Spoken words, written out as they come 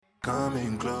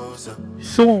Ils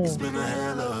sont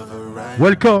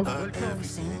welcome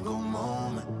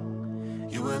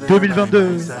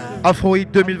 2022, Afrohit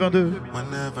 2022,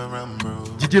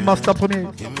 DJ Master premier.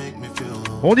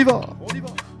 On y va.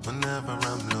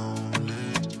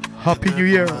 Happy New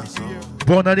Year,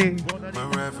 bonne année.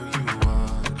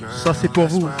 Ça c'est pour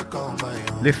vous,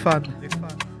 les fans.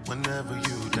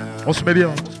 On se met bien,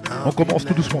 on commence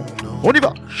tout doucement. On y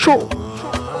va, chaud.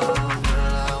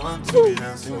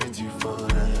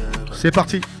 C'est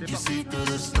parti.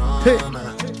 Hey.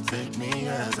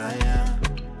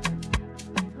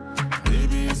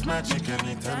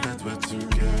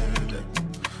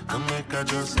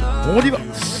 On y va.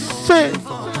 C'est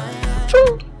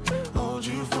chaud.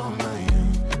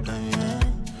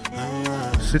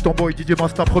 C'est ton boy DJ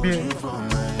Master premier.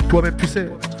 Toi-même tu sais.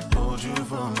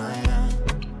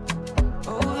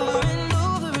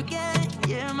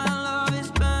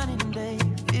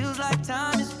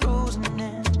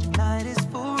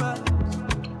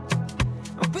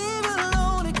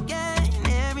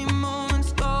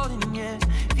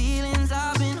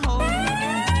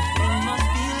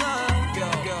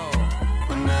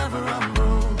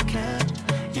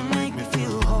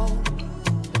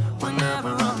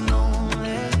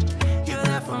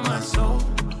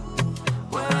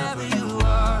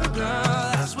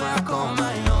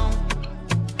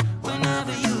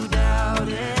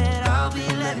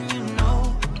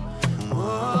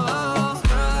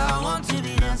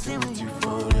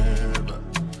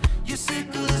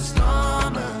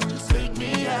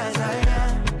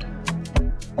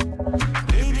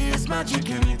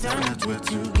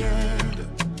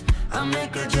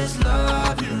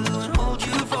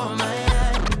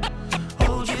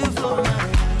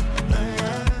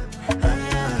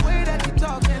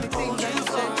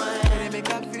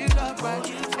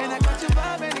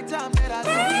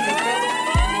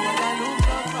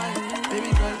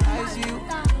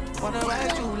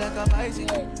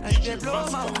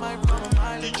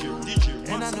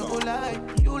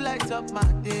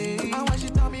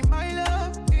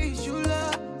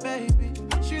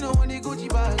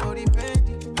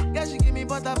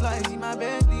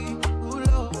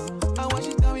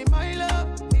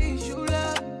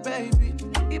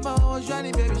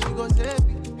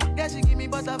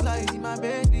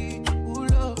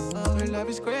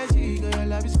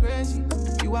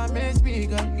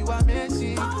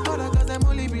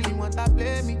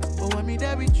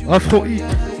 Afrohit,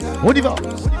 on y va.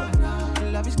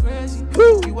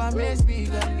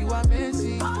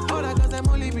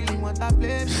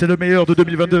 C'est le meilleur de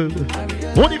 2022.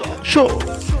 On y va, chaud.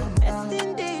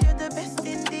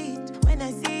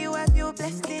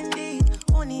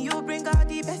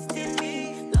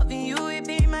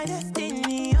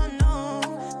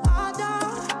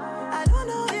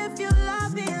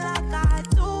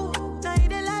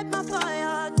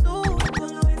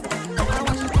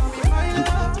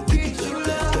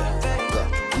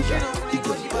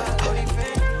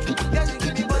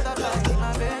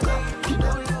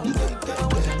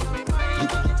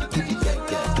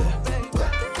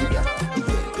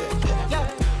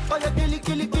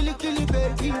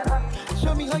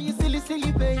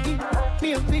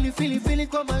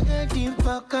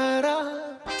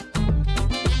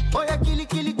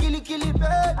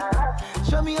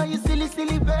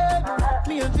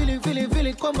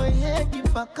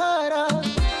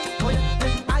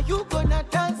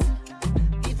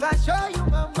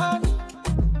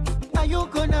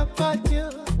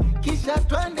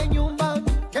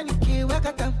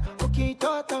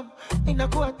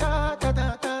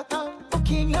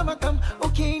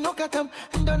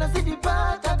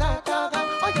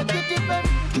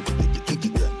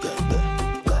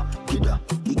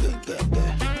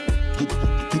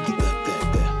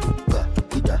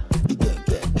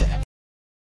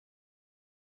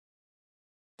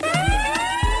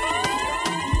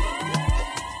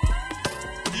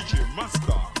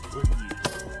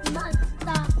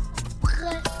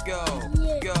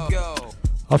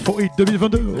 Afrohit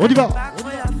 2022, on y va.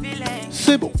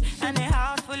 C'est bon.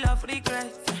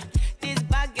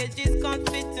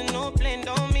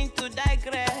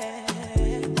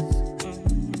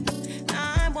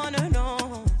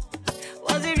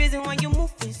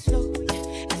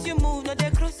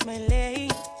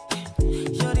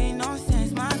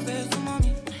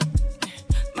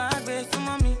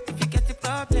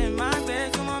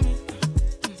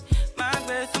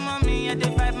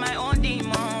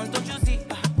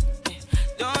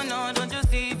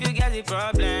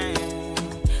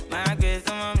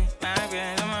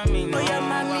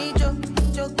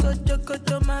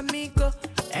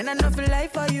 And I know for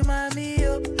life for you, mommy,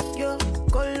 yo.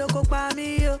 Go loco pa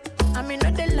me, yo. I mean,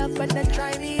 not the love, but they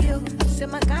try me, yo. Say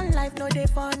my kind life, no, they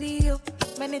funny, yo.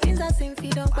 Many things I sing,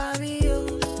 feed don't worry,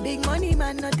 yo. Big money,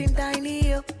 man, nothing tiny,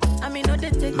 yo. I mean, no, they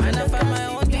take man, I find my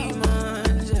own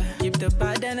demons. Keep the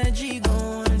bad energy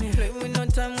going. Play with no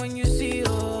time when you see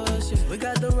us. We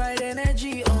got the right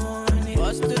energy on.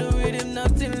 Bust to the rhythm,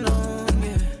 nothing long.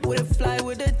 We fly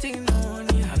with the thing on.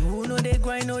 And who know they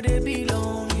grind, know they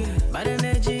belong. Bad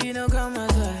energy, you know, come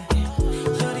outside.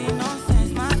 Shorty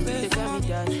nonsense, my bitch. They tell me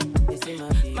that. They say my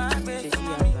bitch. My bitch, they see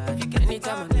I'm bad.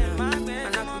 Anytime I am, my bitch.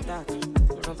 And I put that.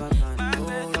 Rubber band, oh,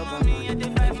 rubber band. Every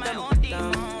time I put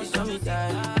down, they show me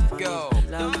that. Go.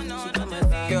 She come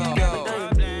back. Go.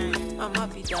 I'm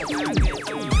happy that.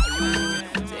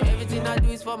 Say everything I do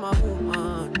is for my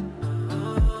woman.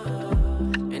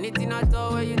 Anything I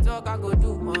talk, when you talk, I go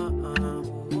do,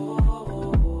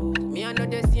 Me, I know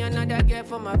they see another girl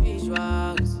for my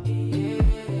visuals.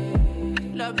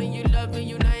 Loving you, now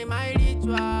in my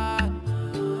ritual.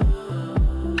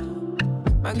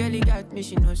 My girl, you got me,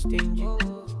 she no stingy.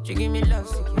 She give me love,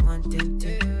 so you want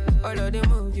it. All of the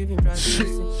moves you been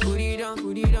practicing. Put it down,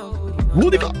 put it down,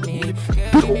 put it down. On y va.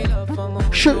 Tout le monde.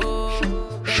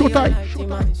 Showtime.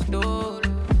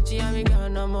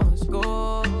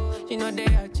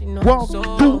 1,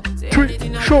 2,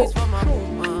 3, show.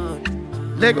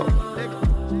 Lego.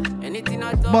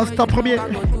 Master premier.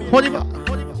 On y va.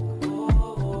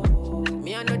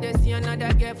 Me, I know they see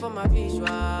another girl for my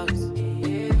visuals.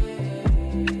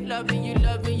 Loving you,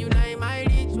 now in my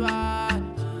ritual.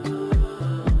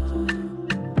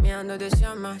 Me, I know they see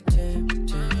my gym.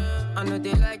 I know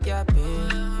they like your pain.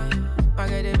 My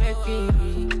girl, they make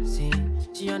me sing.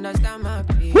 She understand my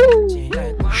pain.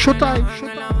 Like, Showtime.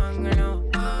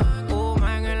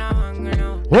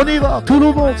 On y va, tout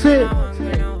le monde, c'est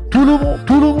tout le monde,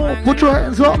 put your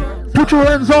hands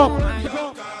up.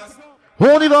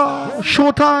 On y va,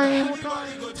 showtime.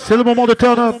 C'est le moment de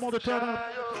turn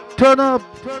up.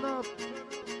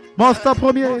 Master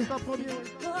premier.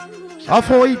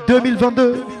 Afro Hit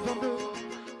 2022.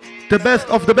 The best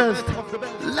of the best.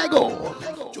 Lego.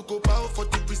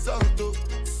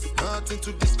 Nothing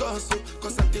to discuss,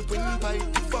 cause I did win by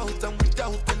default and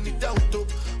without any doubt.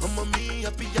 I'm a me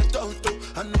happy adult.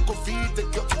 I no go feed the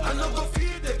girl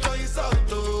is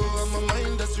out. I'm a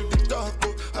mind that's you big talk.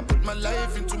 I put my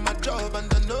life into my job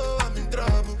and I know I'm in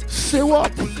trouble. Say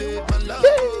what?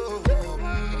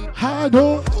 I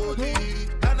know.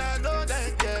 And I know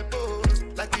that get bones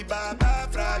like the Baba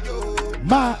Frayo.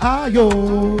 Ma ayo.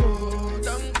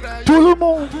 Tout le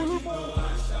monde.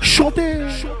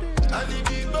 Chantez.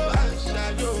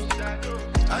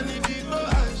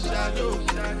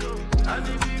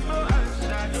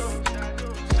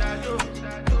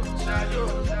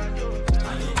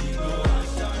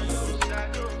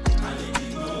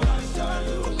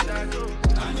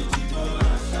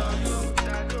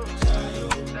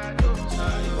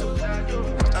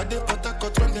 I did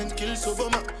Patagot when then kill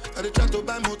Soboma. I did try to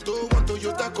buy moto, one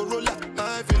Toyota Corolla.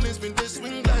 My feelings been they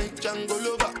swing like Django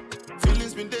Lover.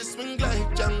 Feelings been they swing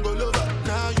like Django Lover.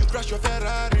 Now you crash your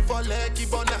Ferrari for Lucky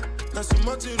Bona. Now some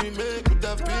more to remake could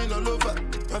have been all over.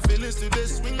 My feelings today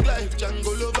swing like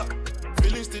Django Lover.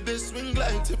 Feelings today swing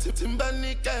like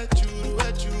Timbani at you.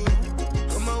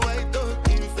 I'm a white dog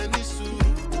in Venice.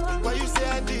 Why you say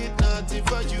I did nothing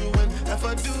for you when if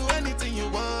I do anything you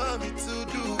want me to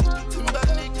do?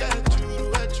 Timbani at you.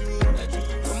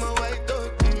 I'm a white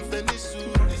dog in Venice.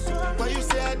 Why you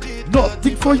say I did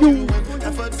nothing for you when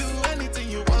if I do anything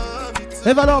you want me to do?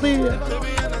 Maybe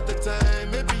another time,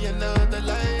 maybe another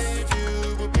life.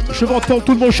 Je vais entendre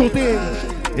tout le monde chanter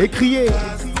et crier.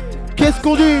 Qu'est-ce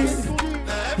qu'on dit?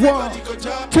 One,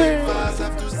 two,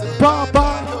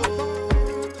 bye-bye,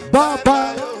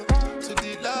 bye-bye.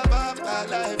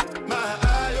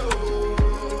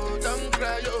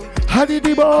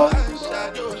 Hadidibo.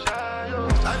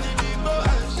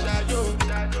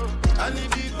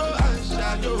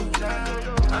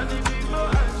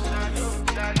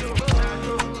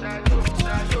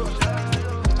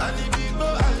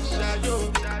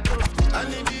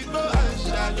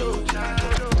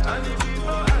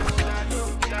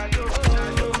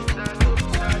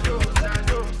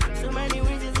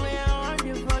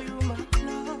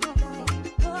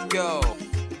 Go.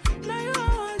 Now you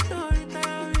want to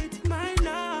retire with my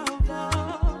love.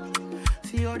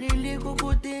 See all the little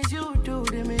good things you do,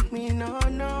 they make me no.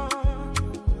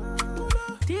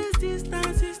 This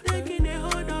distance is taking a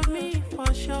hold of me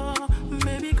for sure.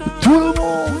 Baby, come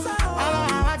on.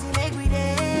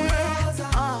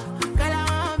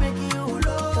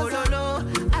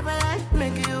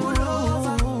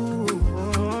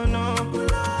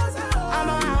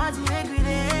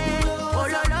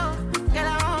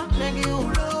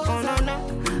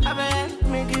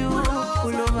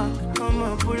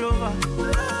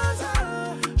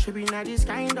 are these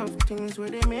kind of things where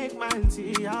they make man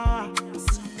see ya.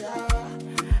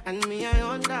 And me, I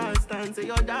understand, say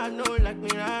your dad know like me,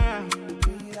 rara.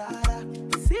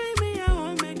 See me, I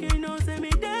won't make you know, say me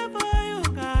there for you,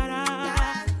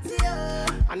 cara.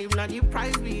 And if not the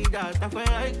price be that, I feel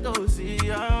like to see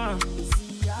ya.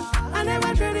 I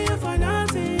never traded you for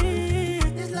nothing.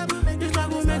 This love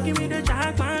will make me the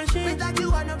jackpot shit. Without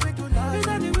you, I don't break to love.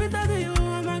 Without you,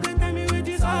 I'm not gonna tell me with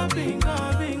this all bingo.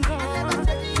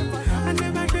 I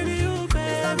never traded you,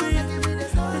 baby.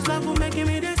 This love will make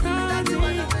me the star.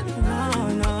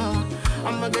 No,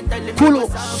 I'm gonna tell you. Pulo,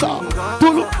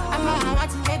 pulo. I'm gonna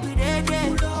watch you make me dead.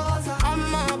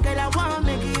 I'm gonna get I wanna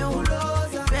make you.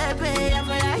 Baby, I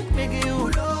feel like making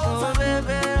you. Oh,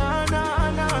 baby, oh, no.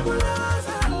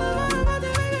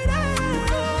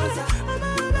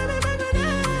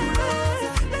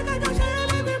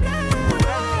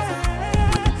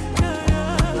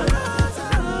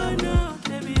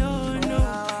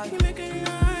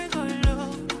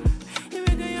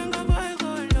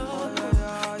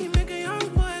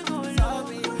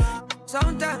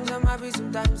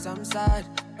 Sometimes I'm sad,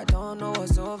 I don't know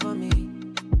what's over me.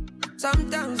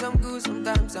 Sometimes I'm good,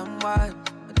 sometimes I'm wild,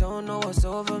 I don't know what's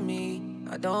over me.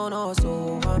 I don't know what's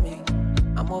over me.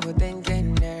 I'm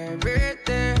overthinking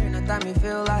everything. At time me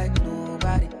feel like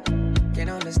nobody can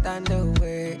understand the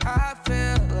way I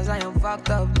feel, cause I am fucked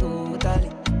up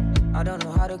totally. I don't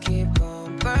know how to keep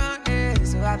company,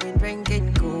 so I've been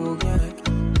drinking cognac.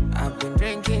 I've been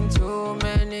drinking too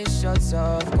many shots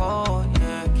of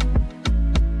cognac.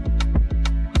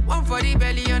 One for the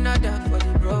belly, another for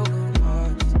the broken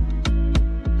heart.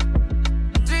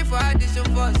 3 for addition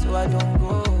 4, so I don't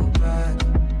go back.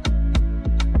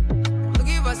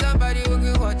 Looking for somebody who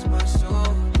can watch my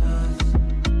shoulders,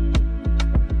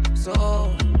 so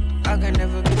I can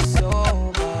never be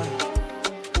sober.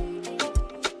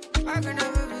 I can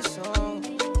never be sober.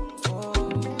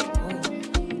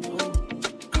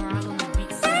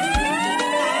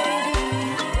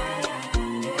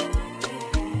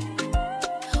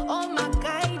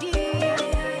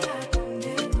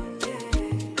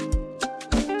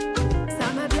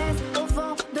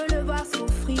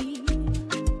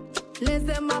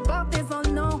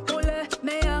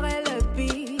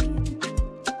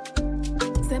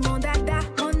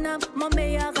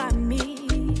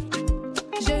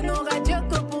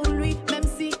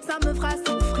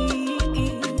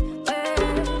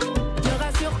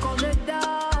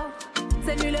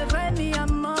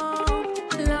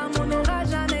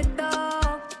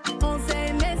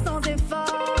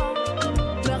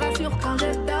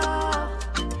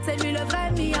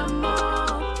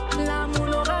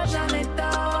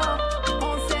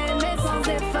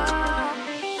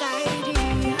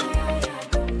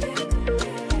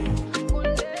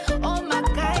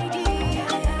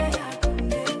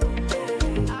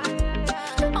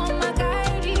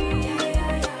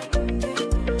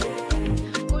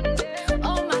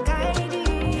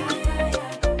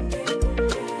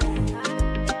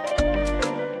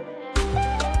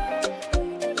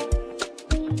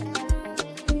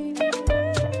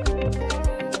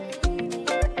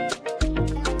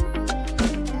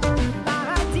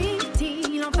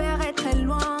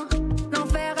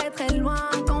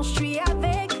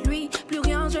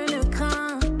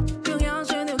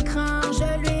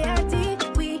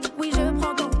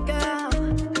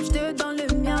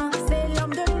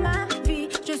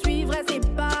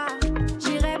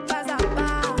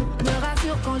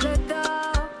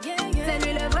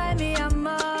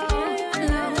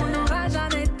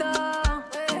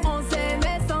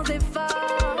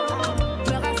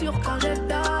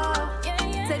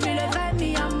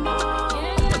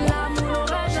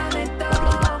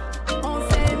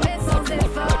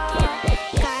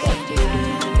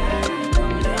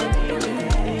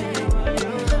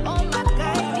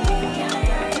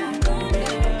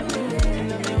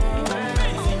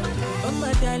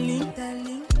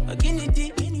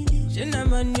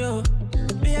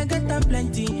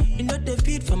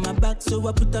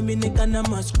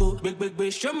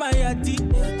 Show my yati,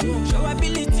 show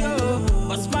ability, oh.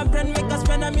 What's my brand make us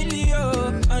spend $1 million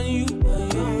on you?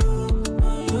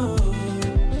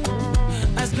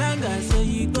 As long as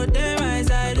you go there, my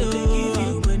side, oh. Give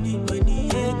you money,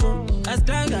 yeah. As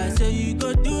long as you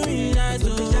go do me nice, oh.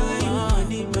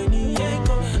 Money,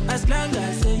 yeah. As long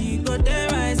as you go there,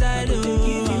 my side, oh.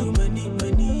 Give you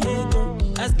money,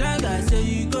 yeah. As long as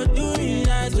you go do me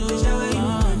nice, oh.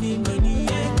 Money,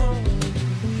 yeah.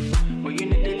 Well, you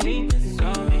need the lean.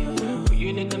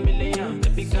 You need $1 million,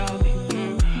 baby, call me.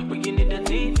 But you need a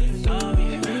team, call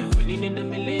me. But you need $1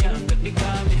 million,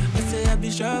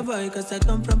 sure boy, cause I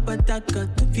come from Port Harcourt.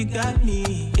 If you got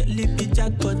me, get lippy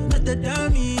jackpot, not the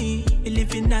dummy. You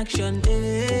live in action,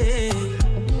 eh.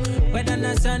 Whether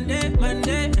na Sunday,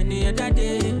 Monday, any other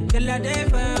day, till I day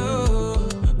for you.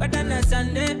 Whether na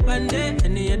Sunday, Monday,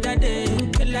 any other day,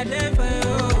 till I day for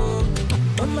you.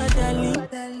 Oh my darling,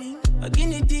 a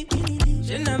guinea tea,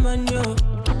 cinnamon yo.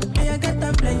 I got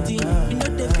them plenty. You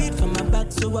know they feed for my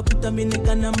back, so I put them in the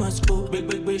can of Moscow.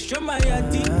 Big, show my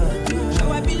yachty,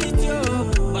 show ability, yo.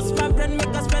 What's my brand, make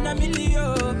us spend $1 million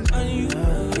on you.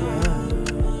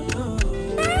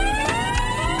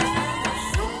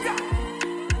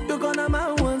 You gonna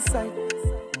my one side,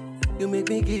 you make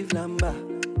me give number.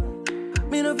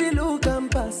 Me no feel look and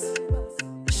pass,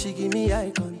 she give me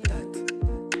eye contact.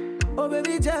 Oh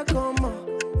baby, Jack, come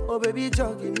on. Oh baby,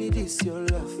 Jack, give me this, your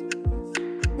love.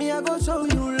 Me, I go show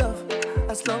you love,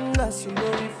 as long as you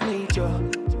know with me, Joe.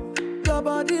 Your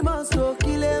body must go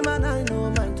kill him, and I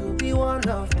know mine to be one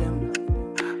of them.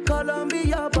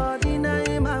 Columbia, body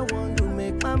name, I want to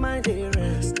make my mind a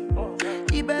rest.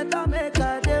 You better make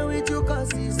a day with you,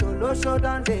 cause it's solo show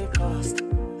than they cost.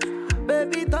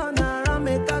 Baby, turn around,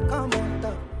 make a come on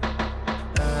top.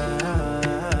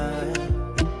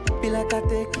 Be like I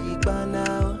take it by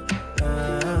now.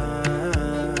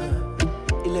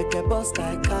 Like a boss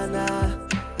like Kana.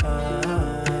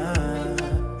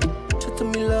 Show to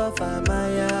me love,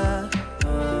 Amaya.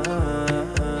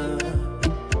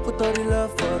 Put all the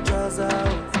love for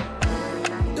trousers.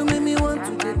 You make me want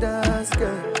to get dance,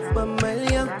 girl. But my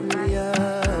young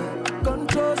girl.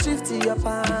 Control shift to your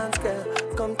pants, girl.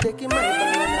 Come taking my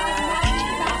banana.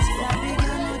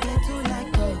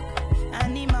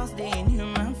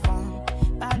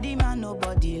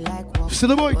 C'est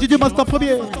le boy, DJ Master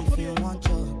Premier.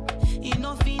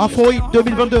 Afrohit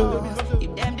 2022.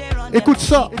 Écoute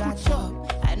ça.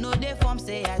 I know they form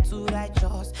say I too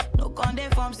righteous. No con they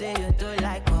form say you too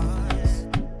like us.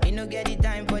 Me no get the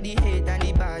time for the hate and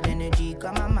the bad energy.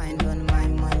 Got my mind on my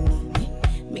money.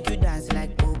 Make you dance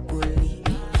like broccoli.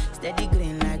 Steady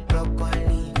green like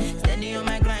broccoli. Steady on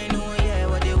my grind, oh yeah,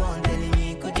 what they want telling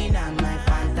me. Could deny my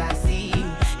fantasy.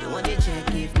 They want to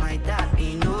check if my tap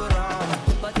ain't no wrong.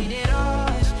 But it they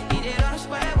rush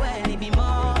well, it be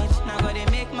much. Now gotta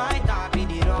make my tap in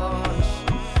the rush.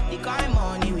 The kind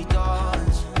money we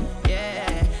touch,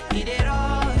 yeah. It they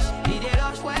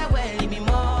rush well, it be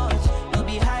much. No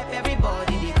be hype,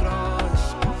 everybody they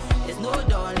crush. There's no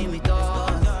darling with us.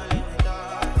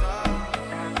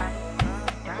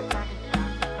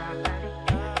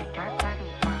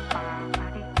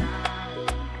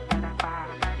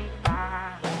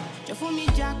 You fool me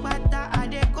Jack Bata, I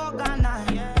dey go Ghana.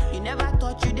 You never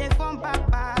thought you dey from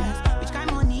papas. Which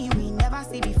kind money we never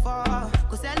see before.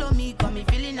 Cause hello me, got me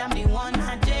feeling I'm the one.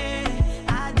 Ajay.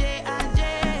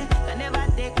 Can never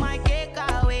take my cake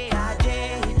away,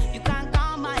 Ajay. You can't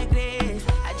count my grace.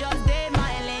 I just did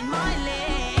my lane.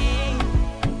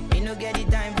 Me no get the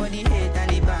time for the hate and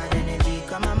the bad energy.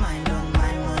 Got my mind on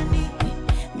my money.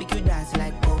 Make you dance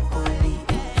like broccoli.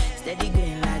 Steady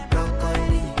green like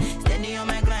broccoli. Steady on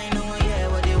my grind, oh yeah,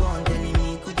 what they want telling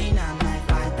me. Could deny my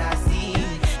fantasy.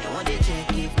 They want to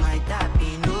check if my tap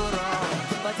ain't no wrong.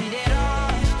 But it they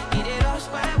rush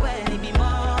well, it be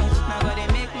much. Now gotta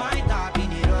make my tap in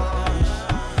the rush.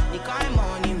 The kind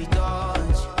money we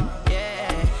touch,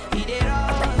 yeah. It they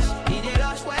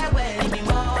rush well, it be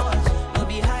much. No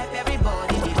be hype,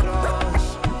 everybody they crush.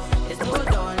 There's no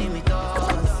darling with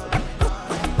us.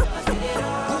 But it they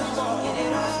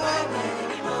rush well, it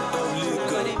be much.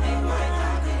 Gotta make my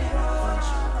tap in the rush.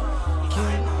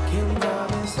 Kim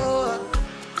Gordon, so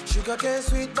sugar cane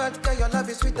sweet, but your love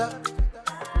is sweeter.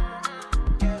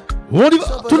 On y va,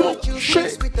 tout le monde.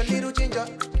 Shake.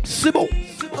 C'est bon.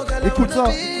 Écoute ça.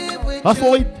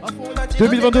 Afrohit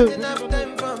 2022.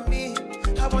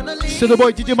 C'est le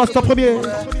boy DJ Master Premier.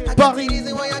 Paris.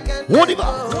 On y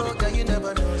va. You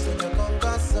never know, say you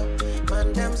conquer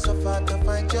man them so far to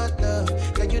find your love.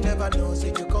 Girl, you never know, say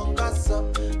you conquer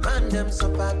man them so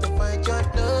far to find your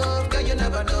love. Girl, you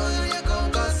never know, say you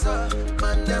conquer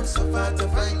man them so far to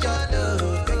find your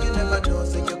love. Girl, you never know,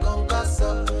 say you conquer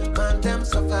man them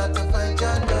so far to find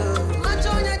your love. Match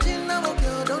on your chin now,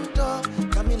 okay, don't talk.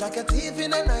 Got me like a thief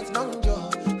in the night, long jaw.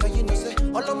 But you know, say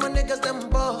all of my niggas them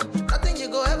ball. Nothing you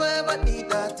go ever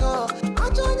need at all.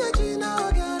 Match on your chin now,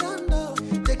 okay, don't talk.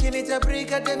 Taking it a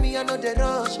break, and then me I know the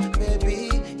rush, baby.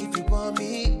 If you want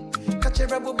me, catch a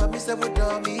rebel, mommy say we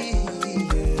don't me.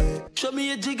 Yeah. Show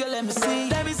me a jigger, let me see.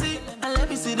 And let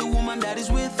me see the woman that is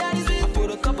with. I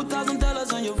put a couple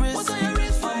 $1,000 on your wrist. What's on your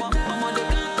wrist? Mama, they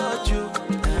can't touch you.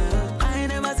 I ain't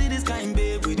never see this kind,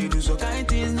 babe. We do some kind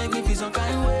things, make me feel some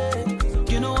kind way.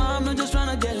 You know I'm not just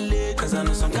tryna get lit, cause I I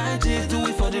know some kind chick do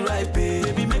it for the right pay.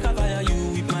 Baby, make a fire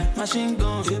you with my machine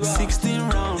gun. 16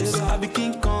 rounds, I be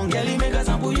King Kong. Girlie, make a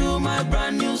sample you my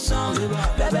brand new song.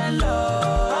 Baby,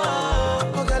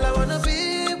 love. Oh, girl, I wanna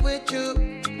be with you,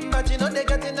 but you know they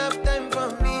got enough time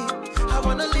for me. I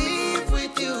wanna live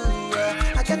with you,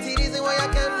 yeah. I can't see reason why I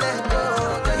can't let go.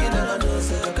 Girl, you never know,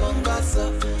 say you come pass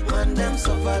up. Man, them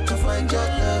so far to find your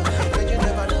love. Girl, you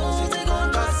never know, say you come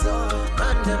pass up.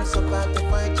 Man, them so far to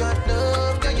find your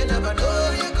love. Girl, you never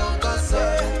know, you come pass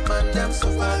up. Man, them so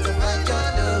far to find your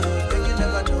love. Girl, you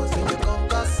never know, say you come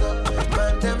pass up.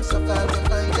 Man, them so far to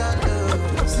find your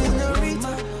love.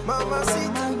 Senorita,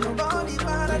 mamacita, nobody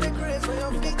bad at the grave for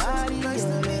your feet. Nice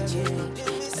to meet you.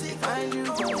 Give me sick, find you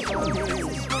for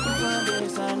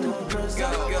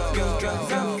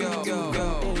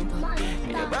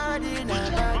your body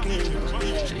not baggage.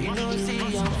 So you know,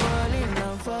 see, I'm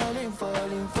falling for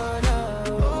love.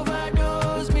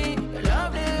 Overdose me, your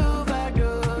love they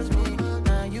overdose me.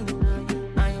 Now you,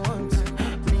 I want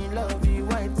me love you,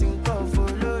 waiting for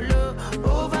follow.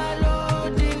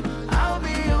 Overloading, I'll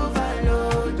be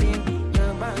overloading.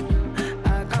 Your bank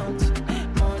account,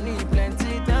 money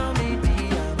plenty, tell me the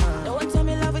amount. No one tell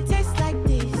me love would taste like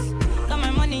this. Got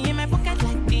my money in my pocket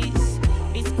like this.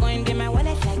 Bitcoin in my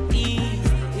wallet like this.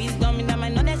 Wisdom in my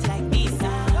knowledge like this.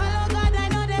 Follow God, I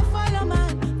know they follow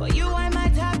man. For you, I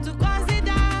might have to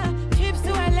consider. Trips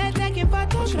to LA taking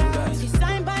photographs. You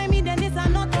sign by me, then it's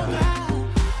an autograph.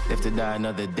 Live to die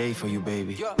another day for you,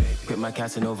 baby. Quit my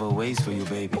Casanova ways for you,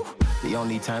 baby. The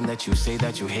only time that you say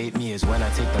that you hate me is when I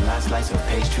take the last slice of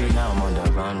pastry. Now I'm on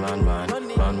the run.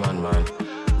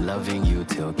 Loving you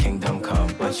till kingdom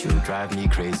come, but you drive me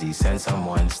crazy. Send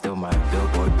someone, still my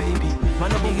billboard baby. My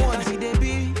number one, see they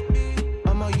be.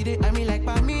 Mama, you dey I mean like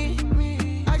by me.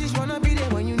 I just wanna be there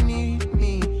when you need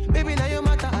me. Baby, now your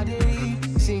matter I dey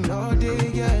sing all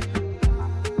day, yeah.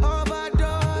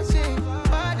 Overdosing,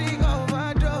 body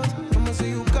overdose. I'ma say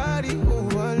you got it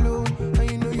overload, and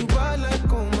you know you got like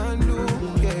commando,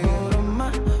 yeah.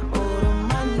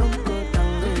 Oroma, no go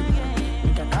down, baby.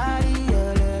 You can carry your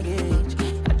luggage.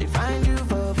 I define you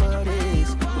for days.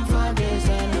 For days,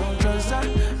 and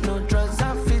no drugs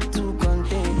are fit to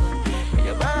contain.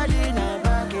 Your body not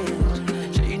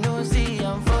baggage. So you know, see,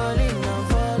 I'm falling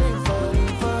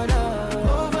for love.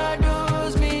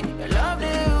 Overdose me, your love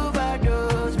they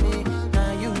overdose me.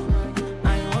 Now you, I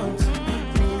want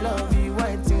me love you,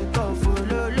 waiting for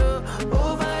follow.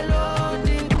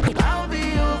 Overloading, I'll be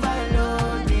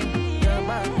overloading. Your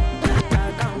bank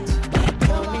account,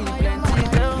 tell me plenty,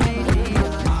 tell me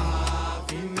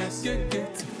Happiness,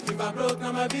 if I broke,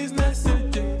 now my business,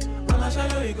 When I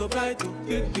show you go bright,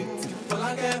 all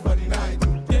I care for the night,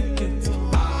 happiness,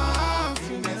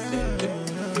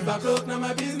 if I broke, now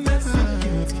my business,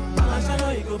 When I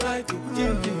show you go bright,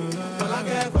 all I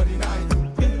care for the night,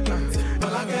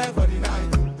 all I care for the night,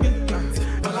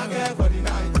 all I care for the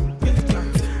night,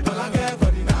 all I care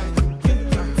for the night.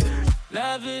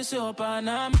 La vie sur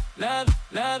Panama,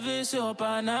 la vie sur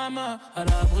Panama. À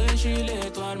l'abri, je suis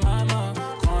l'étoile, maman.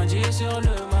 Grandi sur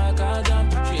le macadam,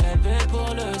 je suis élevé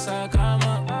pour le sac à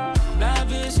main. La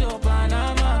vie sur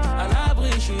Panama, à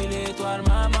l'abri, je suis l'étoile,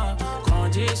 maman.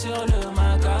 Grandi sur le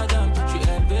macadam, je suis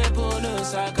élevé pour le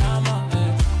sac à main.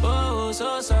 Oh,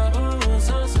 sosa, oh,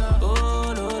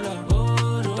 lola,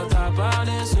 oh, toi t'as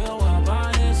parlé sur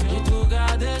moi, j'ai tout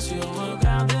gardé sur moi,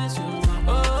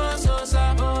 oh,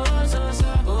 sosa, oh,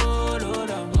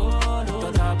 lola, toi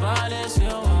t'as parlé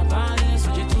sur moi,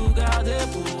 j'ai tout gardé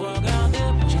pour regarder.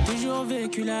 J'ai toujours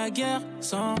vécu la guerre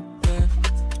sans paix.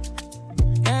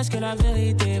 Est-ce que la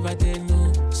vérité va-t-elle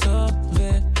nous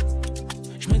sauver?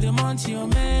 Je me demande si on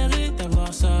mérite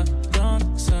d'avoir ça dans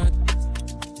le sac.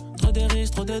 Trop de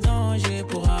risques, trop de dangers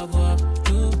pour avoir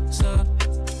tout ça.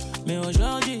 Mais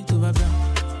aujourd'hui tout va bien,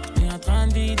 t'es en train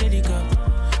de vivre délicat.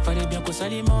 Fallait bien qu'on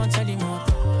s'alimente,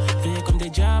 briller comme des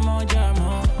diamants.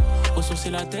 Ressourcer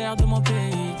la terre de mon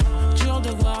pays. Dur de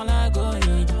voir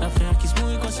l'agonie, l'affaire qui se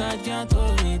mouille quand ça devient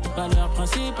trop vite. Valeur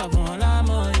principe avant la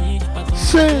monnaie.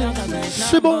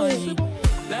 C'est bon.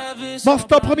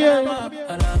 Basta première.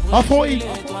 Afroï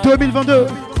 2022.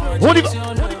 On y va.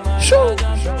 Chou.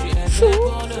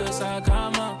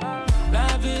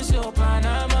 La vie sur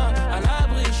Panama, à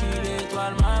l'abri, je suis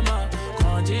l'étoile, maman.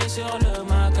 Grandi sur le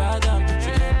macadam, je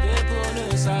suis élevé pour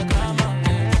le sac à main.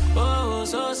 Oh,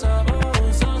 sosa,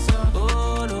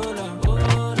 oh, lola, oh,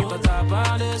 toi t'as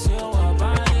parlé sur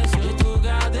moi, j'ai tout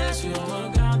gardé sur moi,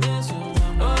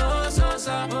 oh,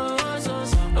 sosa, oh,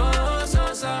 sosa, oh,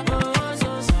 sosa, oh,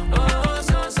 sosa, oh,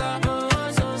 sosa, oh,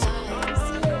 sosa.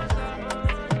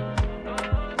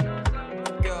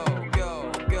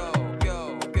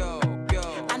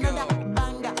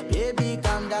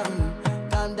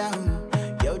 calm down.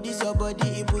 Yo, this your body,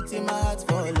 it puts in my heart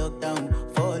for lockdown,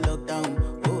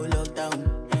 oh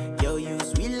lockdown. Yo, you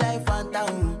sweet life,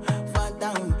 phantom.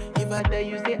 If I tell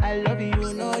you say I love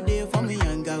you, no day for me,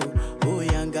 young girl, oh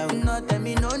young girl. No tell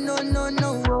me no,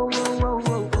 oh.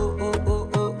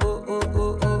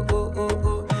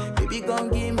 Baby, gon'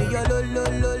 give me your lo.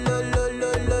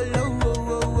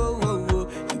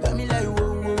 You got me like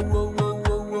whoa.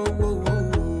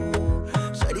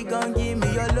 Shawty gon' give me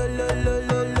your lo.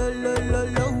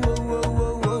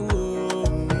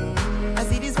 I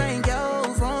see this fine girl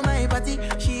from my party,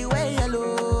 she wear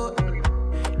yellow.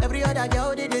 Every other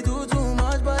girl they do too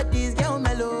much, but this girl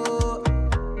mellow.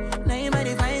 Now in my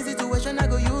divine situation, I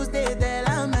go use they tell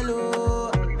I'm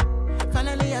mellow.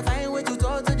 Finally I find way to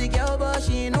talk to the girl, but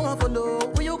she ain't no one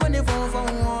follow. Who you gonna phone for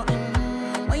one?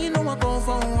 When you know I come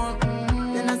for one,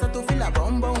 then I start to feel a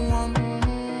bum one.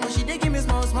 But she dey give me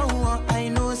small one. I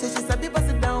know, say she's a bit pass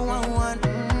it down one.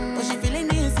 But she feeling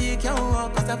insecure,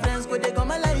 cause her friends go they go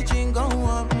my light ring go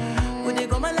on. Go they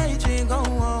go my light ring go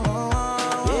on.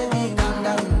 Baby,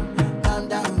 calm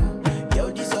down. Yo,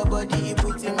 this your body, it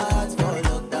puts in my heart for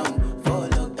lockdown.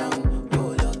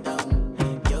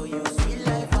 Yo, you sweet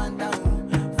life, phantom.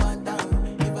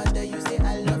 If I tell you say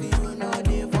I love you, no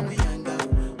day for me, young girl,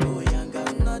 oh young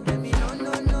girl. No tell me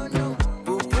no.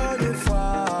 Pourquoi des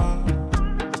fois,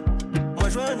 moi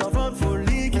je veux un enfant de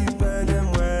folie qui peine et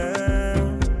moi.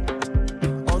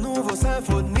 En nouveau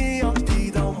symphonie, en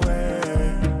petit dans moi.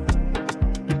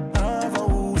 Avant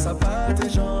où ça battait,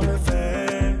 j'en ai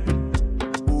fait.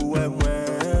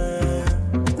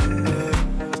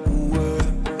 Ouais,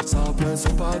 ça plein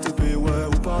son pas TP, ouais,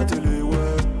 ou pas télé,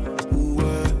 ouais.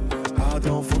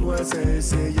 Adam fond, ouais, c'est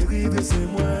essayer rider, c'est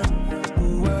moi.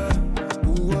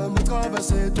 Me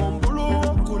traverser ton boulot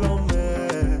en coulant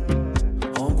mer.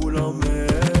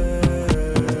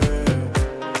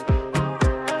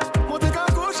 Monter qu'à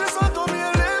coucher sans dormir,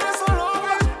 lever sans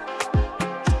l'envie.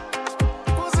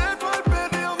 Poser toi le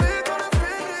pédé, envie de le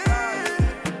finir.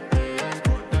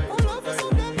 On l'a fait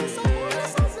sans gagner, sans bouger,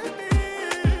 sans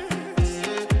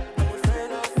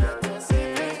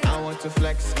I want to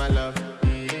flex my love,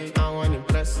 I want to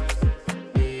impress,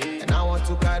 and I want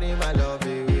to carry my love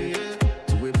away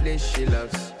to a place she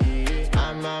loves.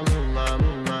 I'm a man,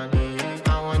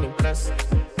 I want to impress,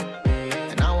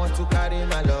 and I want to carry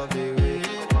my love away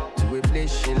to a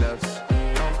place she loves.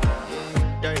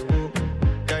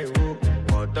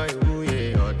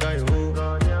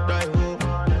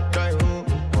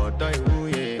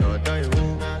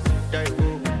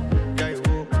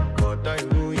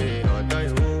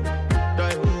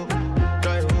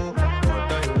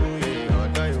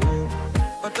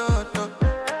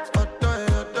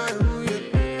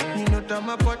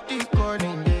 My body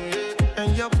calling,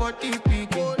 and your body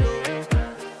picking.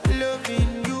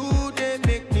 Loving you, they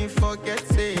make me forget,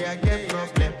 say I get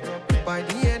problem. By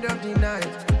the end of the night,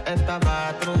 enter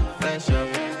bathroom, fresh up.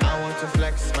 I want to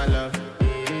flex my love,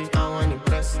 I want to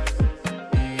impress,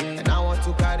 and I want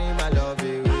to carry my love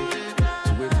away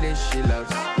to a place she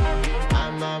loves.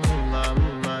 I'm a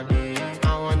man, I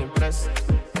want to impress,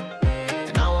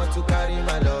 and I want to carry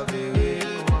my love away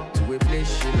to a place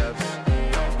she loves.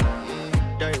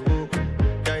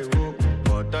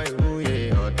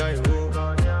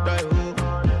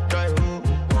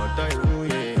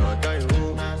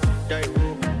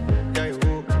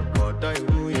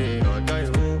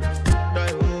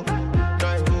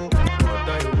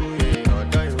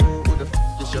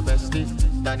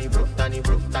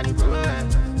 Danny bro,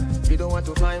 you don't want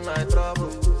to find my trouble.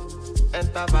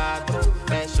 Enter bathroom,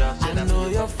 pressure. I know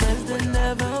your friends, they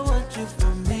never want you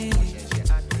from me.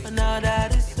 But now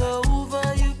that it's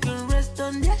over, you can rest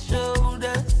on their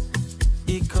shoulders.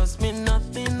 It costs me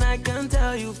nothing, I can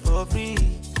tell you for free.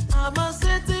 I'm a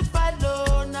certified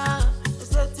loner,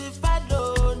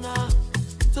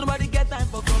 so nobody get time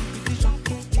for competition.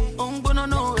 I'm gonna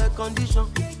know a condition.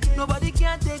 Nobody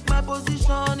can take my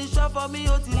position. It's short for me,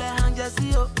 till I hang just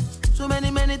see you. So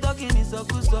many talking is so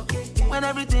good, so when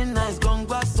everything nice, gone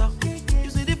grass up. You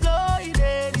see the flow, it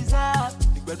is up.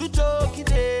 The girl do choke, it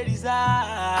is up.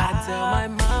 I tell my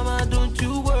mama, don't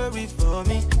you worry for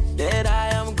me, that I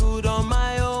am good on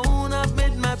my own. I've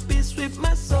made my peace with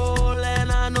my soul,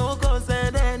 and I know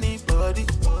concern anybody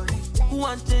who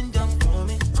wants change up for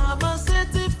me. I'm a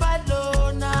certified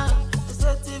loner,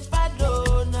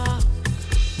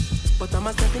 but I'm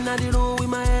a stepping out the room with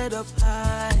my head up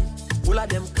high. All of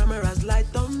them cameras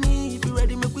light on me. If you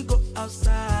ready, make we go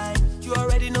outside. You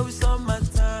already know it's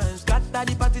summertime. Scatter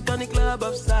the party, turn the club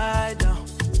upside down.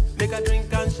 Make a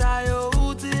drink and shy,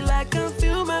 oh, till I can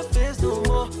feel my face no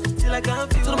more. Till I can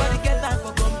feel. So nobody get time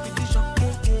for competition.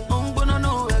 I'm gonna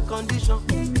know a condition.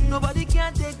 position. Nobody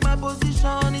can take my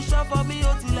position. It's short for me,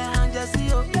 till I hang just see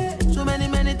you. So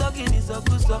many talking is a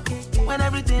good stuff. When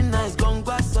everything nice, gone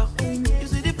grass up. You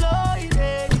see the flow,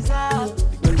 it is out.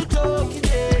 The joke,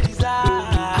 it is out.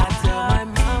 I tell my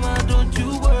mama, don't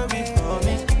you worry for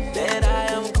me. That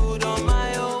I am good on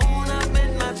my own. I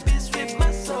made my peace with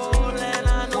my soul. And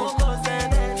I know God's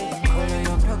and any. Color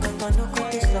your program, no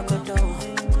good is like a door.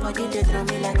 Body they throw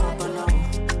me like a balloon.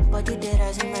 Body they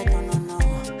rising right on, no.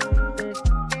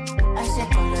 I say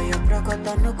color your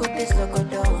program, no good is like a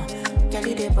door.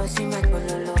 Jelly they bossy like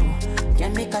bololo.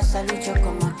 Can make a salute your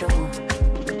commando.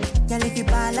 Girl, if you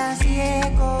balance the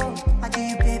echo, I give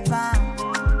you paper.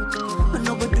 But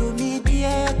no go do me the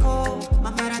echo,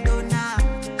 my Maradona.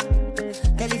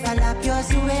 Girl, if I lap your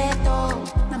sueto,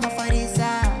 I'm a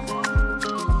farisa.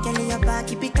 Girl, your back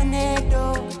keep it connected,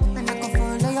 and I can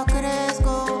follow your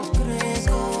Cresco.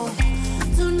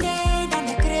 Today, then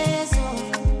the Cresco.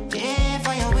 Pay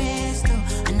for your waist,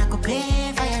 and I could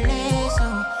pay for your lace.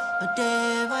 A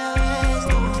day for your waist,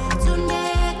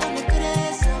 today, then the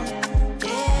Cresco.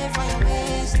 Pay for your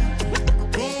waist, I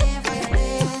could pay for your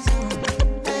lace.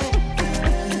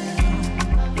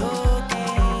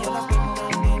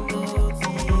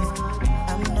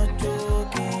 I'm not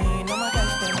joking. No my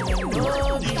guys tell me no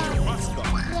be.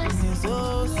 Since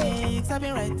 06, I've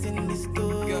been writing this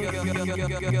story.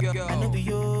 I know be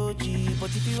OG, but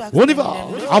if you ask On y va.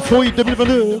 Afrohit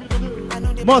 2022.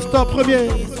 Master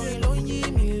première.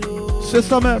 C'est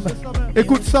ça même.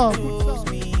 Écoute ça.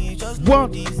 1,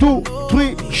 2,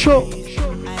 3, show.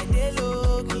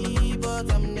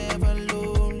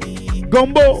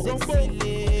 Gombo.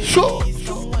 Show.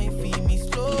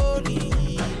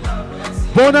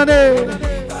 Bonne année.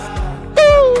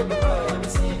 Ouh.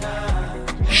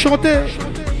 Chantez.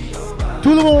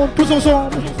 Tout le monde, tous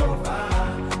ensemble.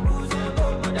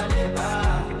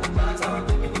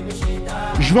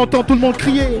 Je vais entendre tout le monde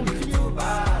crier.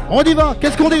 On y va,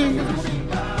 qu'est-ce qu'on dit?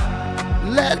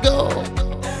 Let's go.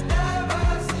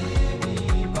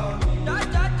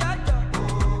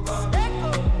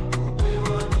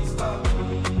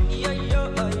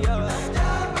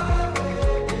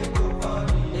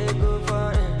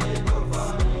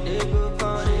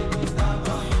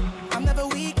 I'm never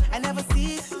weak, I never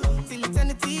cease. Till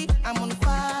eternity, I'm on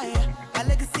fire. My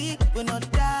legacy will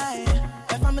not die.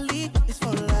 My family is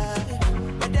for life.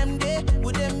 But them day,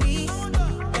 would them be?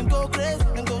 Them go crazy,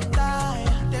 them go die.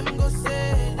 Them go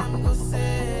say,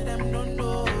 them don't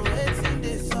know. It's in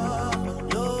this song.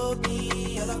 Low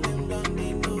key, all of them done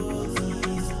they know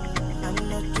this. I'm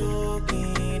not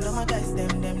joking, all my guys,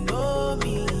 them know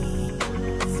me.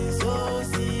 Since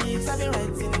 06, I've been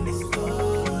writing this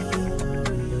story.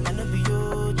 I know be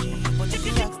OG, but if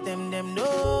you ask them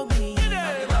know me.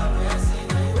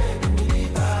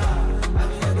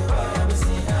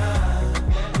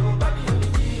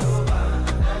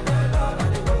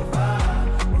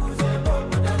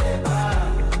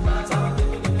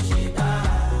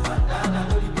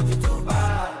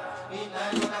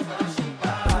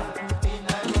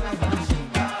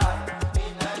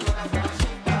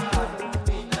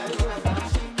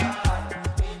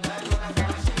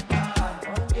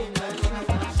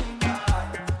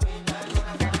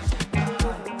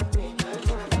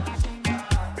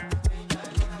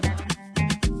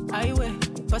 Highway,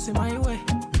 passing my way.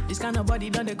 This kind of body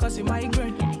done they cause you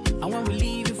migraine. And when we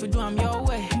leave, if we do, I'm your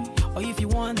way. Or if you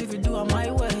want, if you do, I'm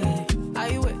my way.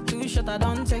 Highway, 2 shot I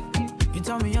don't take. You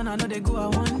tell me, and I know they go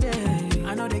out one day.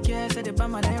 I know they care, say they buy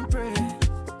my damn pray.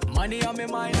 Money on me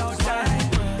mind outside.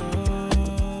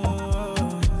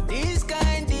 This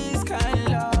kind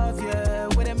love, yeah,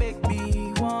 where they make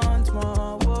me want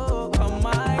more. Whoa, come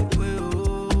my way.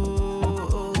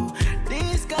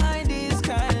 This kind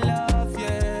love,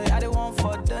 yeah, I don't want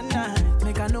for the night.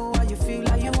 Make I know how you feel,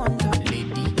 like you want that.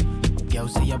 Lady, girl,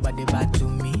 say your body bad to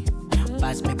me.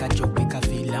 Pass, make a joke, make a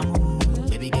feel I'm.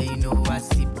 Baby girl, you know I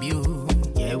see you.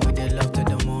 Yeah, with the love to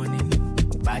the morning.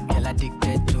 Bad girl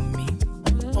addicted to me.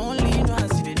 Only you know how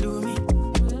see they do me.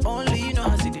 Only you know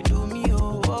how see they do me.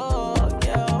 Oh, oh,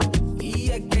 yeah.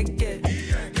 Yeah, get.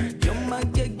 You're my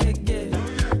get.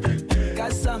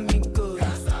 Casamigos.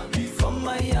 From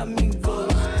Miami, go.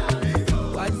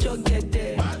 Watch you get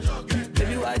there.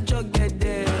 Baby, watch you get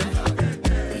there.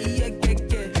 Yeah,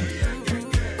 get.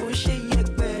 Go shake your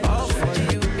bed. All for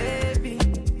you, baby.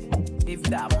 If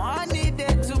that money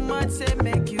there too much, say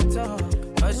make you talk.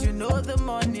 Cause you know the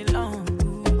money long.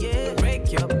 Yeah,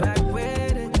 break your back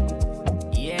with it.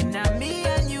 Yeah, now me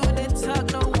and you, they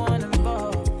talk, no one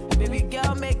involved. Baby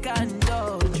girl, make I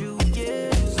indulge you. Yeah,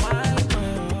 why?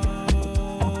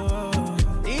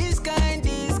 This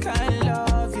kind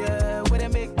love, yeah, where they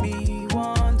make me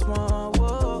want more.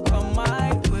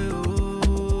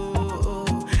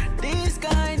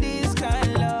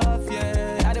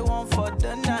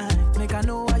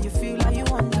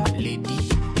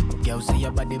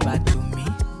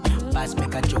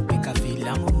 make her feel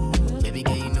amour. Baby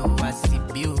girl, you know I see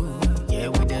you. Yeah,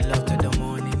 with the love to the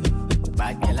morning.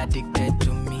 Bad girl addicted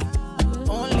to me.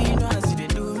 Only you know how see they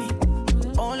do me.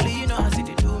 Only you know how see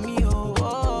they do me. Oh,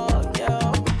 oh,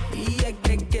 yo. Yeah,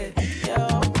 get,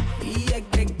 yo. Yeah,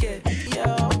 get,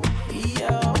 yo.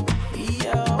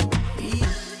 Yo.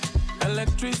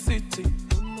 Electricity,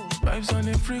 vibes on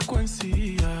a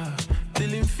frequency, yeah.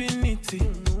 Till infinity,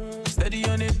 steady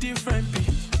on a different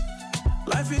beat.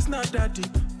 Life is not that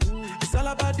deep. It's all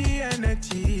about the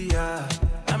energy, yeah.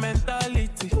 The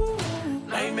mentality.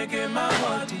 Now you making my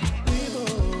body.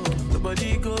 The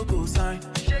body go sign.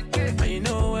 And you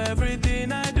know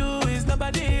everything I do is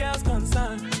nobody else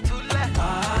concerned.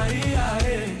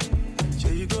 Aye.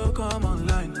 Sure you go come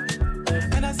online.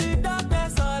 And I see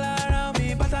darkness all around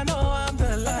me, but I know I'm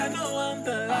the light.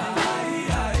 Aye.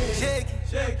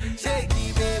 Shake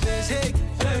it, baby, shake it.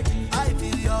 I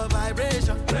feel your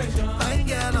vibration. Fine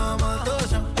girl on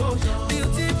motion.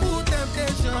 Beautiful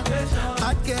temptation.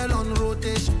 Hot girl on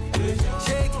rotation.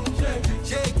 Shake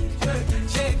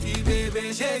it,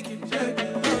 baby, shake it.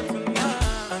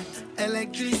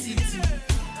 Electricity,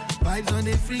 vibes on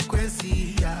the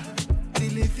frequency, yeah.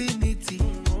 Till infinity,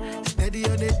 steady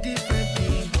on a different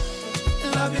beat.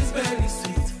 Love is very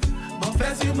sweet, but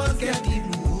first you must get the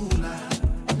moolah.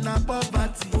 Na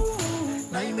poverty,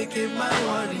 now you making my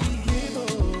worry.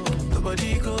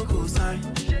 Nobody go sign.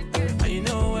 And you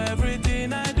know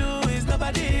everything I do is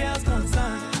nobody else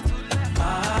concerned.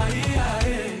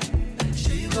 Aye.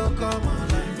 She go come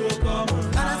online.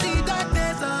 And I see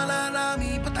darkness all around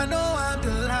me, but I know I'm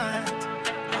the light.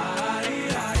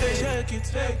 Aye. Shake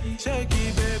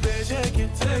it, baby, shake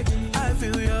it. I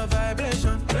feel your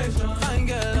vibration. Fine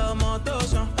girl on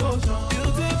motion.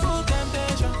 Beautiful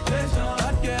temptation.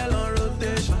 Hot girl on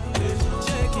rotation.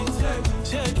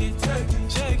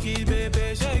 Shake it,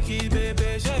 baby, shake it,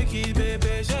 baby, shake it,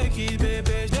 baby, shake it,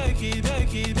 baby, shake it,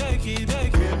 shake it, shake it,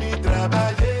 shake it. When you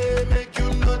trabalhar, make you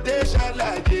know they shall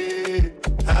like it.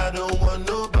 I don't want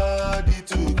nobody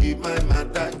to give my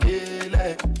matter kill.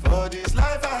 For this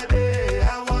life I live,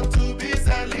 I want to be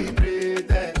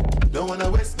celebrated. Don't wanna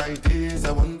waste my days,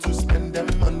 I want to spend them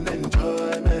on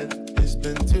enjoyment. It's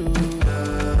been too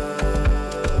long,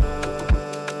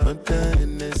 but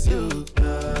then it's you.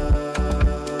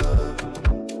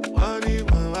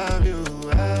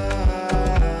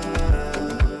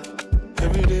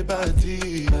 Everyday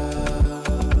party.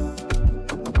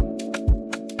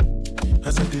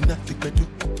 As I did not take my do,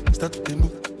 start to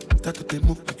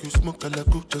move, like you smoke a la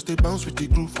cool. Just they bounce with the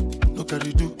groove, no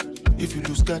carry do. If you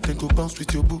lose God, then go bounce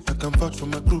with your boo. I can vouch for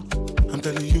my crew, I'm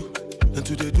telling you. And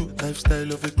to they do,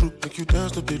 lifestyle of a group. Make you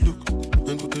dance, no they look,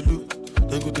 then go they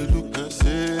look. And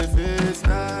say if it's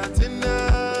not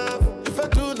enough, if I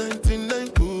do 99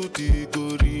 goody,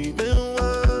 go remain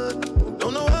one.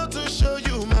 Don't know how to show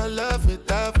you my love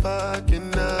without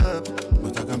fucking up.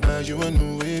 But I can buy you a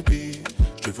new baby,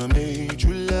 straight from age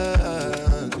you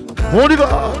love. On y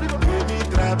va.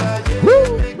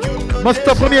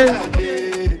 Master premier.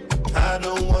 I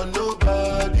don't want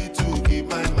nobody to keep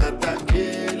my matter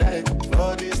kill.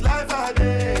 For this life I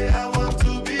live, I want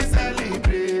to be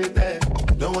celebrated.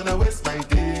 Don't wanna waste my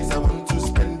days, I want to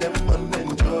spend them on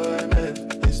enjoyment.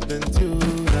 It's been too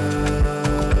long,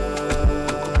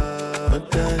 but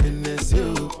then it's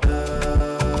you.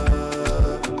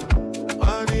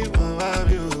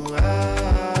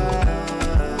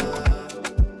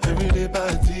 Everyday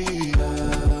party.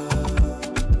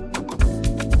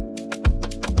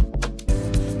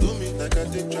 Do me like I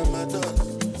did Ramadan.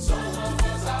 Someone to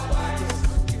feel our wives.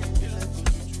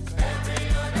 Every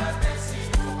other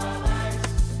blessing to my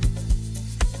wives.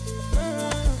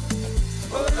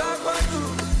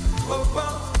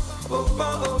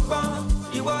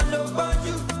 You want no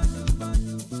banju.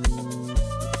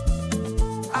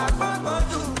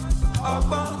 Agbagbaju,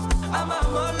 ọgbọ́n, a máa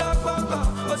mọ́ lọ́gbọ́gbọ́,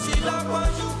 ó sì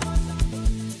lágbọ́njú.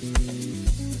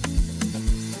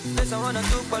 Tẹ̀sán wọn náà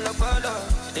tún pọ̀lọpọ̀lọ,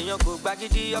 èèyàn kò gba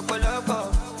gidi ọ̀pọ̀lọpọ̀.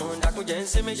 Òǹdàkùnjẹ́ ń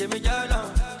sinmi ṣe mí jọ́lọ̀,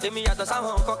 èmi yàtọ̀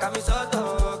sáwọn nǹkan kàmí sọ́tọ̀.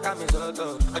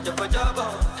 Ọjọ́bọ̀,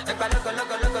 ẹ̀ka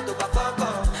lọ́kọ̀lọ́kọ̀ tó bá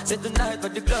fọ́kọ̀. Say tonight for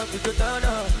the club we go turn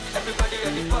up. Everybody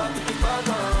ready for the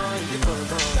fọ́kàn.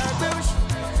 Gbàgbé òṣì,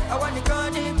 àwa nìkan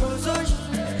ní kò sóṣì.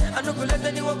 I no go let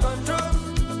anyone control.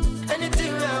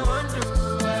 Anything I want to,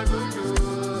 I go do.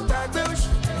 Gbàgbé òṣì,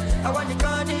 àwa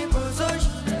nìkan ní kò sóṣì.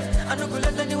 I no go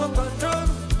let anyone control.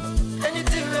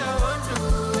 Anything I want to,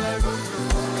 I go do.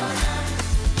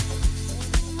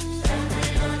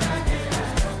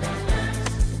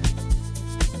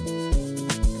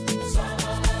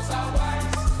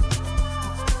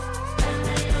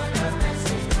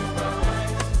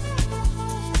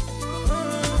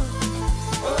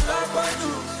 Oh,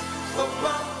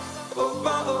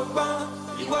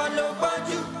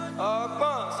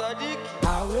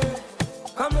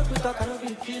 talk, I don't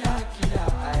be killer.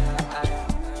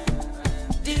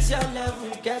 This your level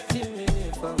getting me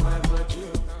for my body.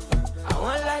 I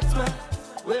want light man,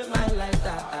 with my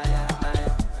lighter.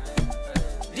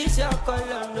 This your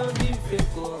color, no be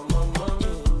fake, oh my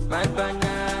mommy. My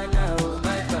banana, oh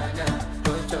my banana,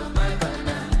 don't chop my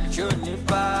banana. Show me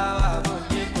power,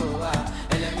 but you go out.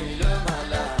 And let me love my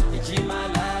life. It's my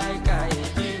like,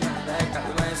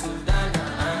 my Sudana.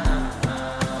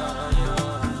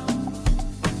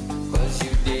 Cause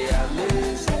you dey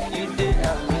amazing,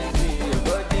 your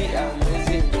body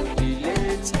amazing. Don't be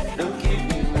late, don't keep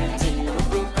me waiting, no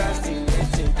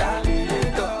procrastinating. Tell me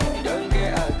later, you don't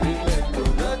get agreement,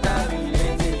 no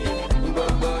terminating.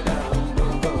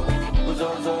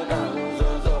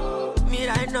 Me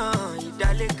right now,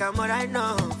 Idaleka more right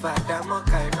now, Father more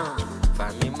kind now.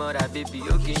 Family more baby,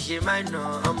 okay, she might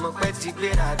know. I'm a petty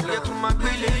great at love. You my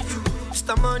village,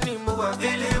 Mr. Money more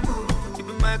available. You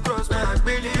be my cross, my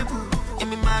available. Give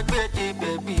me my baby,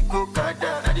 baby, go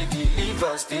kada. I believe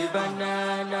I stay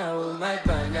banana, oh my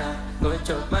banana. Go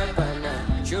chop my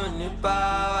banana. Show me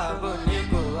power, go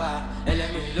nigoa. And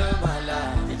let me love my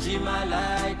life. It's my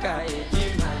like,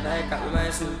 my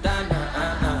Sultana.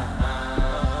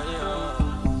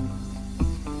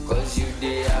 Cause you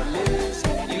dey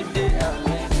amazing,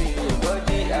 your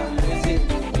body amazing.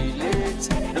 Don't be late,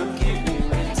 don't keep me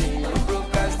waiting, no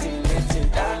procrastinating.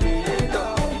 Tell me later,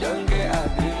 you don't get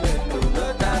agreement, no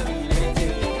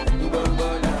terminating.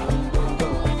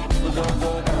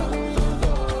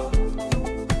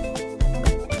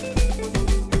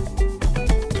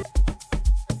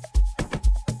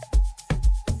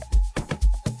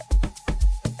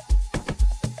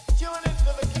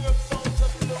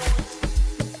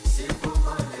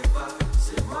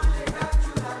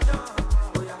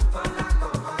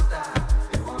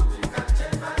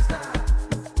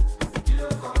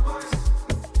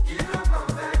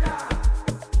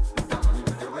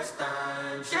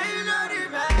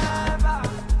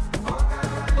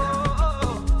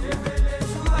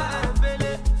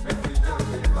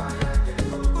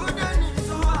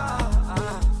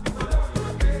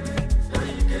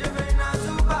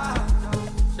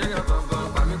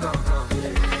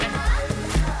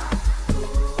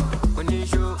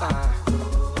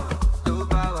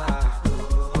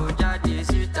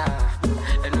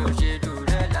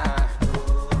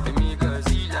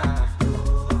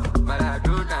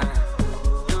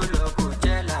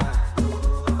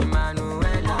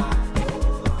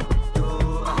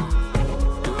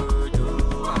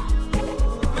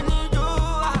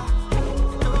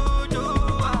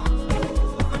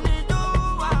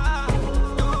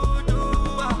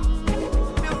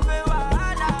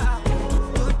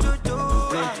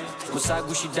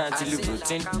 She down till you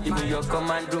routine. Even your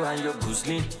commando and your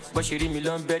Guzlin. But she read me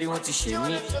long berry, want to shame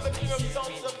me.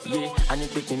 Yeah, I need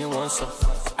to me one so.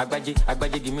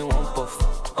 Agbaje, give me one puff.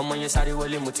 Omo yen sáré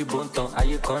wọlé mo ti bontan.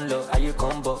 Ayé kan lọ, ayé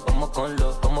kan bọ̀. Ọmọ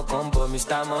kan bọ̀.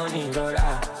 Mr. Money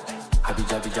rọra.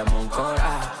 Abija mo nkan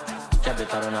ra.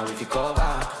 Better run away if you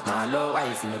cover. My love, why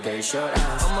if you no get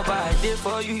insurance? Omo ba I dey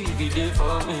for you, if you dey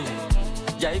for me.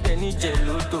 Jai Benny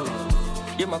Jeloto.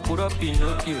 Yeah, my put up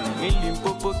Pinocchio, million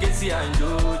popo, Casey and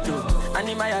Jojo.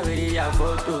 Animaya very a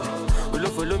photo,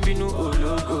 Olofolo Binu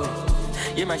Ologo.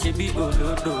 Yeah, my shebi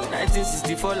Olodo,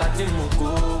 1964 Latin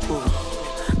Mokoko.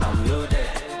 I'm loaded,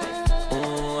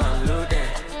 I'm loaded.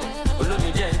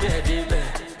 Olomi Jen Debe,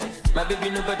 my baby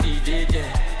nobody did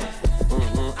there.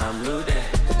 I'm loaded,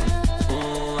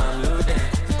 I'm loaded.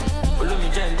 Olomi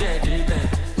Jen Debe,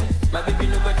 my baby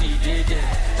nobody did there.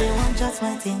 They want just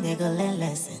one thing, they go learn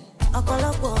lesson.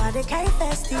 Ọ̀pọ̀lọpọ̀ àdé kárí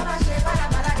fẹ́stì.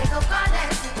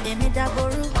 Èmi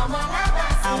dàgbòrú.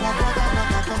 Àwọn bọ́gà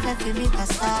tó fẹ́ fi mí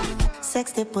kàsá. Sex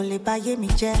tape ò lè báyé mi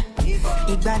jẹ́.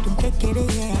 Ìgbádùn kékeré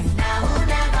yẹn.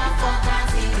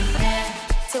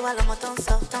 Tiwa lọmọ tó ń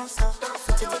sọ.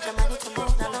 Títí Germany to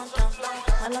move na London.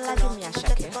 Ọlọ́ládé mi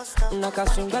àṣàkẹ́.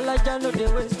 Nakasungalaja no dey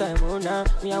waste time, oh nah.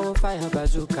 Me I want fire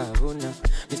bazooka, oh nah.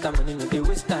 Mr. Money no dey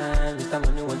waste time. Mr.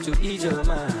 Money want to ease your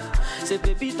mind. Say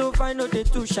baby to find no dey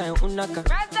too shine, unaka.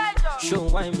 Show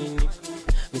why me.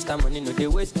 Mr. Money no dey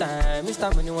waste time.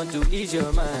 Mr. Money want to ease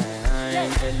your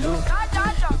mind. Hello,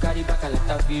 you carry back a lot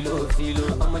of filo.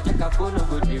 I'ma check a phone, no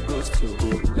go dey ghost you.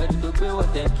 Ready to pay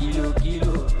what 10 kilo.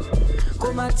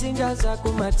 Kumatingaza,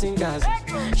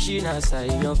 Shina sa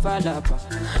iyan falapa.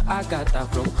 Agata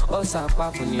from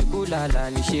Osapa funi bulala.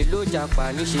 Nishe lo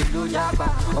japa.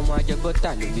 Omo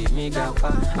ajebota lo be mi gapa.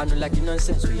 I no like the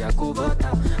nonsense we a go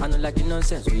butter.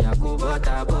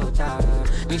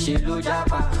 Nishe lo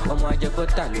japa. Omo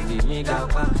ajebota butter, look at me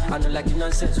gapa. I don't like the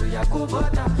nonsense, we are go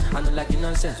butter. I don't like the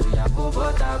nonsense, we are go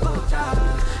butter.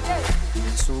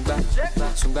 Sunga,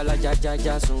 sunga la ja ja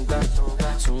ja sunga,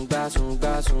 sunga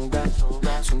sunga sunga,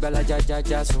 sunga la ja ja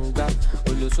ja sunga,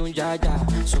 olo sunja ja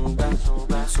sunga,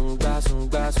 sunga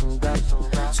sunga sunga,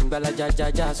 sunga la ja ja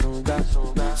ja sunga,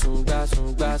 sunga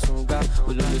sunga sunga,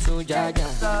 olo sunja ja.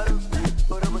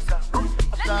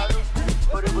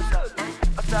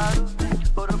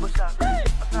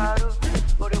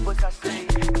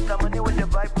 Mr. Money with the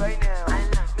vibe right now.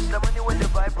 Mr. Money with the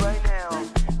vibe right now.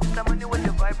 Mr. Money with the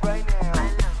vibe right now.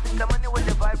 Mr. Money with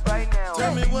the vibe right now.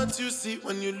 Tell me what you see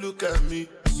when you look at me.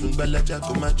 Sungbalaja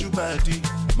go my body.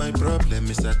 My problem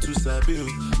is I too sabi.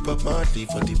 But monthly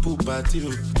for the pool party.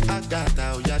 I got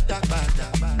out, ya da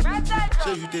bada.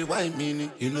 Show you the wine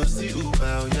meaning. You know see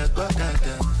Uber, ya go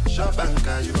gada. Shop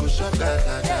banka, you go shop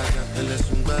gada. Ele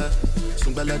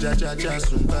Sungbalaja ja ja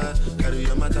sumba. Carry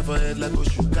your matter for head like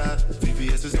Oshuka.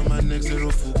 VVS is on my neck,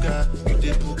 zero fuka. You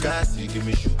dey buka, see give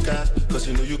me shuka. Cause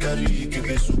you know you carry it, give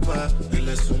me super.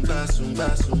 Ele sumba.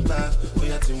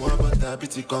 Oya ti mo bota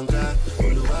biti konga.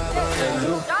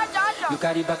 Hello, you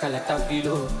carry back like a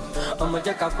kilo. I'm a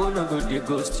jack of no go the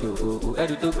ghost you.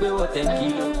 Edu to pay what 10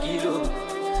 kilo.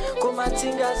 Kuma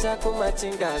tingaza, kuma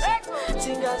tingaza.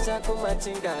 Tingaza, kuma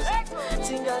tingaza.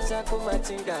 Tingaza, kuma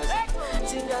tingaza.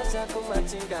 Tingaza, kuma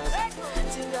tingaza.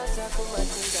 Tingaza, kuma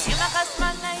tingaza.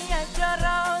 Imakasmana ya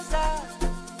jorosa.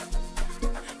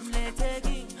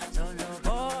 Mletegi solo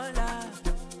bola.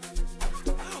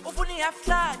 Ufuni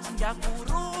aflat ya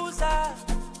kuruza.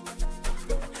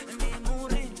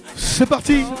 C'est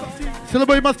parti, c'est le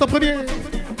boy Master Premier.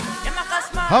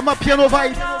 Hama Piano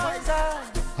Vibe.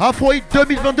 Afro Hit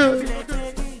 2022.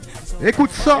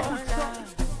 Écoute ça.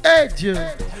 Eh Dieu.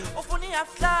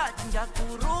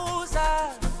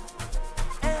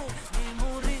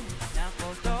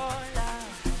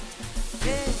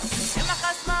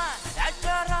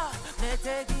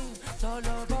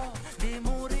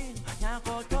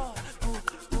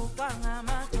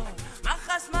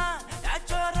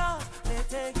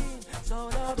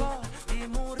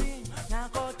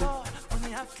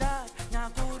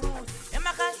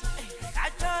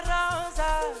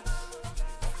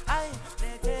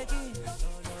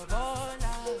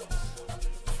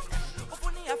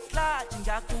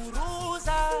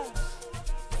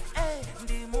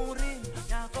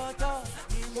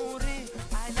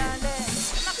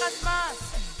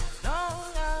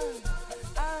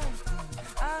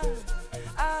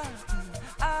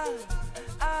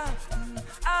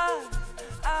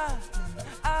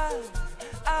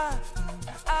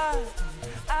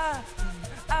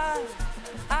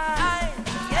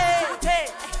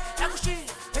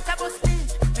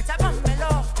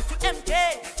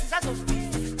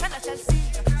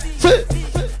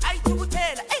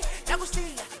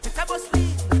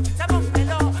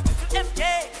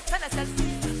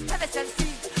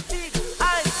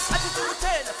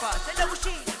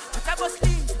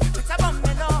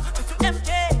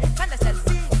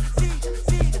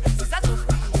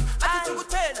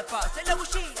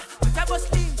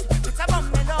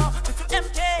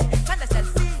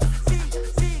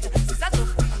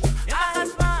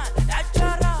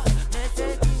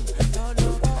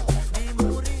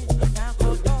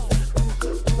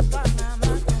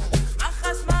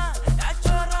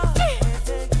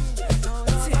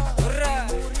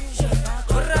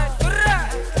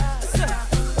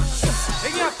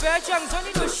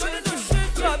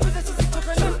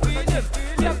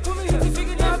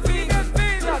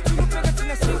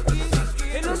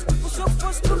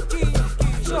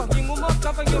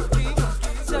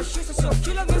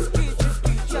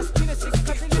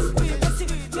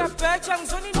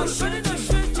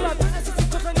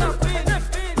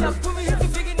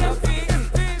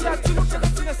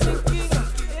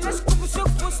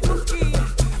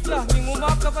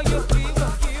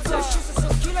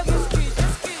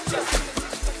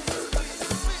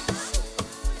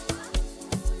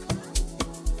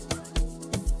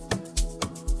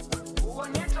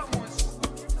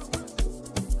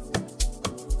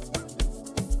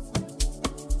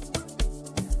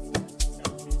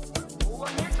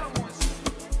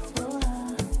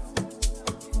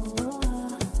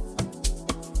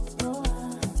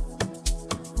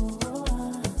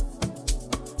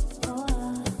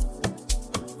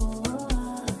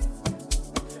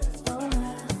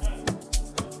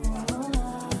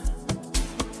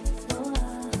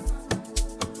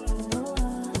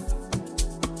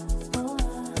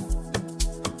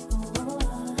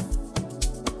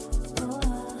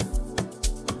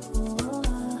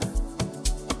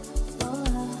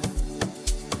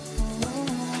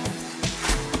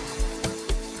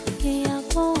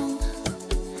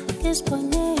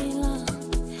 Ngisibonela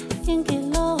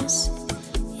ingelosi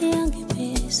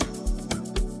iyangibisa,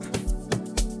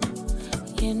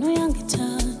 yena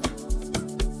uyangithanda,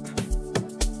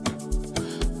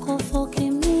 kuvuka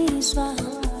imizwa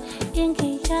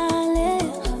ingiyale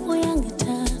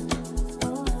uyangithanda,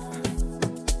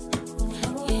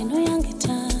 yena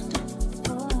uyangithanda,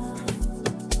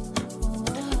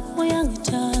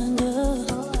 uyangithanda.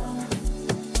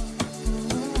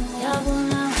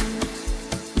 Yabona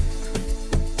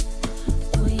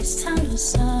uyisithando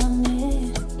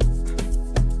sami,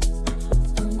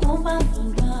 ungubambo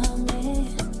lwami,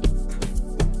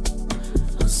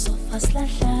 usofa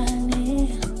silahlane.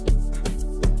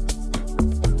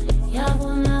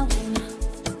 Yabona wena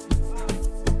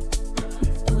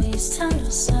uyisithando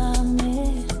sami,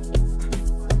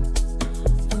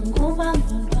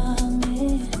 ungubambo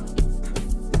lwami,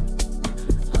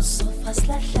 usofa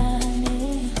silahlane.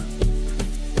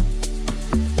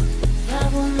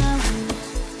 Yabona wena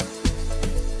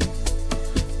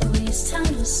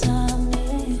uyisithando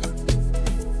sami,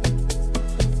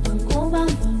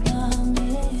 ungubambo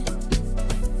lwami,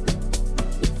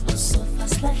 usofa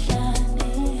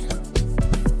silahlane.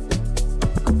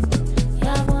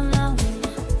 Yabona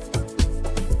wena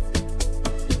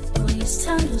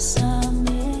uyisithando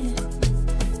sami,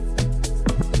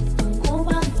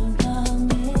 ungubambo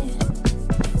lwami,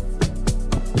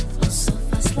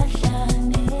 usofa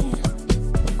silahlane.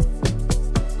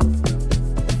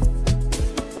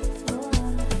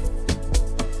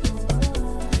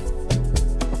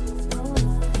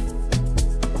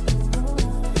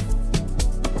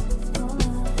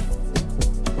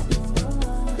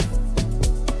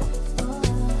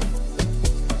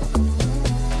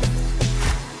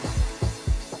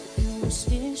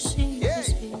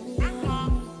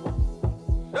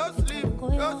 Don't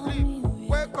sleep,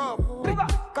 wake up.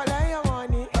 Collect your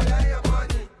money,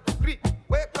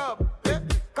 wake up.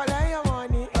 Collect your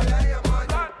money,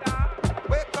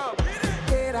 wake up.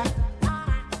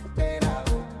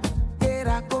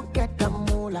 Get go get the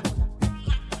moolah.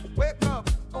 Wake up,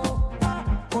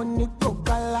 money go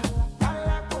kala.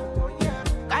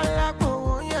 Kala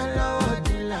go yellow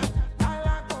dilla.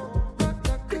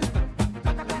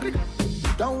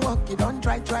 Don't walk, you don't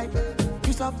try.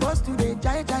 You supposed to be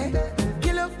jai.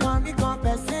 Kilo come, you come,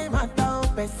 person matter,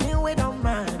 person we don't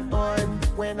mind. But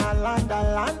when I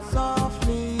land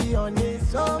softly on the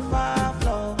sofa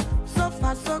floor. So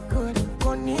far so good,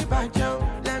 koni bajo.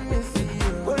 Let me see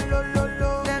you, go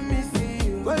lo. Let me see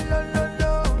you, go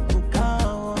lo.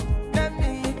 Bukao, let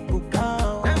me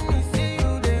bukao. Let me see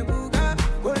you, de buka,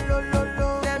 go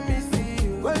lo. Let me see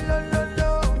you, go lo.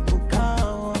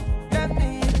 Bukao, let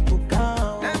me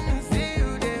bukao. Let me see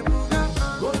you, de buka,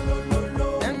 go lo.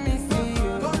 Let me see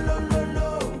you, go lo.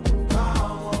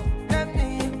 Bukao, let me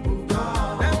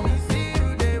bukao. Let me see you,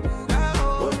 de buka,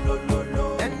 go lo.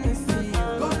 Let me see you,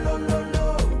 go lo.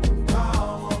 Bukao,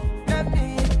 let me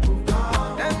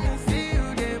bukao. Let me see you,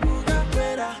 de buka,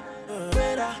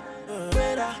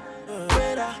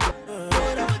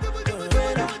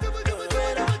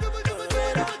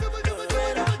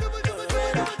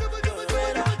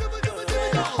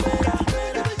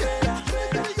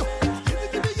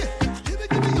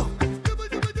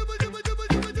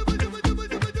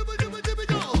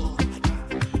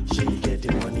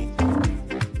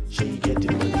 She get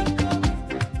the money.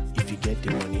 If you get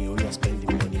the money, oh you spend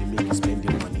the money, make you spend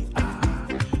the money.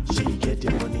 She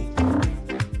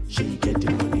get the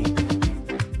money.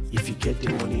 If you get the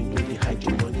money, no they hide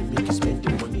the money, make you spend the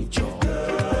money, job.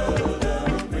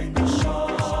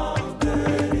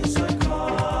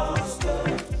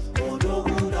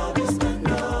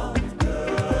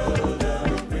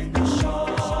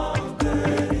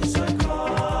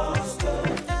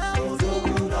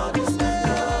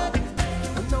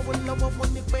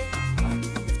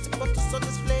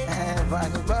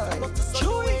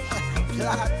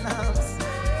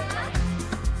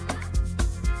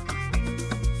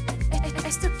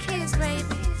 It's the kids,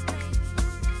 baby.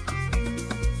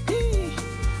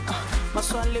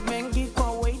 Maswali mengi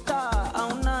kwa waiter,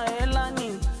 hauna hela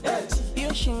nini?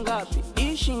 Hiyo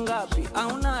shingapi,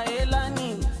 hauna hela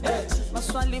nini?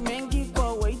 Maswali mengi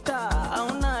kwa waiter,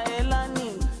 hauna hela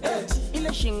nini?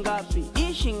 Ile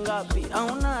shingapi,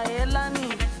 hauna hela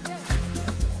nini?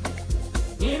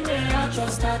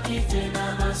 Nimeachwa staki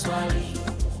tena maswali,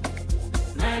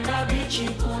 naenda bichi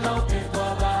kuna upepo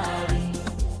wa bahari,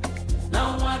 na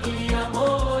umwagilia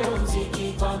moyo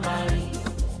mziki kwa mbali,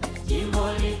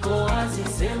 jimbo liko wazi,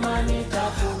 sema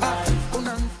nitakubali.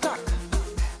 Unanitaka,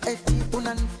 eti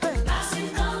unanipenda.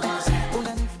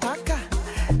 Unanitaka,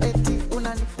 eti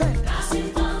unanipenda.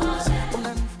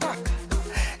 Unanitaka,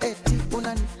 eti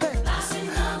unanipenda.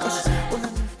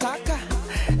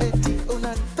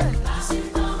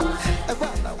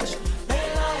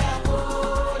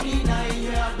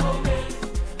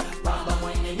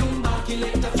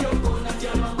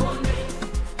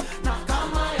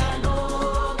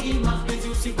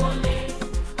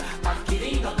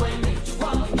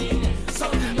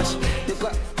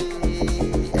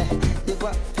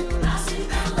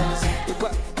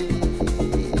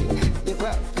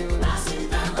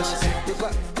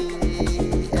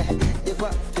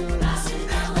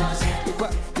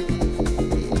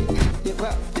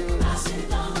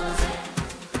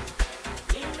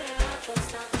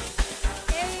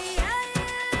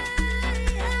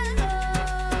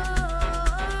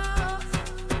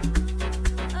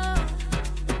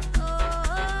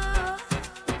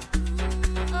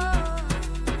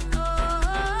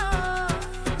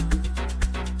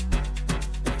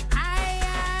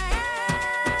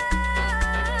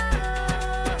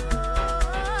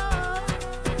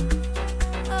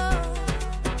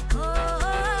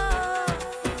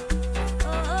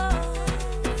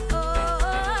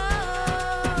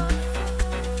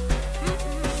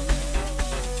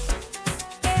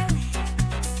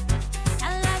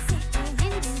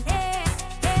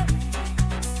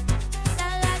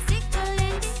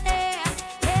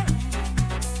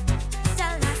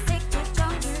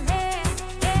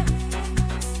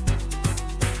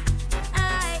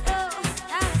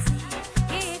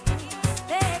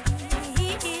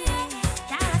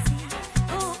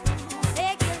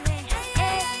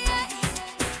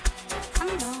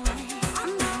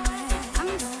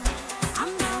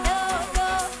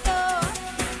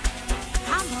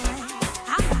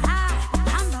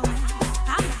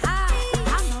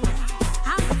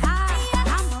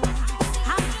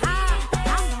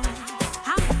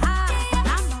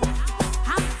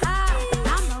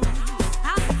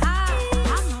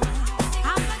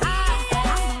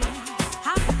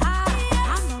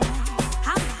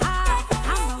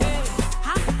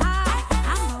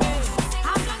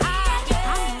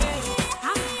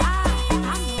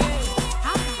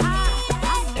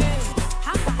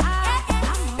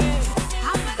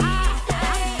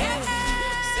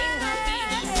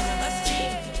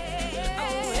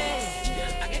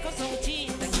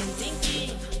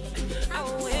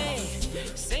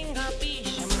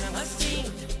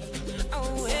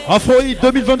 Afroïde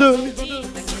 2022.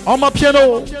 En ma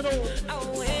piano.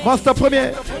 Master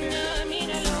première.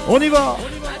 On y va.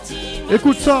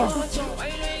 Écoute ça.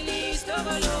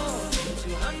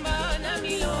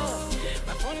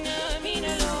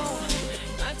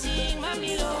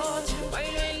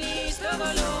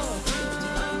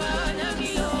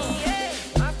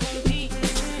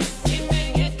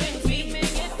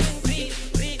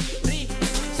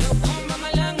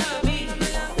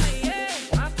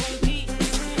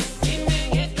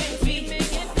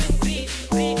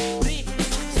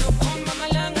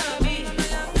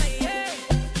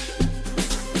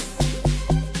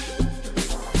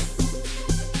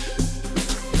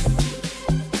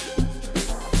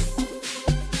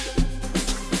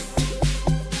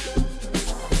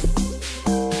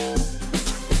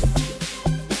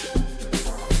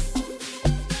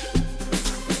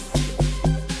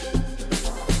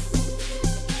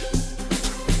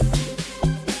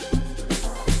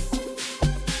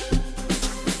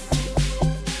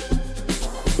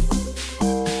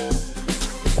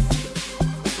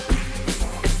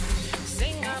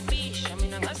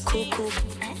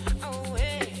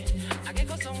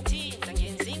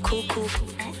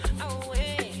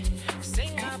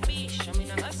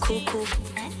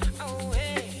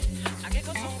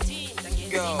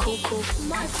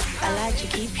 I like you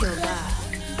keep your bar.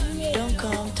 Don't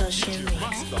come touching me.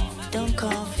 Don't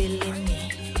come feeling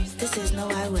me. This is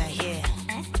not why we're here.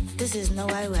 This is not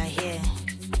why we're here.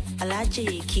 I like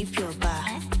you keep your bar.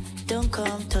 Don't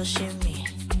come touching me.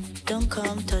 Don't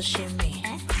come touching me.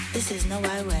 This is not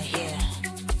why we're here.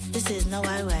 This is not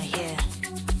why we're here.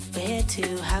 We're here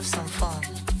to have some fun.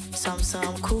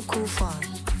 Some cool fun.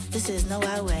 This is not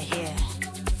why we're here.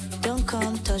 Don't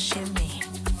come touching me.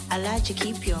 I like to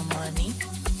keep your money.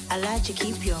 I like to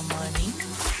keep your money.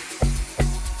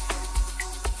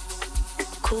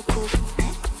 Cool fun.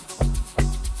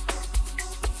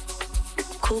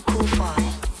 Cool.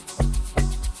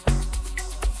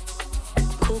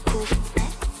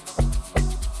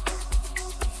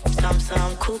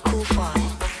 Some cool fun.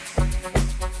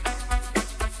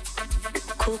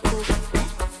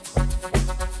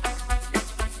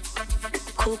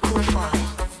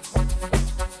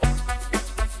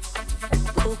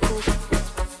 Cool fun.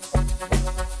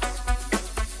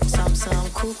 Some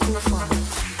cool fun.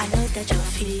 I know that you're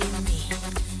feeling me.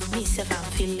 Me self, I'm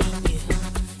feeling you.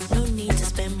 No need to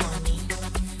spend money.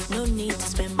 No need to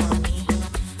spend money.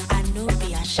 I know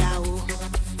be a shower.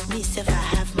 Me self, I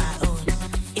have my own.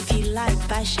 If you like,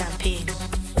 buy champagne.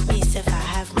 Me self, I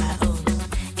have my own.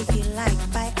 If you like,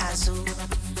 buy Azul.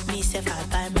 Me self, I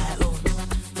buy my own.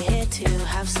 We're here to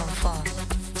have some fun.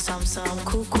 Some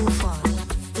cool fun.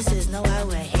 This is not why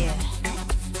we're here.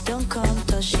 Don't come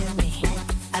touching me.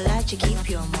 I like to keep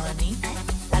your money.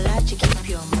 I like to keep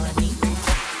your money.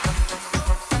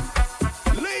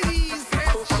 Ladies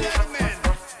and gentlemen,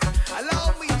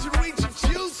 allow me to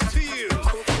introduce to you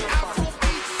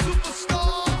Afrobeat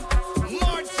superstar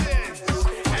Martins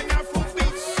and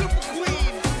Afrobeat super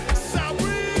queen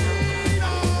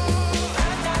Sabrina.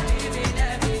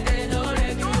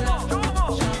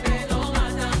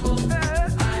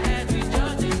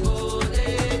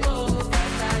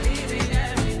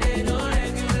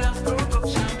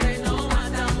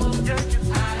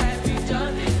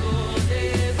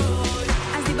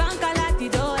 As the bank like the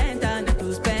door enter, not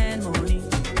to spend money.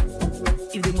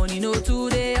 If the money no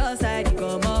today outside, you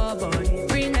come up body.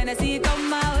 Bring Hennessy, come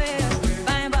my way.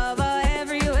 Fine baba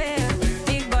everywhere.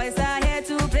 Big boys are here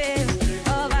to play.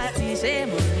 Poverty,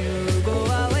 shame on you, go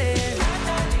away.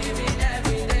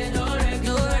 No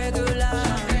regular,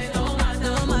 no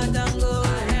matango.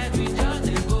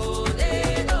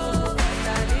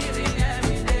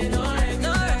 No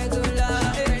regular,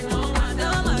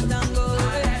 no matango.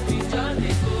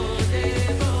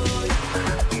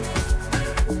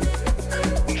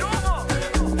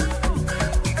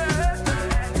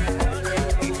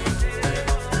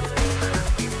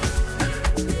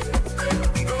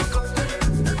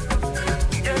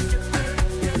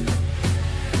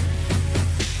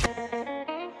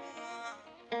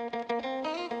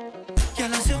 Y'a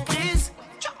la surprise,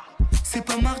 c'est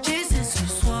pas mardi, c'est ce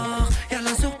soir. Y'a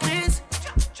la surprise,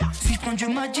 si je prends du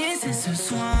mardi, c'est ce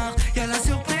soir. Y'a la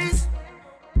surprise,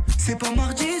 c'est pas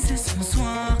mardi, c'est ce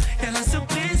soir. Y'a la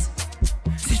surprise,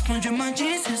 si je prends du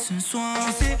mardi, c'est ce soir.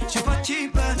 Tu sais, j'ai pas de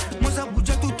type, moi ça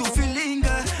bouge tout au feeling.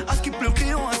 À ce qui pleut,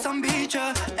 client à Sambiche,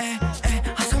 à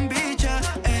Sambiche,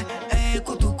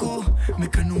 Kotoko. Mais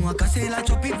que nous a cassé la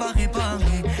chop, il va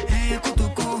réparer.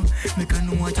 Kotoko. Mais que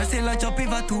nous a cassé la chop, il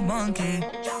va tout manquer.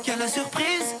 Y'a la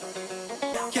surprise,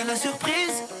 y'a la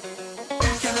surprise,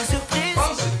 y'a la surprise,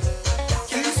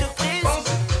 y'a la surprise,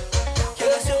 y'a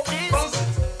la surprise.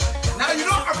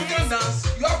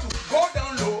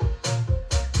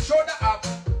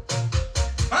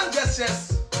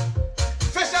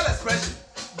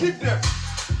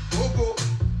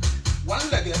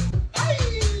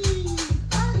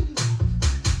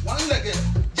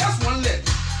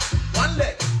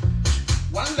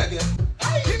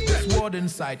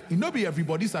 inside, it no be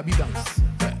everybody sabi dance.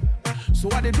 So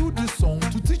I dey do this song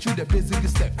to teach you the basic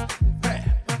step.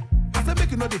 I say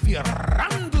make you know the fear,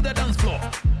 run to the dance floor.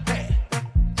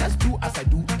 Just do as I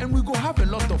do, and we go have a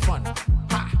lot of fun.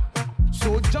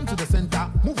 So jump to the center,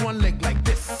 move one leg like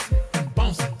this, and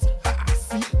bounce it.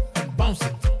 See, and bounce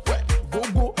it.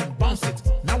 Go and bounce it.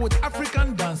 Now with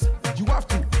African dance, you have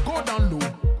to go down low,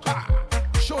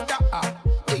 shoulder up,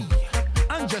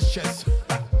 and just chest.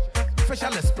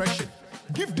 Facial expression.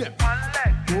 Give them one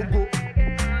leg. Go.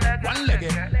 One leg.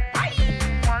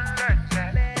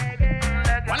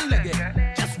 One leg.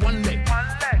 Just one leg.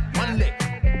 One leg.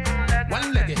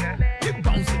 One leg. Keep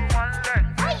bouncing.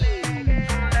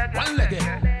 One leg.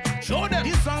 Show them.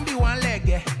 This song be one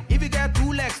leg. If you get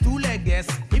 2 legs, 2 leg, yes.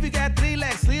 If you get 3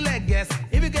 legs, 3 leg, yes.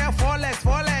 If you get 4 legs,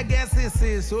 4 leg, yes.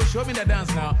 So show me the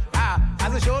dance now. I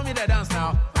say show me the dance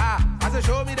now. I say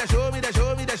show me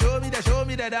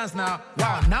the dance now.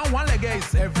 Wow, now one leg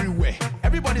is everywhere.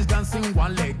 Everybody's dancing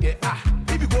one leg.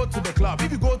 If you go to the club,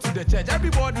 if you go to the church,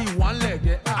 everybody one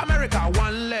leg. America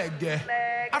one leg.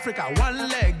 Africa one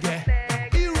leg.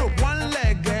 Europe one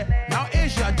leg. Now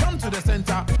Asia, jump to the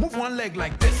center, move one leg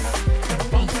like this.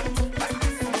 Bounce it.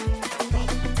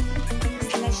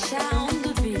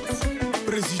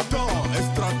 Président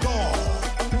Estrador,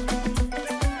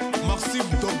 Maxime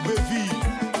Dogbeville,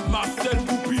 Marcel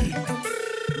Boubi,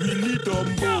 Willy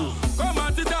Dombo.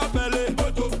 Comment tu t'appelles?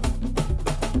 Boto.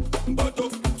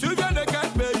 Tu viens de quel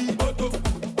pays? Boto.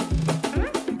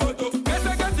 Qu'est-ce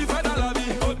que tu fais dans la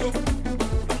vie? Boto.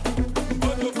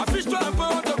 Affiche-toi un peu,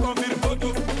 on te confirme.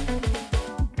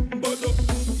 Boto.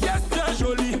 Yes, t'es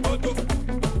joli. Boto.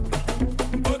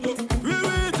 Oui,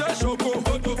 t'es choco.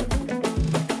 Boto.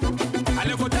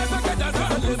 Allez, faut danser, que danser,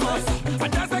 le maïs. À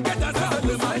danser, que danser,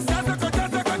 le maïs. Danser, que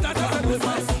danser, le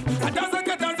maïs. À danser,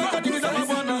 que danser, que tu es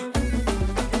bonne.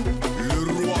 Le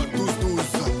roi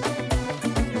 12-12,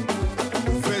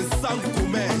 Vincent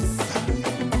Gomez.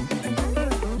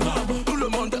 Tout le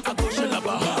monde à gauche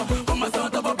là-bas. Comme ça,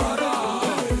 t'as pas para.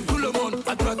 Tout le monde à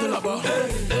droite là-bas.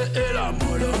 Et la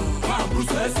molle. Pas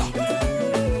brousser ça.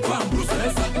 Pas brousser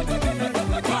ça.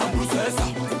 Pas brousser ça.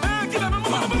 Qui va me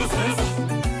brousser ça?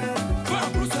 Pas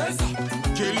brousser ça.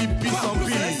 Kelly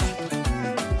Pissambi.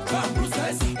 Pas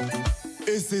brousser ça.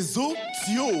 Et ses autres,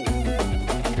 Tio.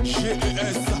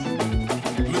 GES.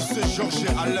 Monsieur Georges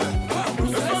Alain.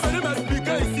 Est-ce qu'on va venir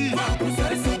m'expliquer ici? Pas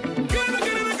brousser ça.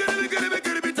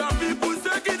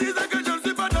 Qui disait que je ne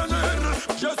suis pas dangereux.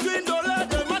 Je suis indolent,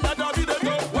 demande à David de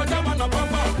go. Watamana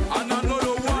papa,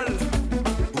 Ananolo Wall.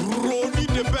 Ronnie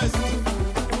de Best.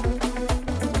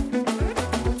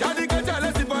 T'as dit que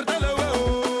t'allais supporter le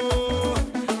WO.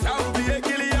 T'as oublié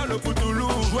qu'il y a le Poutoulou.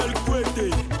 Joël Kouete.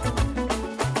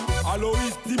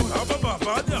 Aloïs Tim. Papa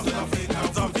Banya.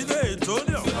 Davide et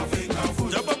Tonia.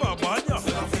 Y'a Papa Banya.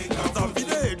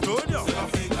 Davide et Tonia.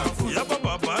 Y'a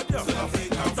Papa Banya.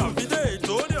 Davide et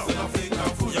Tonia.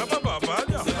 Y'a Papa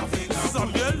Banya.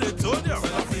 Samuel et Tonia.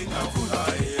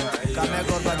 Kamel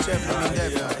Gorbachev, le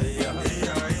Mindef.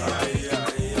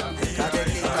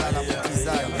 Kadekita, la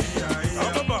Poutisaï. Y'a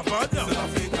Papa Banya.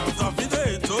 Davide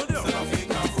et Tonia.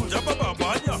 Y'a Papa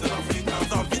Banya.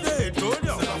 Davide et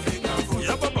Tonia.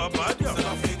 Y'a Papa Banya.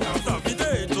 Davide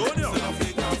et Tonia.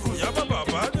 Y'a Papa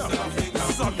Banya.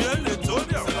 Samuel et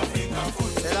Tonia.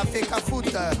 C'est la Feka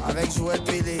Foot avec Joël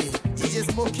Pélé. DJ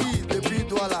Smokey depuis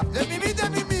Douala. Le Mimi de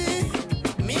Mimi.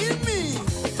 Mimi.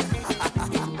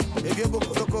 Le vieux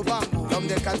Boko Bango, l'homme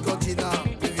des 4 continents.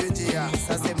 Le vieux Dia,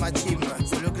 ça c'est ma team.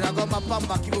 C'est le Dragon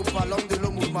Mapamba qui vous parle, l'homme de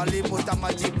l'homme Mali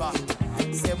Motamajiba.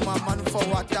 C'est moi Manufo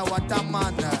Wata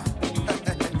Man.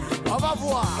 On va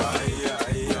voir.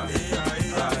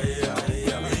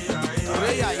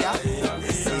 Touré Yaya,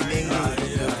 c'est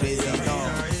Mengi, le président.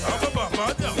 Papa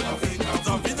Banya.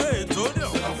 Davide et Tonia.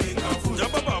 Y'a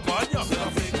Papa Banya.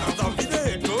 Davide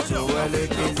et Tonia.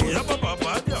 Y'a Papa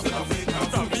Banya.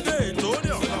 Davide et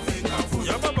Tonia.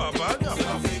 Y'a Papa Banya.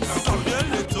 Samuel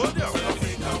et Tonia.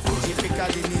 JPK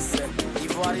Denis,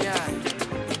 Ivoirien.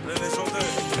 Les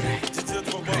légendaires. Didier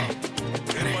Drogba.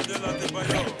 Emmanuel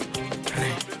Adebayor.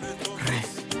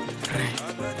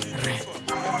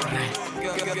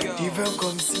 Tu veux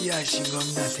comme si à Shingom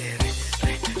na terre,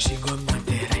 Shingom na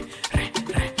terre,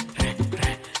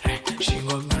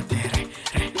 Shingom na terre,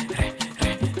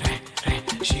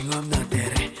 Shingom na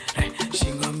terre,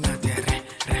 Shingom na terre.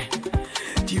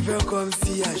 Tu veux comme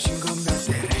si à Shingom na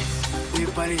terre. Oui,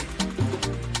 Paris,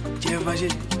 tu es fâché.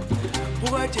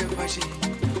 Pourquoi tu es fâché?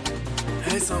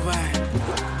 Elle s'en va.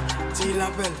 Tu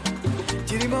l'appelles,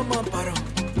 tu dis maman pardon.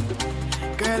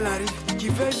 Quand elle arrive, tu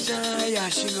fais chien à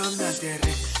Shingom na terre.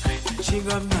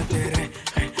 Shingom na terre,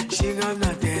 Shingom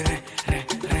na terre.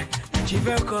 Tu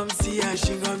fais comme si un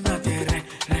chewing-gum dans tes reins,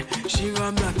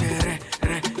 chewing-gum dans tes reins,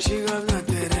 chewing-gum dans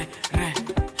tes reins.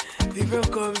 Tu fais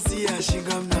comme si un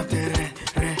chewing-gum dans tes reins,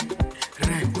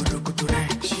 kudu kudu reins,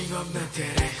 chewing-gum dans tes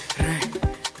reins,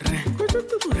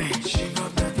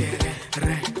 chewing-gum dans tes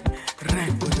reins,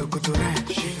 kudu kudu reins,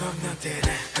 chewing-gum dans tes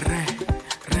reins,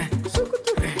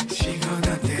 chewing-gum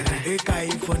dans tes reins. Et quand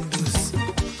iPhone 12,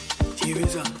 tu veux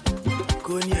ça?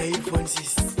 Kony iPhone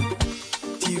 6,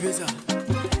 tu veux ça?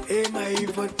 Et ma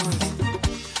iPhone 11,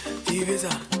 tu veux ça?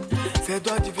 C'est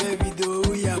toi tu fais vidéo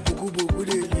où il y a beaucoup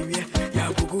de lumière, il y a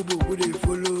beaucoup de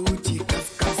follow où tu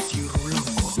casses, tu roules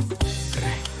encore.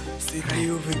 C'est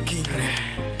Rio the King,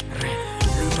 le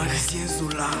magicien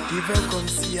Zola. Tu fais comme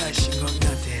si à chewing-gum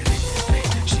dans tes reins,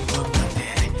 chewing-gum dans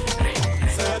tes reins.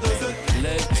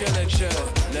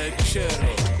 Lecture,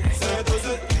 c'est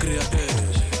dosé. Créateur,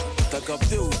 t'as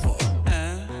capté ou pas?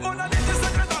 On a des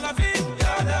secrets dans la vie,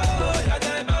 y'a des hauts, y'a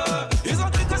des bas. Ils ont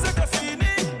dit que c'était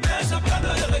fini, mais champion ne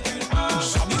recule pas. Il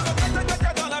faut que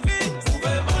t'as dans la vie,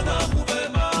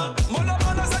 mouvement. Mon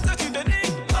amour dans cette tu dénis,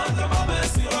 lentement mais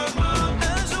sûrement.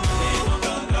 Un jour, ils vont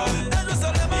prendre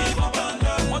seulement, ils vont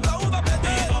prendre. Mon temps va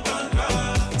péter, ils vont prendre.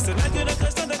 Ce n'est qu'une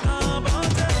question de temps, bon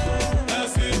Dieu.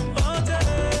 Merci, bon Dieu.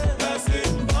 Merci,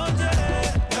 bon Dieu.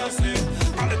 Merci.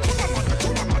 Allez, tout le monde.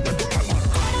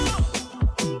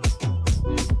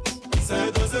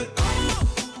 C'est dosé.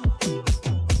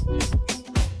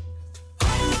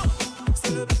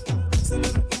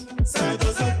 C'est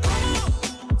dosé.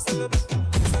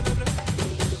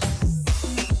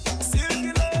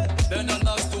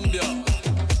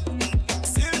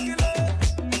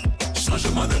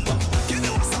 Changement de pas.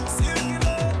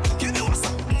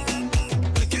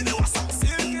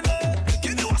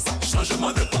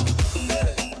 Changement de pas.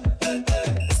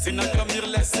 C'est Nakamir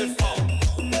laissez fort.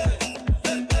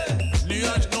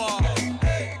 Nuage noir.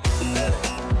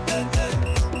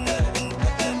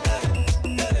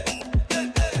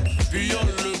 Puyol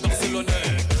le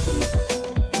Barcelonais.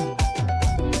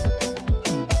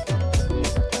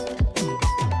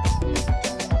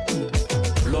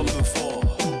 L'homme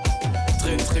fort,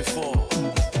 très très fort,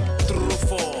 trop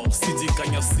fort, Sidi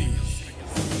Kanyasi.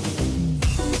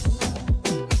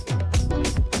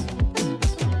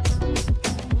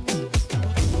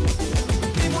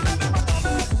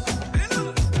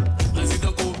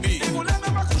 Président Kobi, il voulait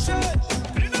même accoucher.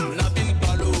 Nabil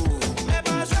Balo, mais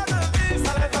pas je ne vis,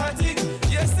 ça les fatigue.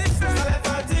 Yes, il fait, ça les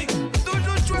fatigue.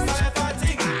 Toujours jouer, ça les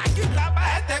fatigue. Quitte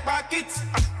là-bas, t'es pas quitte.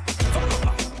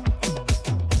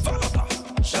 Va là-bas,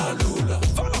 jaloux là.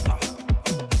 Va là-bas,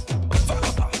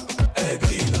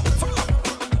 aigri là. Va là-bas,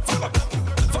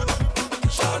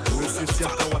 jaloux là. Monsieur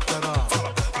Siaka Ouattara,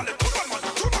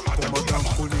 commandant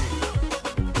Kony.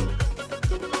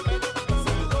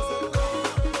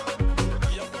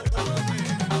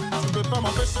 Tu peux pas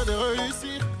m'empêcher de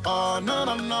réussir. Oh non,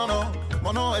 non, non, non.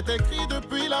 Mon nom est écrit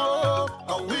depuis là-haut.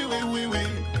 Oh oui, oui, oui, oui.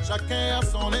 Chacun a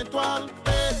son étoile.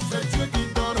 Et c'est Dieu qui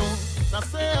donne. Ça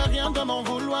sert à rien de m'en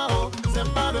vouloir. Oh. C'est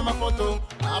pas de ma photo.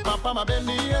 Ah, papa m'a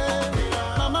béni.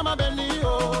 Maman m'a béni.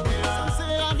 Oh. Ça ne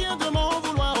sert à rien de m'en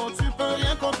vouloir. Oh. Tu peux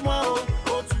rien contre moi. Oh,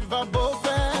 oh tu vas beau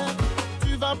faire.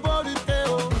 Tu vas beau lutter.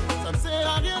 Oh. Ça ne sert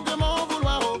à rien de m'en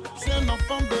vouloir. Oh. Je suis un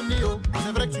enfant béni. Oh.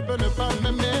 C'est vrai que tu peux ne pas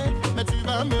m'aimer, mais tu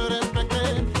vas me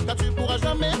respecter, car tu pourras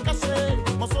jamais cacher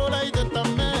mon soleil de ta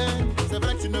main. C'est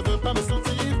vrai que tu ne veux pas me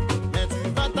sentir, mais tu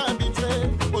vas t'habituer.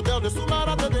 Odeur de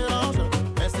sous-marin te dérange,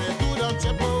 mais c'est tout dans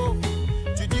tes beau.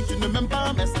 Tu dis que tu ne m'aimes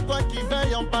pas, mais c'est toi qui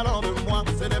veilles en parlant de moi.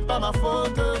 Ce n'est pas ma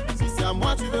faute, si c'est à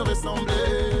moi tu veux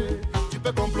ressembler. Tu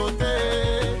peux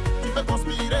comploter, tu peux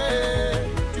conspirer,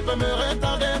 tu peux me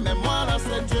retarder, mais moi là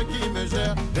c'est Dieu qui me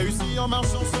gère. Réussis en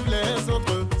marchant sur les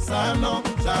autres, ça non,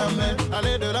 jamais.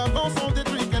 Aller de l'avant sans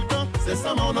détruire quelqu'un, c'est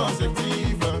ça mon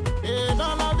objectif. Et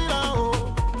dans la vie là-haut,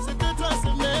 c'est que tu as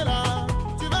semé là,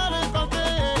 tu vas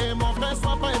récolter, mon frère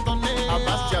sois pas étonné.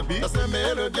 T'as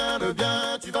semé le bien,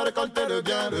 tu vas récolter le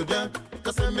bien.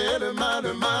 T'as semé le mal,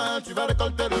 tu vas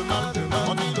récolter le mal.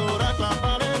 On dit l'oracle a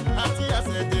parlé, Atia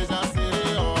c'est déjà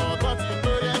serré. Oh, toi tu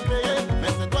peux rien créer,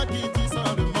 mais c'est toi qui dis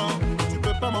seulement. Tu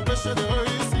peux pas m'empêcher de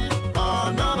réussir. Oh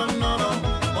non, non, non, non,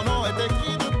 mon nom est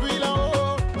écrit depuis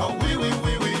là-haut. Oh oui, oui,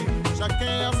 oui, oui,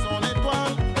 chacun a son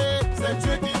étoile. Et c'est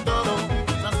Dieu qui donne.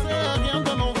 Ça sert à rien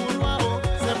de m'en vouloir. Oh,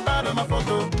 c'est pas de ma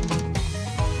faute.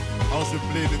 Ange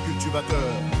blé le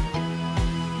cultivateur,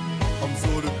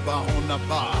 Omzo le baron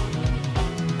Napa,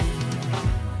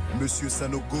 Monsieur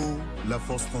Sanogo, la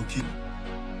force tranquille,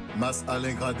 Mas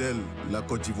Alain Gradel, la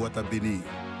Côte d'Ivoire t'a béni.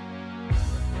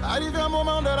 Arrivé un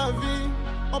moment de la vie,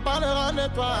 on parlera de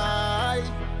toi.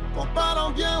 Qu'on parle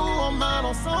en bien ou en mal,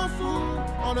 on s'en fout,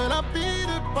 on ne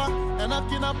lapide pas. Y'en a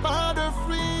qui n'a pas de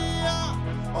fruits.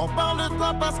 On parle de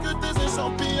toi parce que t'es un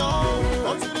champignon.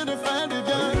 Continue de faire du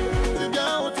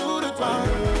bien autour de toi.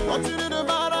 Continue de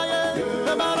barailler,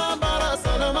 de barabara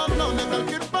seulement. Non, ne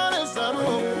calcule pas les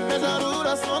jaloux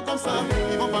là sont comme ça.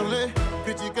 Ils vont parler,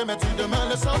 critiquer, mais tu demeures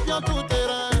le champion tout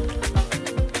terrain.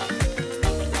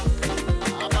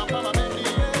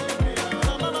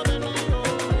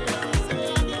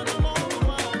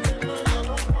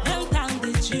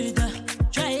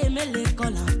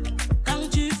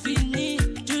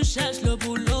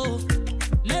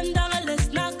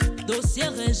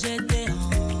 Rejeté.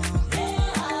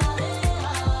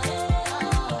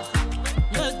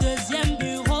 Le deuxième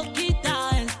bureau qui t'a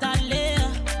installé,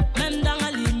 même dans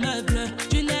l'immeuble,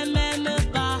 tu n'es même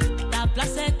pas. Ta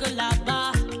place est que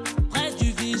là-bas, près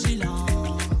du vigilant.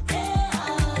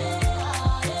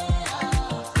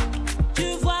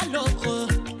 Tu vois l'autre,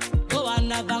 go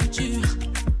en aventure,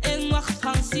 et Noir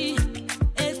Francis,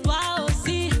 et toi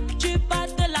aussi, tu pas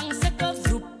te lancer que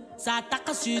vous, ça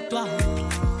attaque sur toi.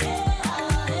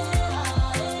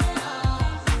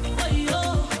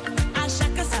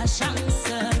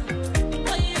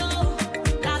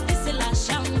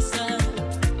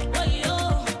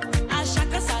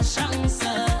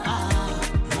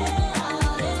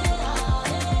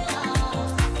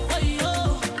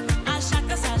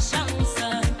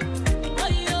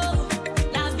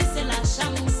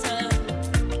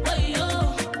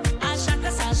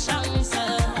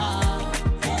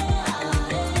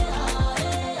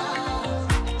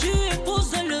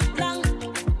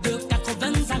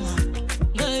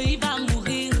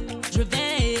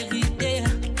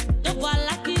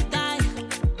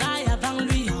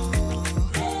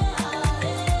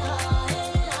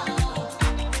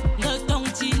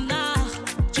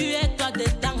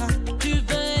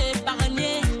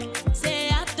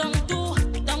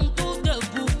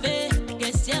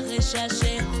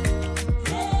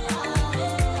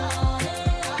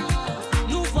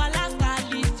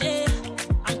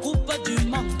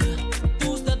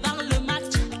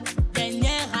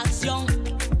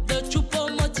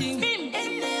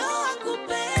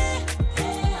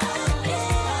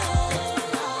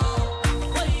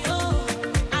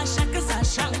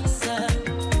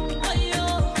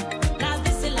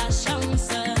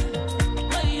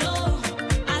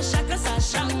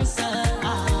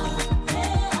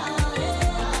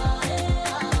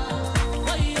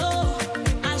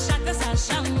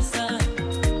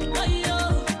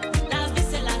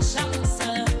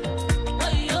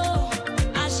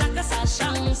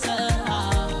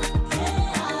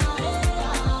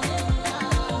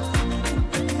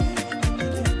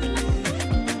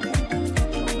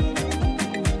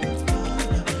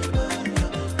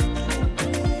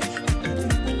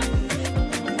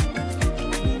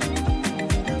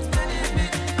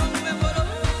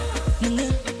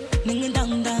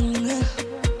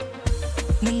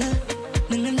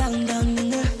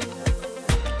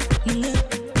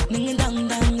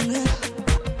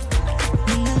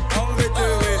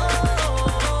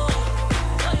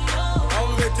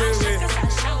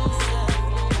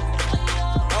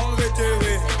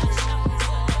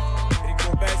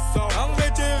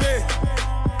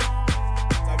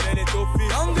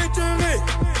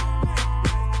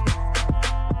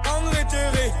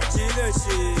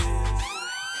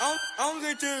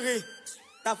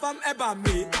 Ta femme est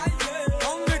bamée.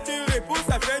 En retiré pour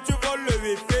sa fête, tu voles le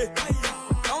wifi.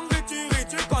 En retiré,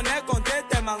 tu connais compter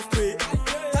tes menstrues.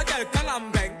 T'as quelqu'un en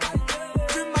beng,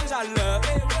 tu manges à l'heure.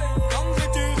 En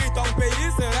retiré, ton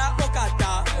pays sera au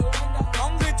Qatar. En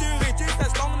retiré, tu sais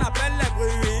ce qu'on appelle les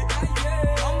bruits.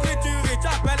 En retiré, tu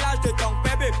appelles l'âge de ton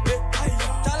père bébé.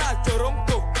 T'as la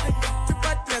toronto, tu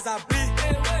prêtes les habits.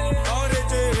 En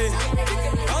retiré,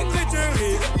 en retiré,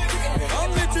 en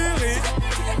retiré.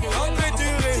 On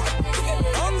retiré,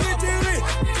 on retiré,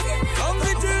 on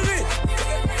retiré,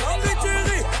 on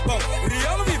retiré. Bon,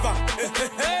 rien vivant.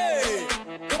 Hey,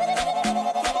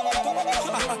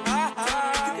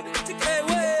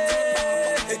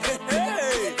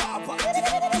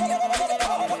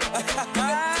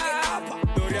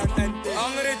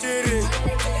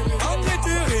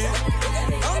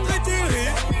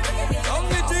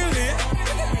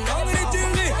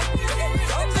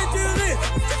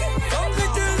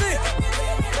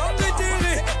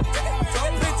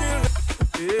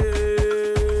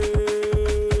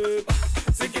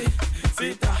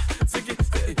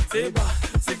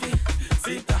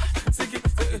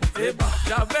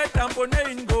 J'avais tamponné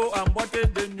une go en boîte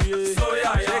de nuit.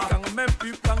 J'ai quand même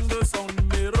pu prendre son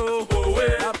numéro.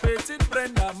 La petite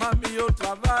Brenda m'a mis au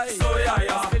travail.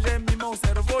 Parce que j'ai mis mon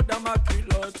cerveau dans ma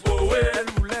culotte. Elle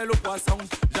voulait le poids poisson,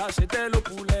 j'achetais le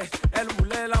poulet, elle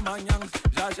voulait la manioc,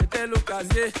 j'achetais le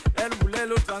casier, elle voulait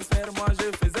le transfert, moi je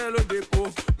faisais le dépôt.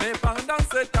 Mais pendant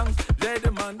ce temps, j'ai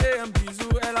demandé un bisou,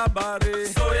 elle a barré.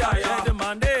 J'ai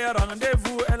demandé un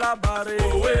rendez-vous, elle a barré.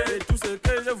 Et tout ce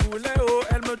que je voulais,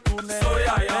 elle me tournait.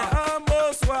 Mais un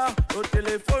beau soir, au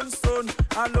téléphone sonne.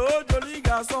 Allô, joli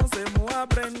garçon, c'est moi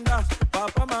Brenda.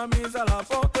 Papa m'a mise à la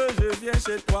porte, je viens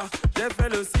chez toi. J'ai fait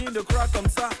le signe de croix comme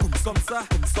ça, comme ça,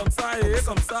 comme ça et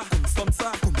comme ça, comme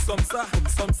ça, comme ça,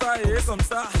 comme ça et comme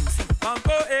ça.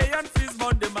 Manco et Yann Fils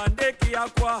m'ont demandé qui a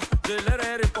quoi. Je leur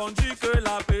ai répondu que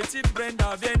la petite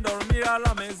Brenda vient dormir à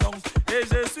la maison. Et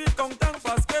je suis content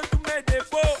parce que tous mes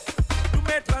dépôts, tous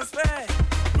mes transferts,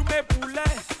 tous mes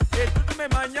poulets et toutes mes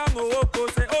manières au Oko,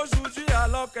 c'est aujourd'hui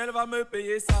alors qu'elle va me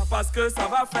payer ça. Parce que ça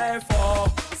va faire fort,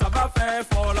 ça va faire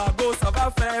fort, la go, ça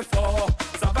va faire fort,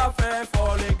 ça va faire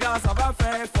fort, les gars, ça va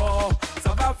faire fort,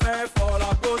 ça va faire fort,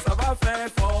 la go, ça va faire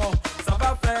fort, ça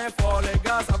va faire fort, les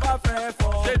gars, ça va faire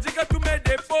fort. J'ai dit que tous mes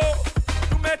dépôts,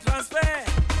 tous mes transferts,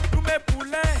 tous mes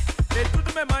poulets et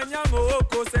toutes mes manières au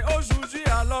Oko, c'est aujourd'hui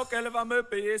alors qu'elle va me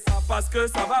payer ça. Parce que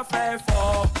ça va faire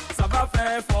fort, ça va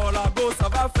faire fort, la go, ça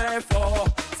va faire fort,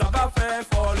 ça va faire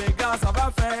fort, les gars, ça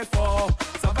va faire fort,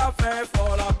 ça va faire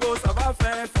fort, la go, ça va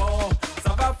faire fort,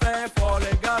 ça va faire fort,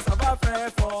 les gars, ça va faire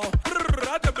fort.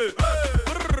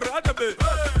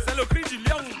 C'est le cri du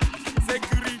lion,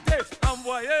 sécurité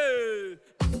envoyée.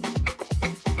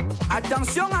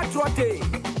 Attention à trotter,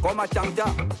 comme à Tanta.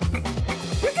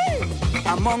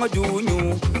 Among a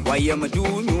dunyu, Wayam a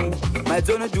dunyu, my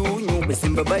zone a dunyu,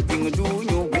 Besimba biting a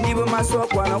dunyu, Niba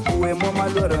Masokwana, Pue, Mama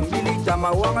Lora, Milita,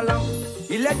 Mawangala.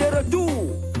 Il est de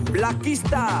retour,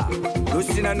 Blackista, le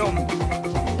synonyme.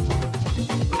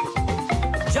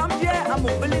 Jean-Pierre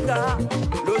Amoubelinga,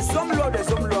 le somlo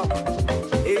des hommes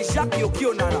et Jacques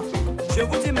Yokionana. Je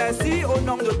vous dis merci au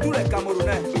nom de tous les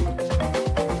Camerounais.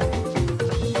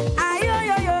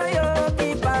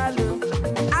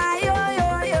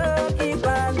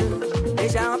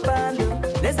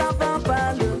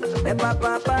 Mes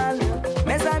papas parlent,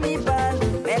 mes amis parlent,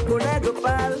 mes collègues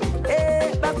parlent.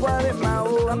 Eh, pas quoi avec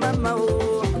Mao, maman.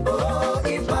 Oh,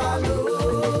 il parle,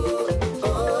 oh,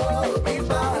 il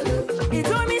parle. Il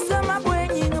doit mis ça ma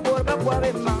poignée, ne boit pas quoi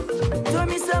avec moi. Il doit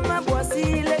mis ça ma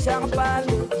boissie, les gens parlent.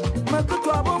 Mais que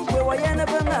toi, bon, pour voyer ne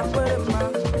peut pas faire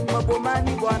mal. Ma beau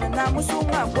mani, boine, n'a moussou,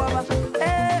 ma quoi.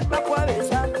 Eh, pas quoi avec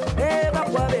ça, eh, pas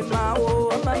quoi avec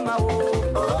Mao, maman.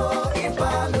 Oh, il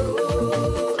parle.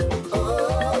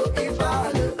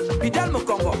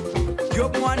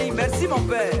 Merci mon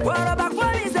père. Borba kwa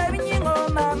bisevingo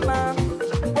mama.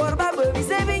 Borba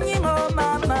bisevingo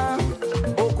mama.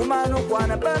 Okumano kwa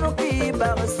na pano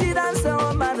kiba sidansa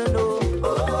o manano.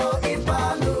 Oh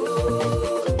ipalo.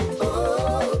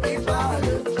 Oh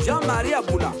ipalo. Jean-Marie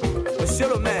Aboula, monsieur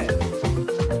le maire.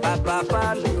 Papa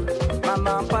parle,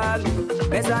 maman parle,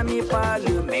 mes amis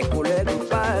parlent, mes collègues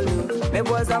parlent, mes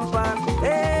voisins parlent.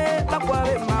 Eh, papa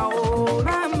avec Mao,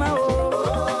 maman.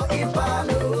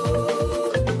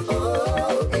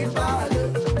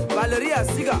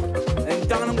 Siga, en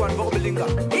tangan kwan bok belinga.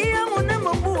 Iya muna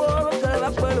mabuo kala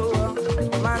paloa.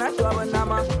 Mana tuwa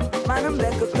nama, mana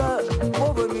mbeka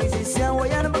pauvre musicien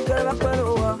wayan bakala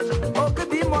paloa.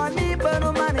 Okabi mwani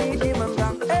pano mani di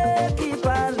manga. Eh qui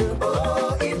parle,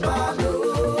 oh il parle,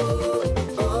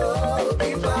 oh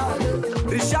il parle.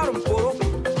 Richard Mporo,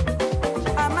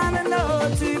 amana no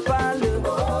tu parles,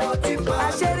 oh tu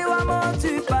parles. Chérie wa mon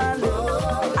tu parles,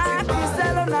 ah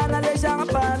Christelle nana les gens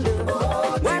parlent.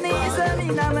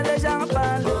 Les gens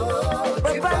parlent,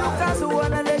 Papa Lucas ou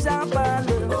les gens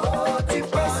parlent, tu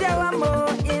peux c'est l'amour,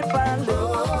 il parle,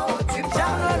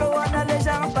 Jean-Lolo, les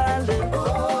gens parlent,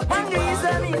 Manguise,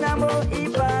 Minamo, il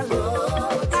parle,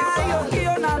 Ayo,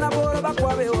 Kiona, la bola,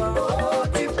 Bakwabewa,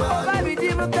 tu parles, Baby,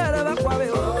 dis-moi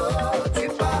que tu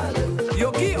parles,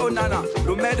 Yoki Onana,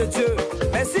 le maire de Dieu,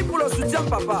 merci pour le soutien,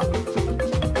 papa.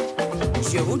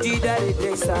 Je vous dis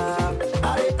d'arrêter ça,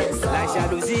 la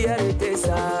jalousie, arrêtez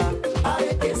ça.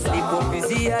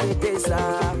 L'hypocrisie, arrêtez ça.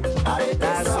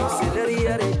 La sorcellerie,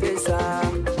 arrêtez ça.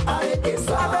 Arrêtez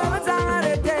ça.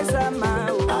 Arrêtez ça,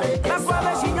 Mao. La foi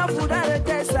de Chignon, vous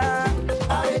arrêtez ça.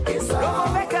 Arrêtez ça. Le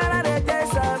mauvais car, arrêtez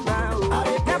ça, Mao.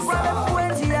 La foi de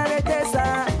Pointy, arrêtez ça.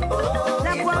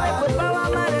 La foi de Papa,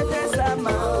 arrêtez ça,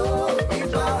 Mao. Il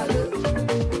parle.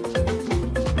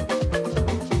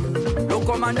 Le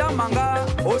commandant Manga,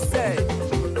 au seuil.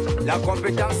 La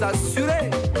compétence assurée.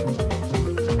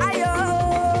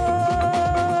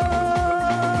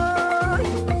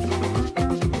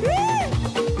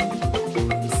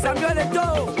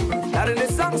 La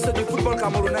renaissance du football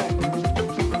camerounais.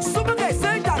 Super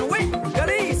Sultan, oui.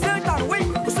 Gary Sultan, oui.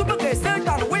 Super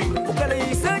Sultan, oui.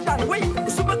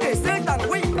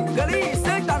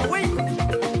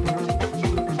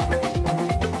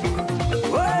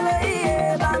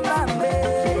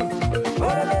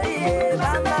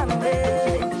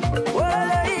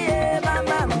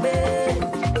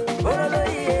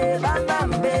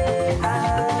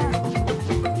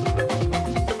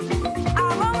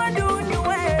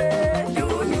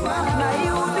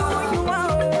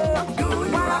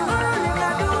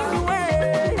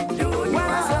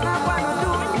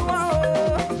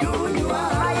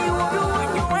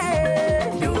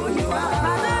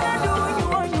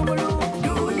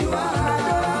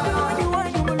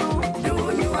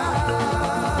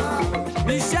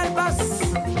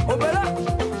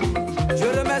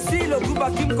 le groupe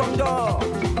Hakim Condor.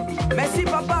 Merci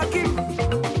papa Hakim.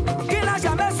 Qui n'a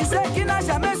jamais sucé, qui n'a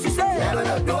jamais sucé,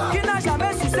 qui n'a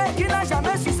jamais sucé, qui n'a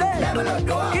jamais sucé,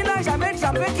 qui n'a jamais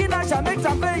trempé, qui n'a jamais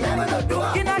trempé,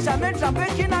 qui n'a jamais trempé,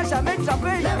 qui n'a jamais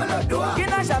trempé, qui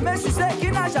n'a jamais sucé,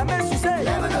 qui n'a jamais sucé.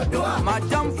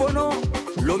 Madame Fono,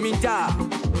 Lomita.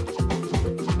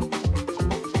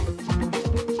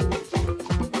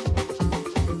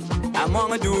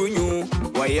 Among a do you,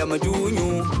 why am I do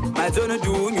you? My zone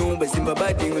do you, but Simba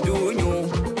batting do you.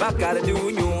 Bakar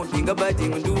do you, think about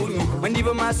him do you. When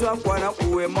even my swap one up,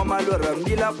 Mama Loram,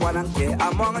 Dilla Quanake,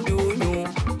 among a do you.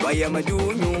 Why am I do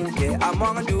you?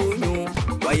 Among a do you.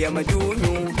 Why am I do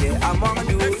you? Among a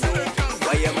do you.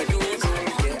 Why am I do you?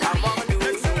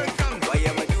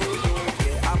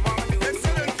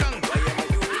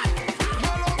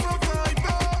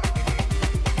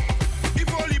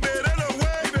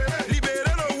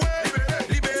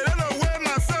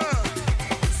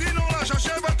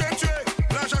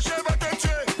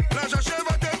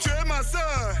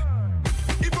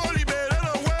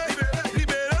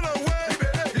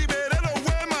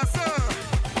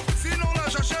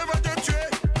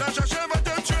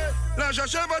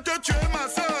 Jaja va te tuer ma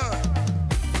soeur.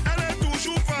 Elle est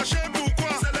toujours fâchée,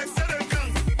 pourquoi? C'est l'excellent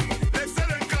gang,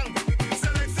 l'excellent gang,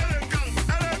 c'est l'excellent gang.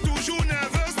 Elle est toujours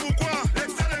nerveuse, pourquoi?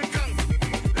 L'excellent gang,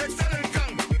 l'excellent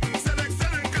gang, c'est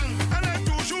l'excellent gang. Elle est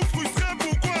toujours frustrée,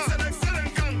 pourquoi? C'est l'excellent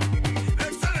gang,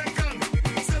 l'excellent gang,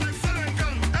 c'est l'excellent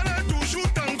gang. Elle est toujours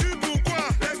tendue, pourquoi?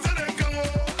 L'excellent gang,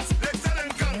 oh,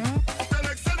 l'excellent gang, c'est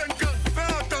l'excellent gang.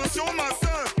 Fais attention ma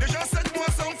soeur, déjà 7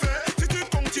 mois sans faire. Si tu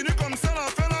continues comme ça,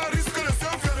 la fin là risque de se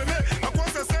fermer. À quoi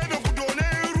ça sert de vous donner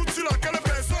une route sur laquelle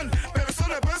personne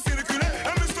ne peut circuler?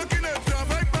 Un muscle qui ne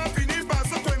travaille pas finit par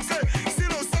se coincer. Si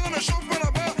le sang ne chauffe pas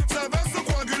là-bas, ça va se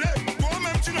coaguler.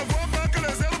 Toi-même tu ne vois pas que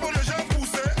les herbes ont déjà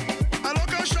poussé. Alors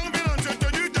qu'un champ bien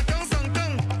entretenu de temps en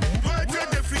temps doit être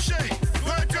défriché,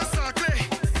 doit être saclé,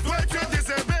 doit être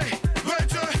désherbé,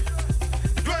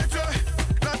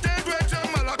 la terre doit être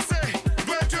malaxée,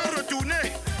 doit être retournée,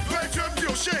 doit être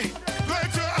piochée, doit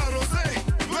être arrosée,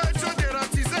 doit être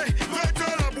dératisée, doit être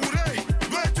labourée,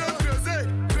 doit être creusée.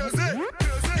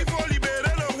 Il faut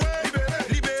libérer le way,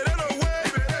 libérer le way,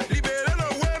 libérer le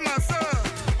way, ma soeur.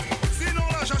 Sinon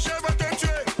la jachère va te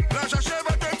tuer, la jachère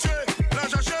va te tuer, la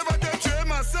jachère va te tuer,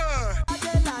 ma soeur.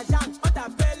 L'argent, on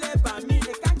t'appelle les bamis.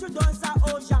 Et quand tu donnes ça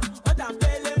aux gens, on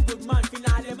t'appelle un good man.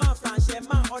 Finalement,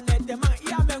 franchement, honnêtement, il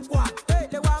y a même quoi? Hey,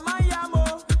 les Wamayamo,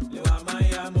 les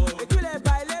Wamayamo. Et tous les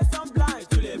bailés sont blancs, et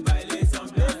tous les bailés sont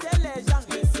blancs. Laissez les gens,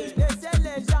 laissez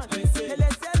les gens, laissez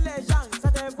les gens. Ça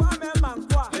te voit même en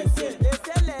quoi? Laissez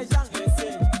les gens,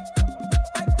 laissez.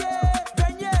 Ok,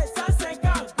 beignet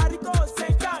 150, haricots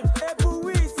 50,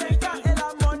 ébouillis 50. Et la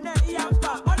monnaie, il n'y a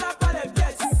pas, on n'a pas les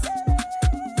pièces.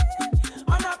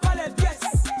 On n'a pas les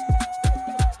pièces.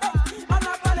 On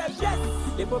n'a pas les pièces.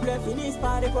 Les problèmes finissent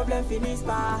pas, les problèmes finissent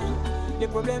pas. Les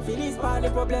problèmes finissent pas, les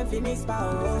problèmes finissent pas.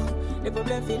 Oh. Les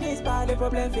problèmes finissent pas, les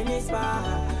problèmes finissent pas.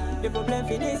 Les problèmes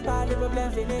finissent pas, les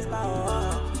problèmes finissent pas.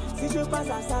 Oh. Si je pense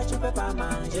à ça, tu peux pas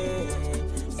manger.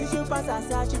 Si je pense à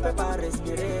ça, tu peux pas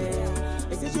respirer.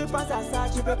 Et si tu penses à ça,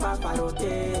 tu peux pas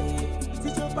faroter.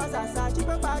 Si tu penses à ça, tu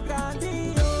peux pas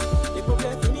grandir. Oh. Les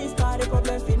problèmes finissent pas, les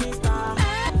problèmes finissent pas.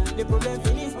 Les problèmes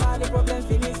finissent pas, les problèmes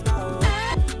finissent pas. Oh.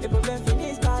 Les problèmes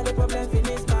finissent pas, les problèmes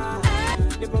finissent pas.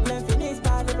 Les problèmes finissent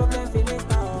pas, les problèmes finissent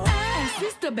pas. Oh.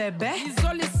 Insiste bébé,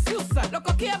 isolé sur ça. Le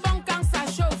coquille est bon quand ça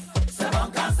chauffe. C'est bon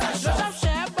quand ça chauffe. Le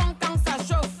chef est bon quand ça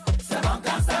chauffe. C'est bon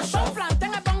quand ça chauffe. Le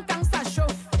plantain est bon quand ça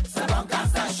chauffe. C'est bon quand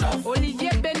ça chauffe.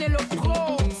 Olivier Benelo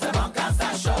Pro. C'est bon quand ça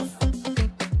chauffe.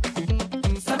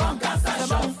 C'est bon quand ça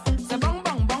chauffe. C'est bon,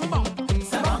 bon, bon, bon.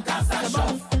 C'est bon quand ça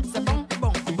chauffe. C'est bon,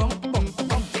 bon, bon, bon,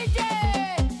 bon. DJ,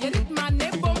 le rythme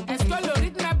est bon. Est-ce que le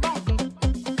rythme est bon?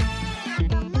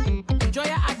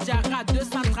 Joya Adjara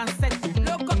 237.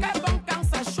 Le coca est bon quand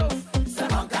ça chauffe. C'est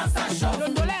bon quand ça chauffe. Le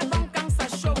ndolé est bon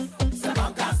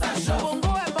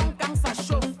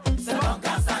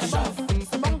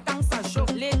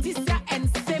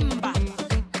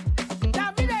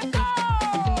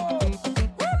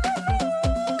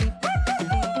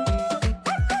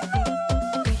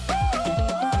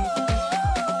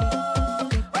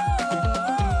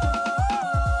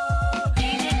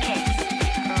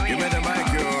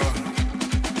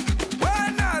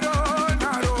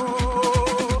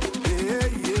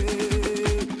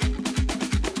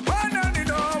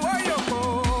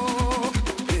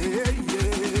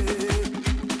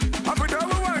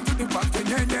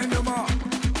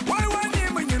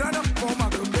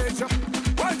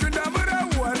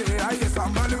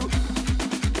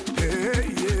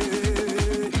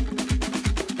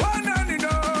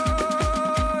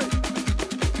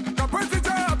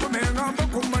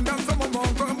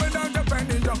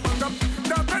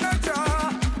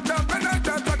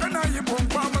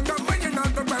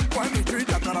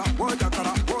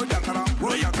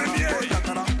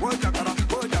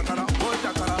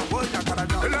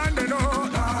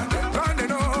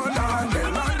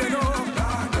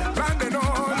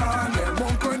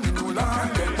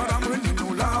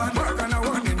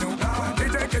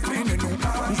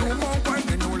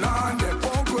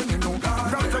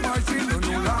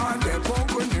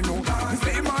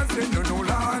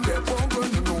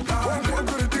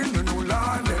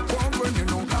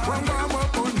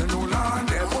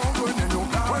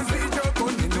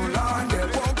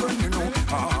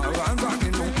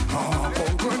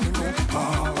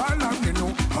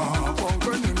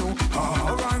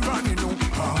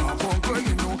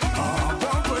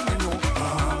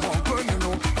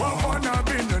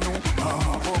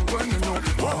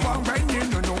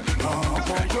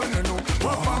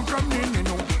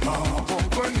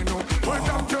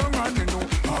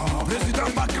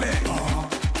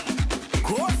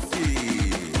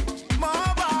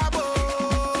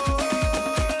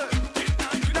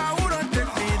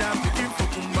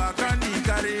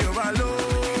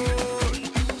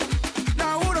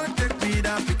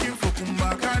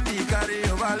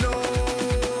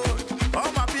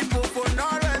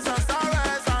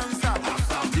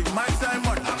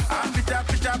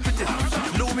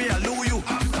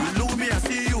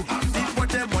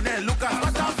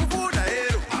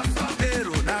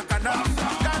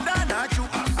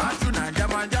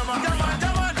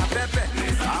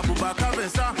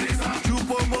Vincent,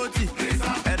 Choupo Moti,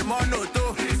 Edmond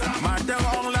Otto, Martin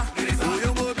Orla,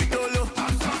 Oyongo Bitolo,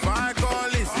 Frank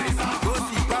Collins,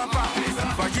 Gossi Papa,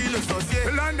 Fagi le sorcier.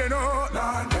 Landeno,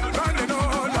 Landeno,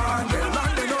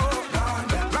 Landeno,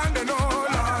 Landeno,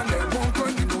 Monko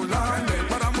Nino,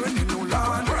 Paramoni Nino,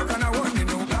 Wakana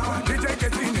Wonino, DJ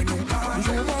Ketino,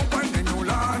 Jomo Panino,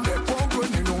 Ponko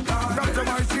Nino, Dr.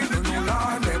 Machine Nino,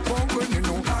 Ponko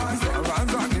Nino,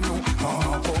 Saranza Nino,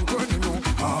 Ponko Nino,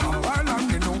 Alam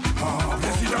Nino,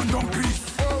 President Don Chris,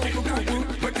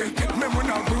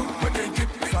 Memona Bru,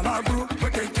 Salah Bru,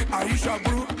 Aisha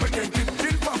Bru,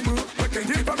 Jilpa Bru,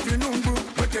 Jilpa Tinumbu,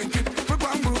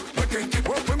 Pupambu, Open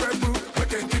Bru,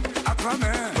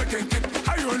 Akrame,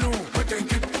 Ayonu,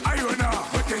 Ayona,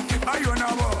 Ayona,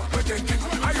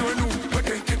 Ayonu,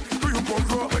 do you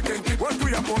pokro, what do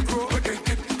you pokro,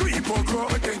 do you pokro,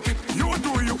 you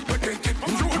do you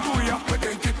ya,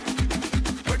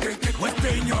 what's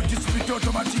in your dispute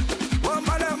automatic? Oh,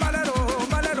 Malero, Malero,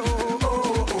 Malero,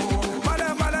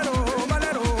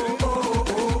 Malero,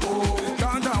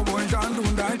 Tanda one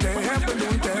Jandunda,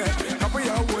 Hempelunte,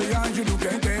 Kapaya, you do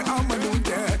get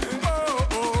Amalunte.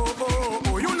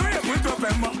 Oh, you know you put up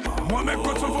Emma, Mohamed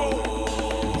Kosovo.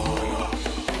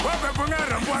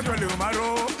 What a Lumaro.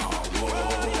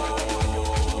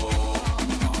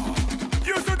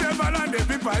 You should have land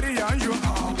the party and you.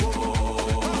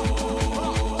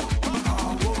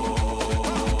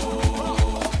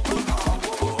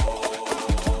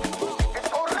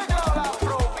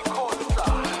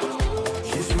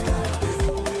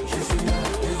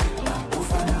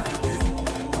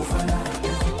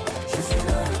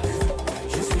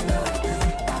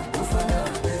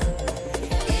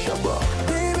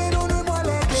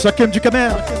 Cinquième du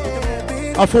Camer,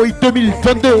 Afroï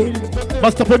 2022,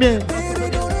 Master Premier.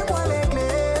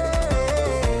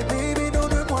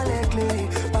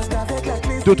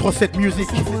 237 Music.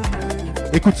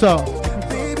 Écoute ça.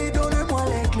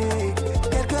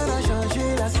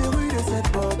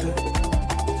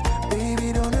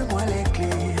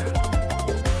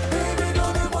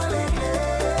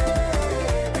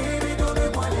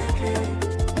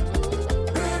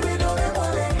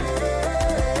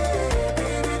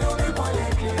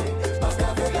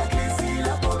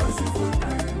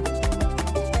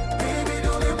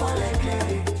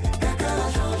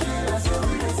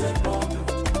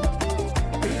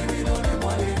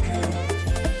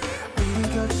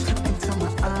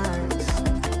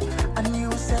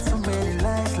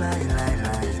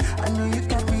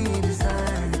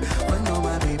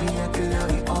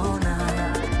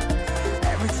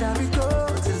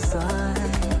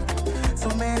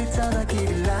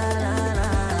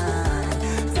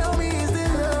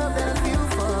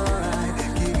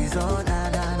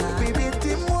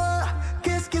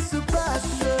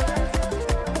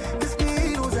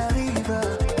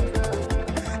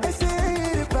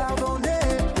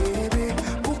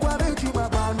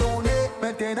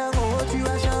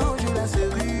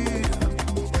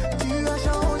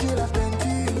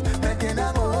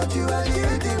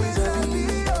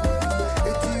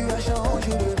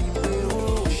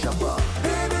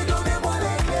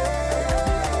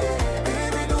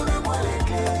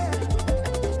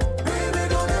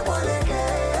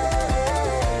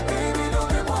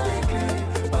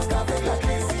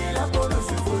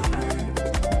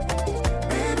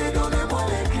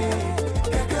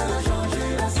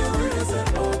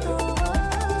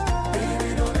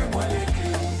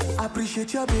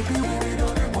 Your baby, baby,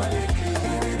 donnez-moi les clés,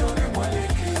 baby, donnez-moi les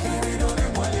clés, baby,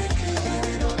 donnez-moi les clés,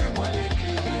 baby, donnez-moi les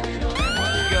clés, baby,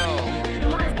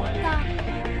 donnez-moi les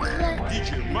clés. DJ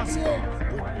Master.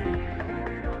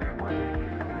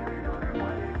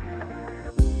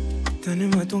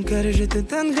 Donne-moi ton cœur et je te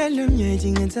donnerai le mien.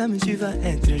 Dingue, tu vas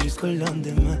être jusqu'au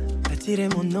lendemain. Attirer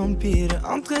mon empire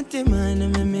entre tes mains.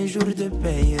 Mes jours de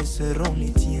paye seront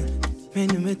les tiens. Mais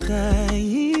ne me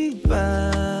trahis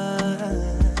pas.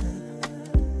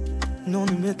 Non,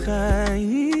 ne me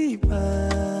trahis pas.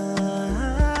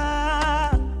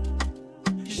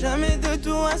 Jamais de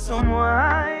toi sans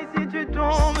moi. Et si tu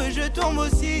tombes, je tombe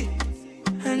aussi.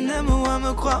 Un amour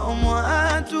me croit en moi,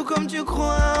 tout comme tu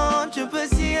crois. Tu peux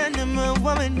si un amour,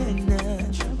 woman,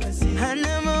 un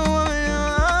amour,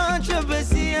 tu peux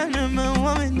si un amour,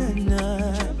 woman.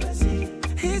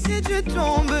 Et si tu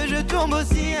tombes, je tombe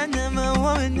aussi. Un amour,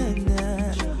 woman,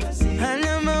 un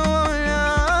amour,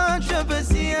 tu peux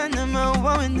si un amour,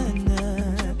 woman.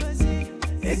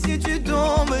 Et si tu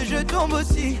tombes, je tombe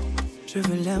aussi. Je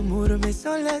veux l'amour mais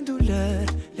sans la douleur.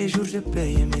 Les jours je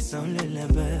paye mais sans le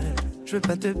labeur. Je veux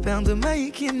pas te perdre,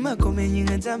 Maïkin, ma comédie,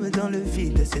 une dame dans le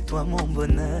vide, c'est toi mon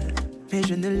bonheur. Mais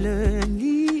je ne le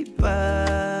nie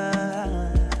pas.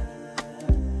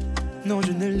 Non,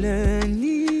 je ne le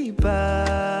nie pas.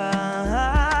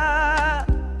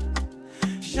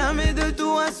 Jamais de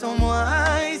toi sans moi.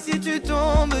 Et si tu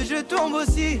tombes, je tombe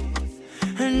aussi.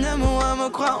 Aime-moi, me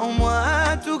crois en moi,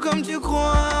 tout comme tu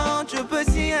crois. Je peux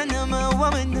si aime-moi,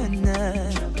 woman,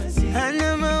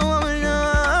 aime-moi,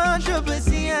 woman, je peux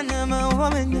si aime-moi,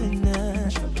 woman.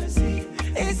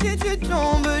 Et si tu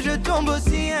tombes, je tombe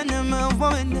aussi. Aime-moi,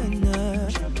 woman,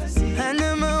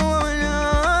 aime-moi,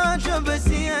 woman, je peux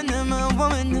si aime-moi,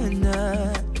 woman.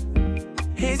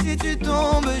 Et si tu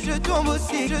tombes, je tombe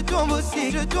aussi, je tombe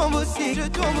aussi, je tombe aussi, je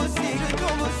tombe aussi, je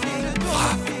tombe aussi, je tombe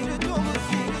aussi, je tombe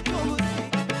aussi, je tombe aussi.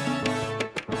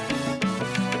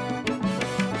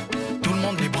 Tout le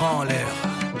monde les bras en l'air.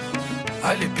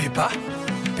 Allez, Pépa,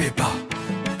 Pépa,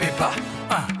 Pépa,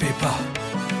 Pépa.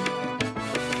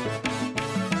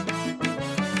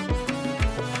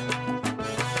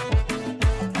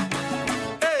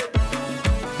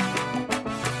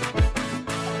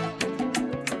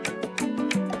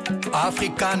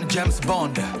 African James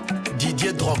Bond,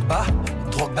 Didier Drogba,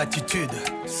 Drogbatitude,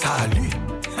 salut.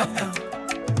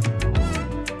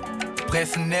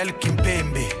 Presnel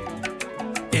Kimpembe,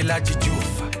 Eladji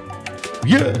Diouf.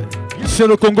 Yeah, c'est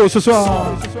le Congo ce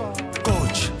soir.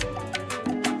 Coach.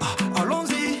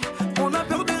 Allons-y, on n'a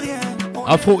peur de rien.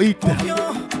 Afro Hit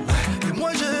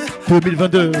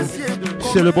 2022.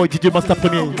 C'est le boy DJ Master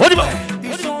Premier. On y va.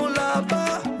 Ils sont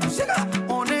là-bas,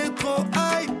 on est trop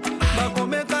hype.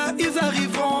 Bakomeka, ils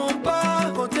arriveront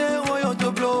pas. Côté royaume te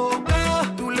bloque.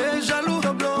 Tous les jaloux te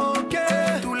bloquent.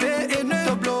 Tous les haineux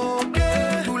te bloquent.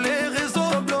 Tous les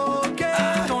réseaux te bloquent.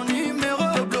 Ton numéro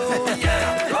te bloque.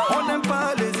 On n'aime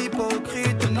pas les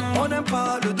hypocrites. On n'aime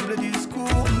pas le double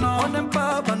discours. On n'aime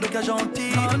pas Bandoka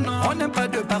gentil. On n'aime pas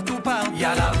de partout par.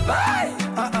 Y'a la baille.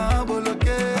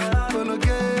 Bloqué.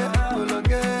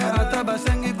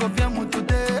 Basengi kopia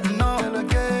mutude no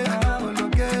bloqué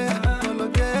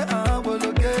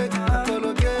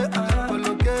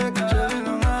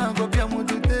chéri kopia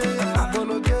mutude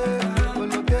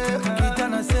bloqué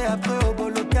kitana se après au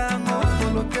bolokango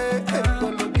bloqué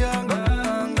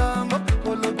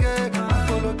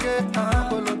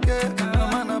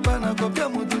mana bana kopia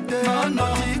mutude no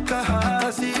tika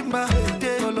asimba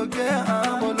te bloqué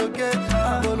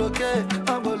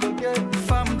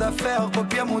femme d'affaires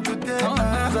kopia mutude.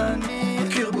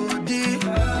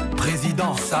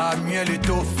 Président Samuel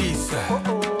Eto'o-Fils,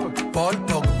 Paul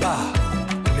Pogba,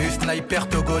 le sniper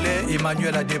togolais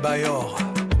Emmanuel Adebayor,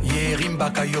 Yerim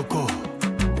Bakayoko.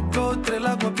 L'autre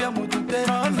la copia mutute,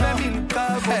 20 000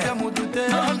 cas copia mutute,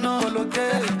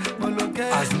 bloqué,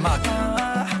 Azmak,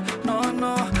 non,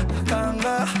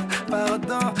 Kanga,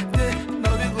 pardon,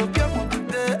 Nabi copia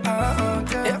mutute,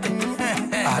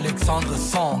 Alexandre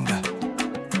Song,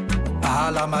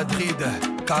 à la Madrid,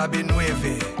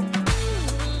 Cabe-Nueve.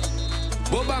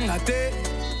 Bobangate,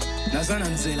 Nazana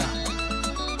Nzela,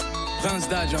 Prince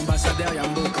Daj, ambassadeur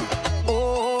Yamboka.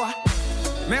 Oh,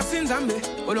 merci Nzambe,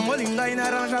 Olongolinga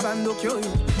inaranja bandokyo.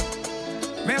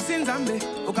 Merci Nzambe,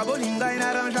 Okabolinga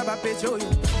inaranja bapetyo.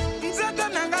 Nzoto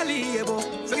nangali yebo,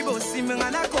 soki bosiminga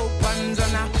na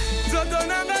kopanzana. Nzoto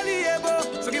nangali yebo,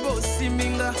 soki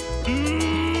bosiminga.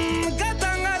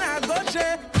 Katanga na gauche,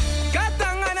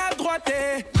 katanga na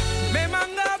droite.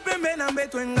 Memanga pembe na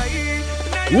mbetwengai.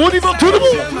 On y va tout le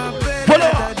monde. Voilà,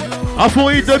 Afro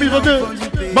Hit 2022,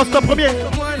 Master Premier. Et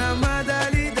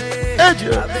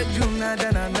Dieu.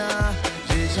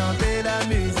 J'ai chanté la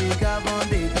musique avant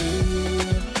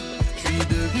d'écrire. Je suis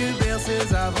devenu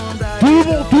berceuse avant d'aller.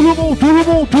 Tout le monde.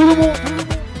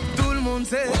 Tout le monde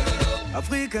sait,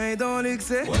 Africain est dans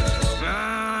l'excès.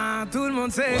 Tout le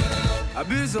monde sait,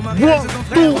 abuse au mariage de son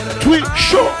frère. 1, 2, 3,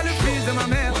 show. Le fils de ma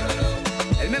mère,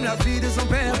 elle-même la fille de son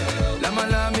père. La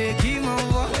malamé qui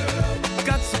m'envoie,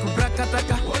 Katsuku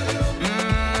Prakataka.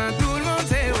 Tout le monde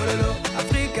sait, oh lolo,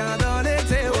 Africain dans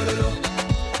l'été, oh lolo.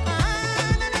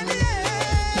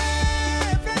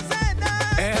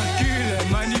 Hercule,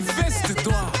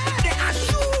 manifeste-toi.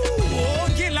 Oh,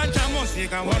 Gila Chamo,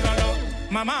 Sika, Walala,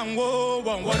 Mamango,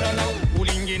 Walala,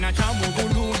 Ulingina Chamo,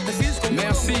 Bulu.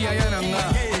 Merci Ayananga.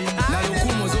 La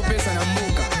lokumo zopesa na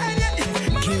mboka.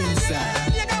 Kinsa.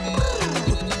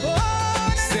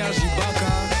 Serge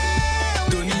Ibaka.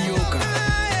 Tony Yoka.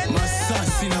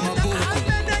 Masasi na maboko.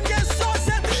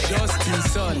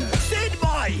 Justinson.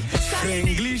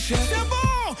 Frenglish.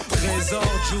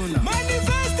 Trésor Juna.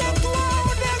 Manifeste-toi,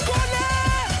 on déconne.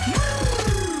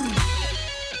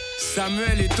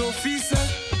 Samuel Eto'o-Fils.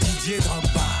 Didier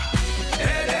Drogba.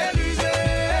 Elle est rusée.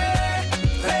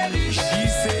 Très riche.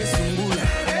 JC Sungula.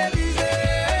 Elle est rusée.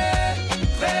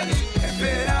 Très riche. Elle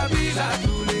fait la bise à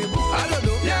tous les bouts.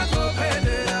 Y'a trop près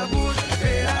de la bouche. Elle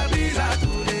fait la bise à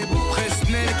tous les bouts.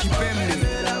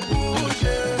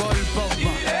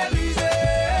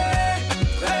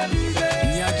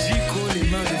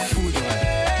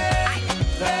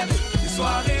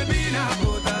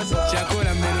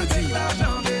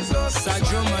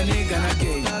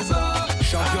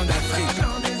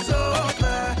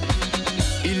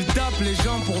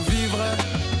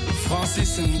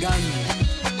 Sengane.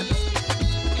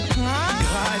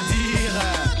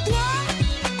 Gradire.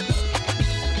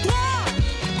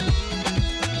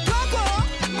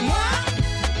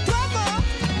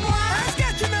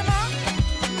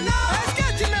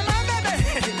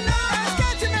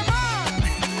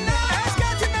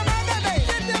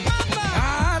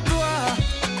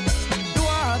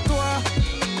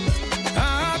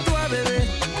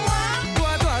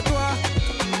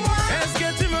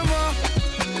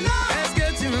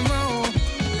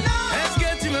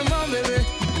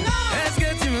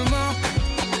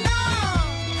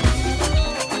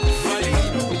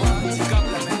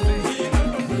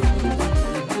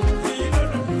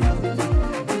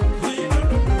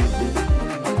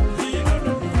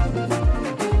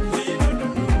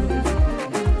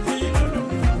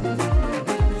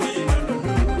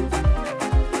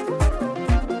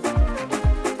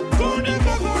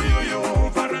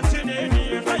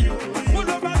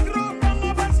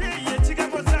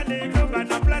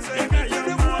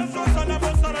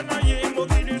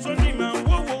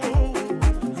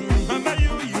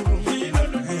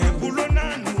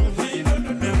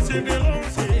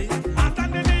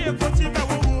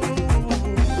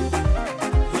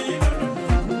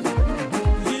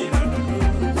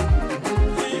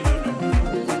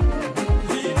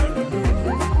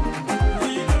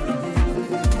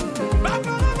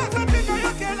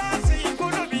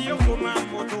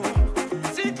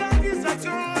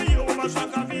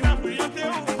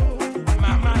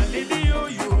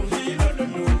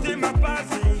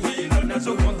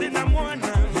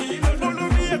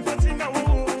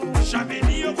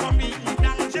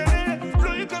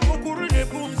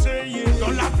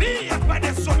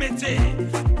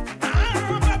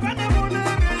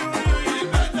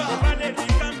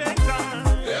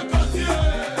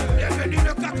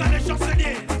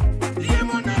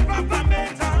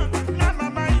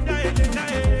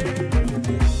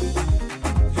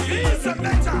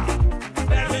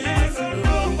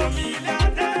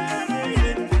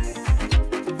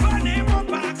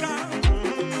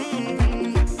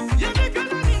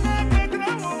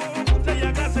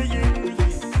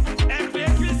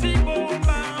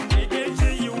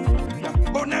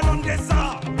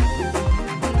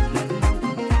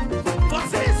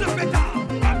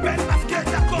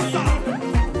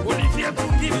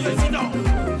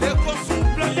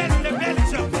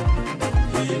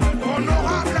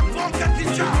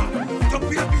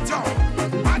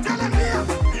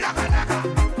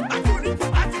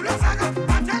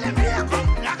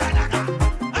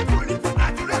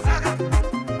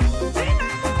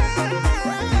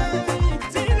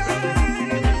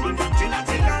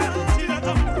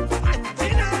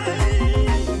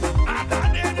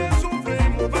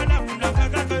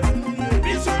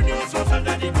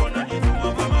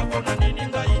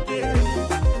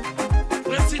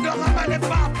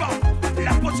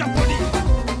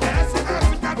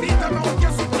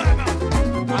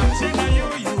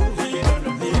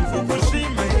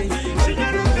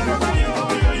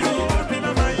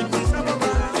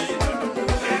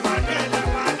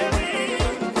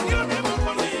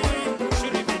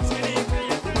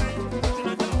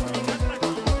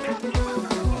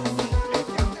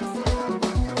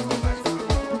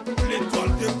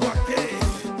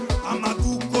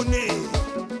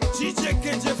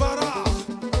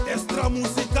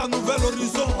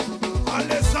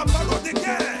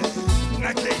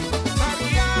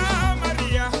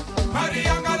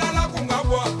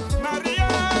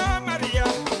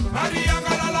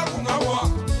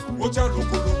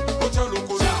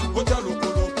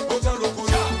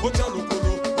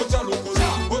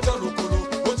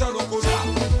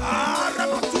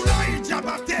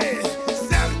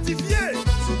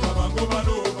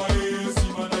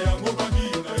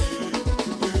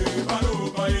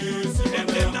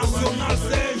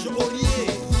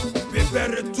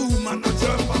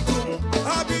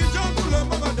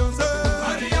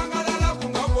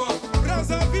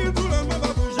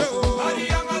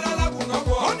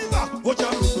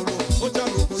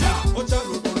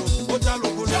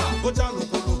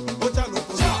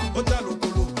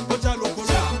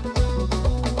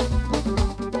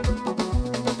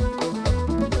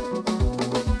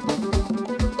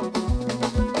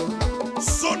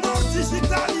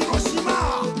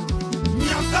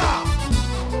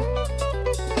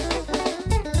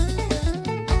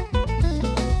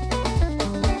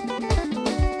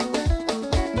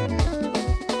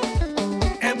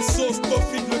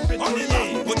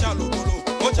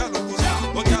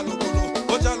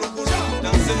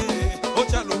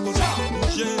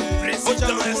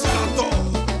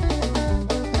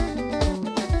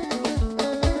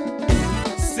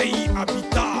 CI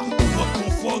Habitat, votre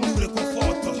confort nous réconforte.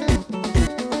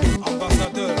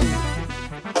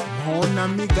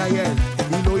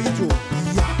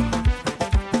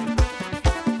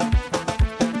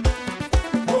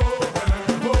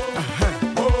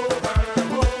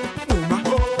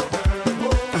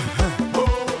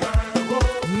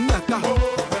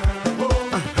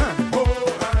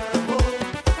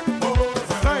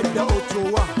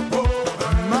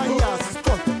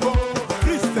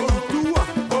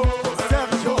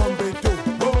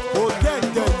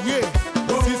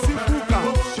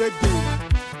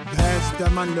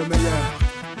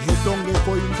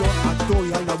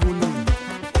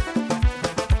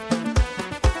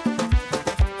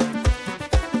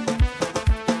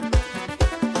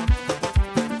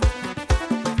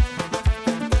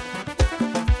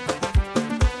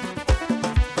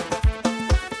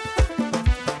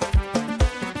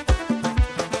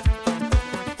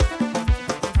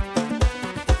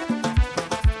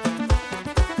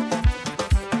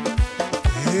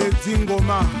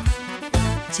 Tingoma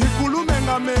Tikulu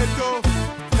menga meto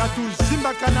Katu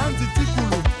jimba kananzi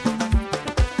tikulu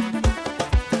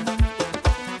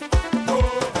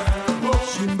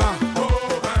Shimba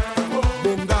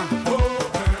Bonga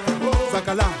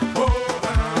Zakala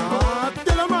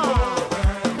Telema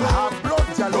Ablo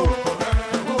Diallo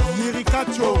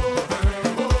Yirikacho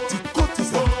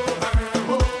Tikotisa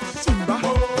Shimba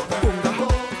Bonga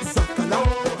Zakala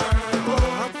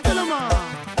Telema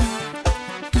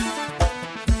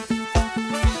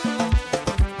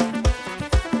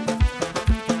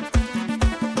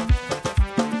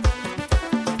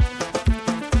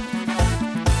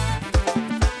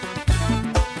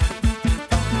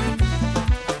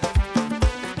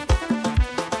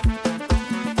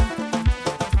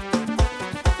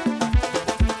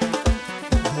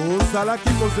ozalaki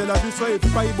kozela biso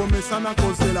epai bomesana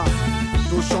kozela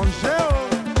tochange o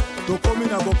tokomi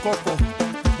na bokoko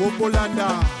bokolanda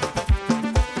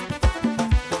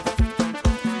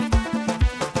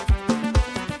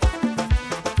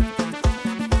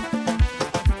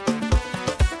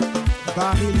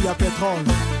baril ya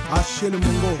pétrole Achille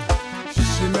Mongo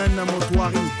Chimène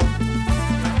Motoari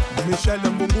Michel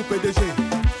Mbungu PDG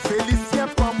Félicien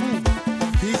Pambou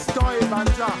Fiston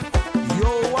Ebanja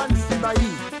Yohan Sibaï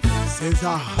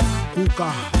César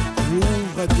Kouka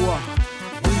Ouvre-toi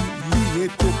Oui et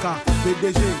Toka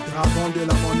PDG Dragon de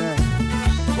la Monnaie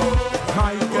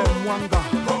Michael Mwanga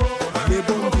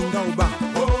Lebon Dingaouba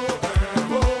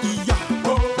Iya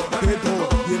Pedro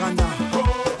Irana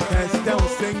Esther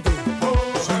Osenge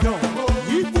Junior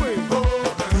Yibwe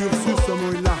Ursus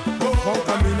Moïla Franck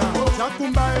Amina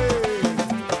Jakumbae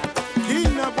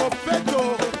Kina Bopeto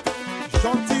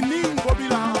Gentini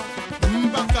Bobila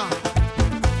Mbaka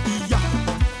Iya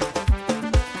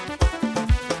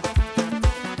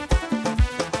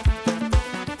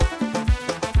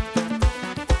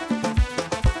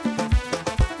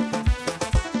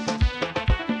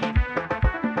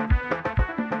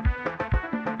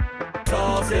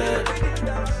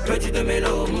Petit de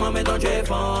mélo, maman dans Dieu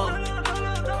fort.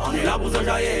 On est là pour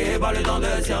s'enjailler, pas le temps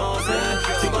de science.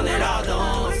 Tu connais la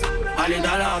danse. Allez,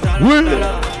 dala, Oui.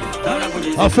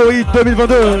 Afrohit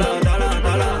 2022.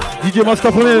 DJ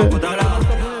Master premier.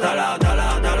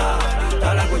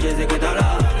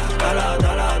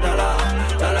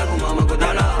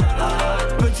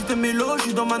 Petite mélo, je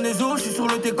suis dans ma maison, je suis sur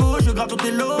le teco, je gratte au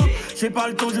télo. J'ai pas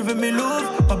le temps, je veux mes lots.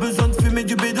 Pas besoin de fumer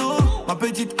du bédo. Ma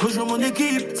petite, rejoins mon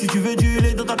équipe. Si tu veux du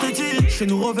lait dans ta petite. Chez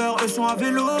nous, Rover, eux sont à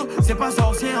vélo. C'est pas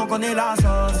sorcier, on connaît la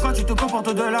sauce. Pourquoi tu te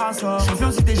comportes de la sauce?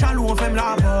 Champion, si t'es jaloux, on ferme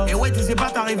la porte. Et ouais, tous ces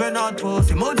bâtards, ils veulent notre peau.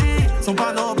 C'est maudit, sont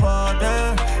pas nos potes.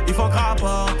 Il faut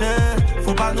rapporter,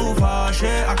 faut pas nous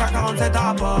fâcher. AK-47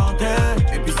 à porter.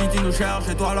 Et puis si tu nous cherches,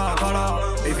 c'est toi là, toi là.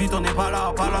 Et vite, on n'est pas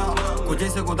là, pas là. Côté,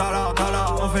 c'est qu'on t'a là, t'as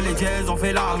là. On fait les dièses, on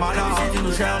fait la malade. Et puis si tu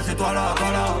nous cherches, c'est toi là,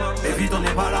 toi là. Et vite, on n'est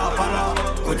pas là, pas là.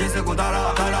 Côté, c'est qu'on t'a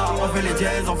là, t'as là. On fait les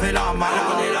dièses, on fait la malade.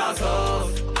 On est la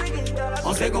sauce.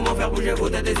 On sait comment faire bouger vos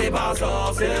têtes et c'est pas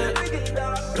sorcier.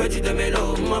 Petit de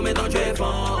mélo, maman dans Dieu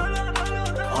fort.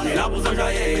 On est là pour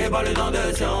s'enjailler, pas le temps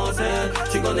de science.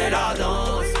 Tu connais la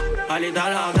danse. Allez,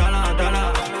 dala, dala,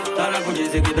 dala. Dala, côté,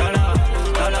 c'est que dala.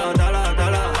 Dala, dala,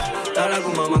 dala. Dala,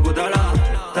 goumama, goudala.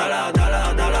 Dala,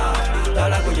 dala, dala.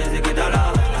 Dala, côté, c'est que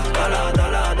dala. Dala,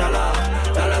 dala, dala.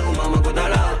 Dala, goumama,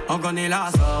 goudala. On connaît la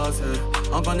sauce,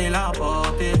 on connaît la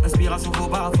portée. Inspiration, faut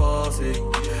pas forcer.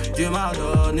 Dieu m'a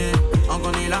donné, on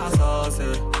connaît la sauce,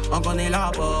 on connaît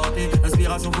la portée.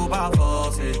 Inspiration, faut pas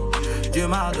forcer. Dieu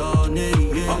m'a donné,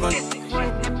 on connaît.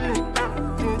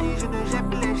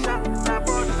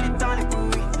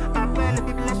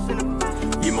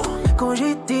 Quand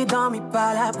j'étais dans mes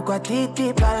pas là, pourquoi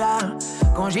t'étais pas là?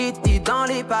 Quand j'étais dans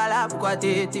les pas là, pourquoi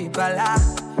t'étais pas là?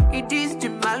 Ils disent du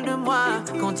mal de moi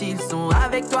quand ils sont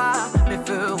avec toi, mais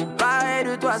feront pareil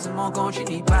de toi seulement quand tu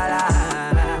n'es pas là.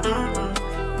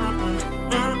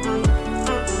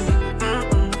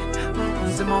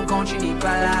 Seulement quand tu n'es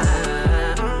pas là.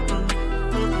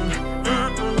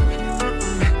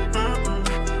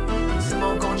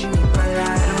 Seulement quand tu n'es pas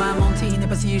là. Elle m'a menti, n'est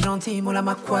pas si gentil, moi là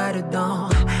m'a quoi dedans?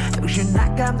 Je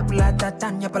n'accame pour la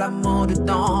tatane, y'a pas l'amour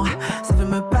dedans. Ça veut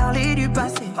me parler du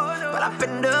passé, pas la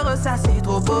peine de ressasser.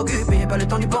 Trop occupé, pas le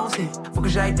temps d'y penser. Faut que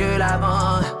j'aille de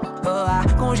l'avant. Oh, ah.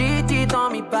 Quand j'étais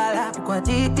dans mes pas là, pourquoi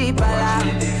t'étais pas là?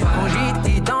 Quand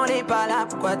j'étais dans les pas là,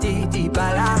 pourquoi t'étais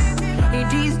pas là? Ils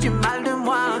disent du mal de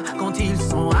moi quand ils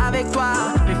sont avec toi,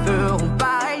 mais feront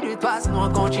pareil de toi seulement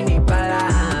quand tu n'es pas là.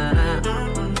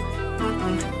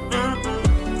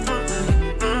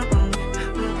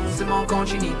 Seulement quand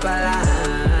tu n'es pas là.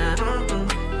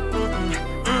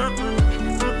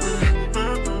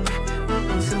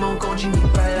 Seulement quand tu n'es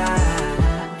pas là.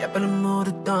 Y'a pas l'amour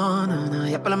dedans, non,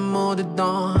 y'a pas l'amour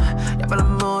dedans. Y'a pas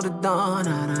l'amour dedans,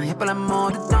 non, y'a pas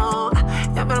l'amour dedans.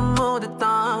 Y'a pas l'amour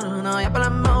dedans, non, y'a pas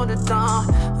l'amour dedans.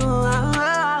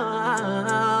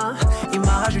 Il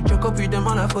m'a rajouté choco puis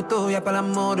demande la photo, y'a pas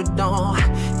l'amour dedans.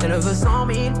 Elle veut 100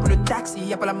 000 pour le taxi,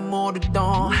 y'a pas l'amour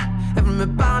dedans. Elle veut me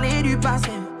parler du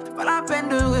passé, pas la peine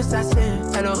de ressasser.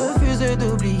 Elle refuse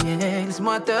d'oublier,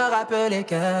 laisse-moi te rappeler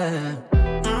que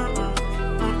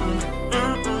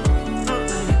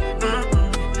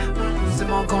c'est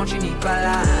mon compte, je n'y pas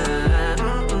là.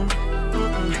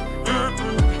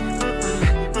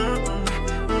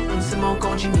 C'est mon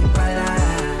compte, je n'y pas là.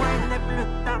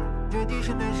 Je dis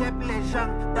je ne gêne les gens.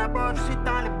 D'abord je suis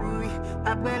dans le bruit,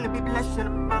 après le bip laisse le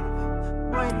manque.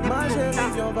 Ma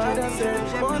chérie, viens, on va danser.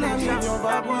 Mon ami, viens, on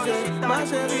va bouger. Ma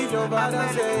chérie, viens, on va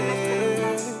danser.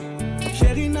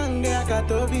 Chérie nange ya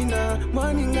katobina,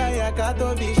 moninga ya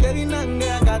katobi. Chérie nange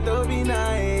ya katobina,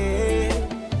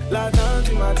 La danse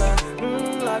du matin,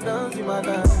 la danse du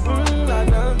matin, la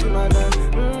danse du matin.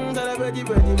 C'est le petit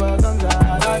bois comme ça.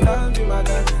 La danse du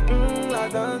matin, la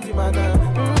danse du matin,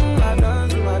 la danse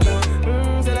du matin.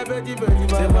 C'est la petite bois.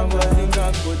 C'est ma voisine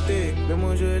d'à côté, mais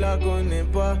moi je la connais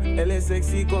pas. Elle est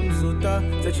sexy comme Sota.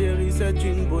 Cette chérie c'est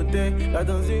une beauté. La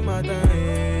danse du matin,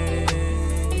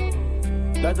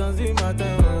 la danse du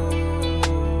matin.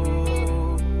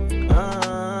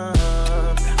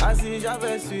 Ah si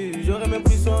j'avais su, j'aurais même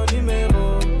pris son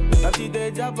numéro. La petite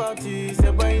est déjà partie,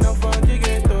 c'est pas une enfant du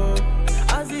ghetto.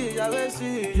 Ah si j'avais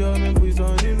su, j'aurais même pris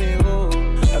son numéro.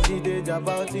 La petite est déjà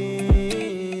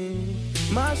partie.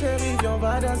 Ma chérie, viens, on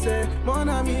va danser. Mon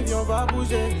ami, viens, on va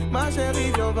bouger. Ma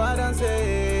chérie, viens, on va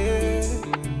danser.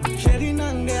 Chérie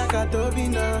nange ya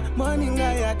katobina,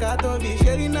 moninga ya katobi.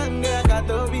 Chérie nange ya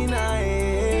katobina,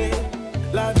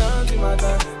 La danse du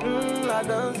matin, la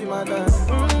danse du matin,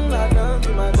 la danse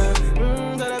du matin.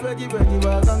 C'est le petit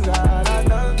bois comme ça. La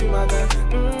danse du matin,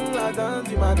 la danse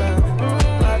du matin,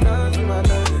 la danse du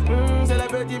matin. C'est le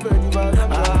petit bois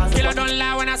comme ça. Killer don't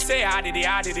lie when I say I did it.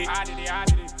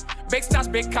 Big stars,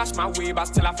 big cash my way, but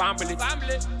still I can't believe.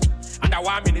 Under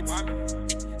 1 minute,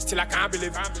 still I can't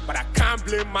believe. But I can't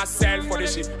blame myself for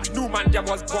this shit. I knew man there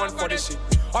was born for this shit.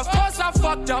 Of course I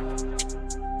fucked up.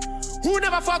 Who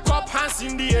never fuck up? Hands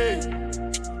in the air.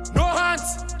 No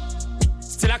hands.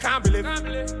 Still I can't believe.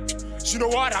 You know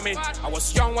what I mean? I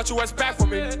was young, what you expect from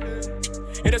me?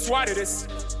 It is what it is.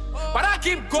 But I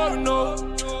keep going, no.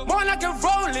 More like a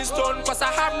rolling stone, cause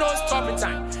I have no stopping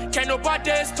time. Can't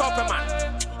nobody stop a man.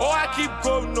 Oh, I keep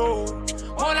going, no.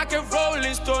 More like a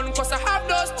rolling stone, cause I have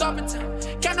no stopping time.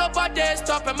 Can't nobody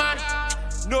stop a man.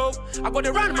 No, I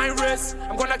gotta run my race.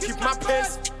 I'm gonna keep my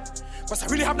pace. Cause I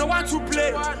really have no one to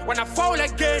play. When I fall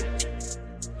again,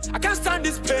 I can't stand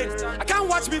this pain. I can't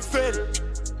watch me fail.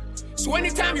 So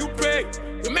anytime you pray,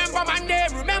 remember my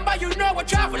name, remember you know a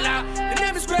traveler. The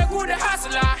name is Greg Wood, the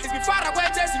hustler. He's been far away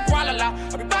chasing Kuala.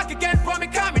 I'll be back again,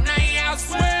 promise coming. I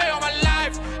swear on my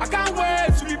life, I can't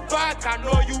wait to be back. I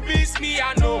know you miss me,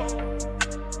 I know.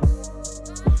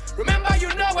 Remember you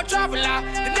know a traveler.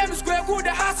 The name is Greg Wood,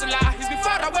 the hustler. He's been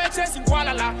far away chasing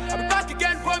Kuala. I'll be back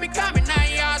again, promise coming.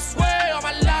 I swear on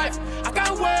my life, I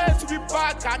can't wait to be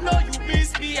back. I know you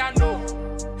miss me, I know.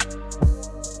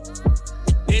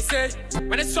 They say,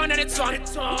 when it's on and it's on, you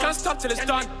can't stop till it's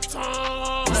done.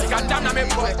 Goddamn, I'm a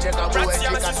boy. Rats,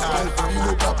 I'm a sister.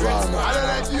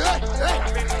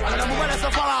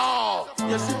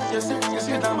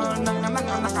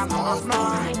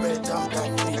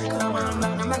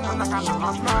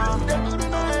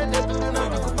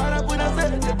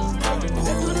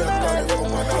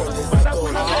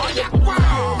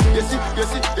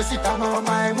 Yesi, ta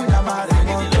mamma e muna mare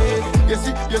monte.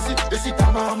 Yesi, ta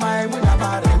mamma e muna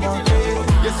mare monte.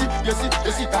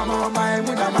 Yesi, ta mamma e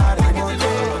muna mare monte.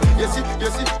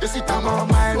 Yesi, ta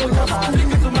mamma e muna mare.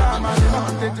 Flick it to mama, le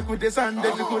monte, tu could descend,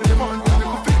 tu could remonte, tu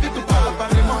could flick it to papa,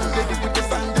 le monte, tu could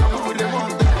descend, tu could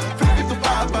remonte, flick it to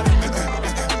papa.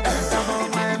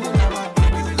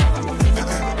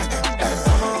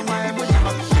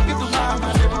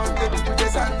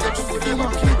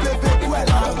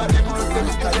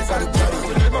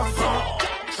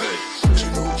 Tu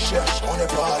nous cherches, on n'est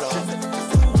pas là.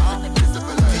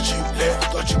 Si tu plais,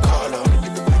 toi tu colles.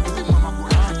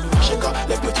 J'ai qu'à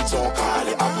les petites sont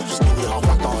calées. Après tout ce qui est en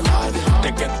voie dans l'année.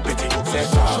 T'inquiète, petit, c'est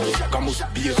carré. Comme au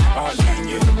bière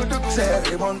aligné. C'est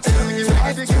remonté.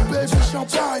 C'est découpé du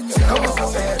champagne. Comment ça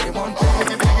c'est remonté?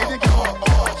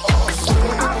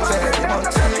 C'est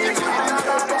remonté.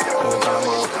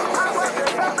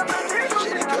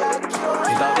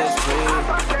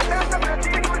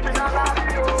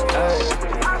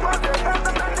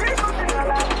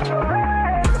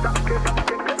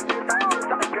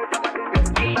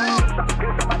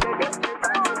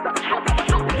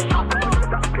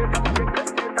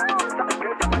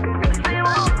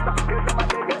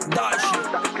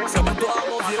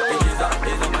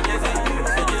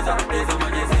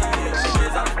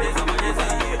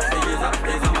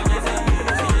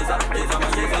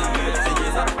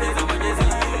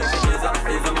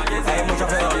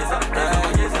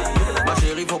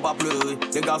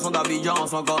 Les garçons d'Abidjan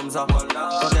sont comme ça.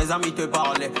 Quand tes amis te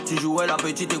parlaient, tu jouais la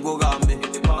petite Gogambé.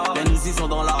 Les nous y sont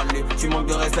dans l'allée, tu manques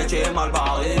de respect, tu es mal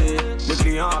barré. Le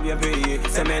client a bien payé,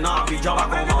 c'est maintenant Abidjan va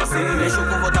commencer. Les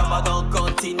chocos vont tabac dans la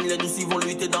cantine, les nous y vont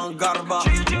lutter dans le garba.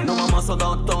 Nos mamans sont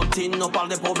dans tantine, on parle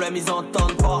des problèmes, ils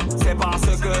entendent pas. C'est parce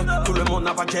que tout le monde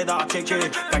n'a pas de cheddar à checker.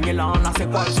 Gagner là,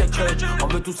 c'est quoi le secret? On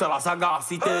veut tout ça la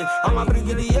sagacité. À ma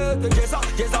brigadier, que j'ai ça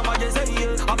va j'essayer.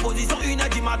 En position 1h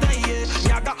du matin,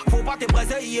 Niaga, faut pas te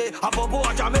presser, à propos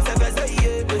à jamais c'est baisé.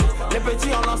 Les petits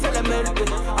ont lancé les mails,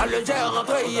 à le gère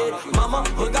rentré. Maman,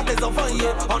 regarde tes enfants,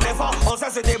 on est fort, on sait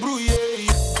se débrouiller.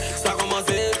 Ça a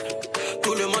commencé,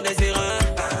 tout le monde est serein.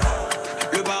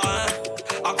 Le parrain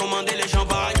a commandé les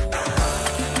champagnes.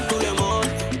 Tout le monde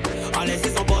a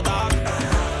laissé son portable.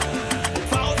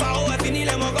 Faro est fini,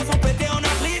 les mangos sont pétés, on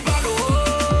a pris par l'eau.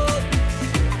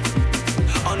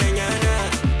 On est gna-gna,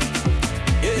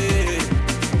 yeah.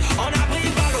 On a pris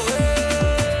par l'eau,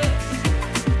 yeah.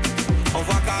 On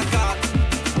voit caca,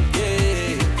 yeah.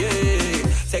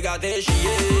 C'est gâté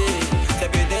chier, c'est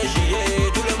pété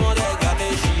chier. Tout le monde est gâté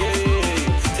chier,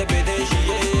 c'est pété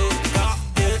chier.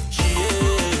 Gâté chier,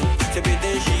 c'est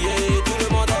pété chier. Tout le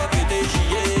monde est pété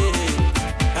chier.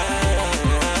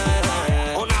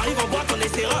 On arrive en boîte, on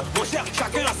est serein. Mon cher,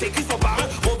 chacun a sécu son parrain.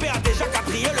 Mon père a déjà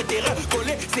quatrié le terrain.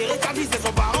 Collé, serré, qu'a dit c'est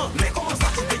son parent. Mais comment ça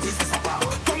tu peux dire c'est son parent?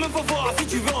 Toi-même faut voir si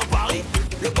tu veux en Paris.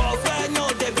 Le beau-frère non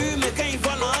au début, mais quand il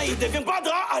voit l'un, il devient pas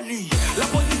drap Ali. La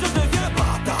position devient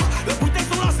bâtard. Le bouteille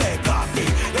sur la c'est gâté.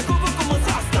 Les covers commencent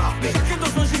à snapper. Chacun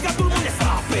dans son giga, tout le monde est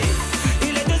snappé.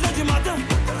 Il est 2h du matin.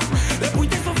 Les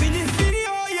bouteilles sont finies,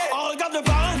 oh yeah. On regarde le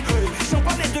parrain.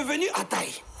 Champagne est devenu à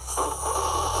taille.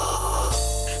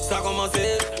 Ça a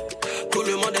commencé, tout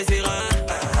le monde est serein.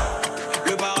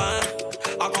 Le parrain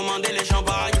a commandé les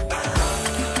champagnes.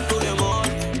 Tout le monde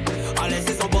a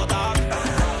laissé son portable.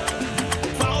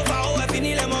 Faro est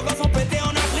fini, les mangos sont pétés, on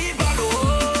a pris par l'eau.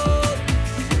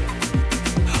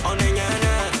 On est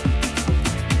gna-gna,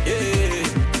 yeah.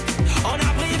 On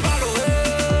a pris par l'eau,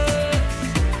 yeah.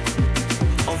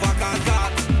 On voit caca,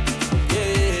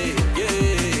 yeah.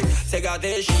 C'est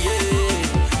gâté chier,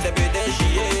 c'est pété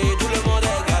chier. Tout le monde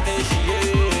est gâté chier,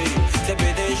 c'est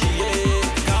pété chier.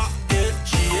 Gâté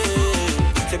chier,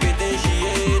 c'est pété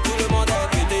chier. Tout le monde est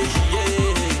pété chier.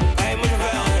 Hey, moi je veux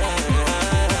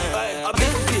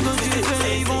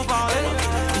ils vont parler,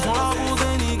 ils sont là pour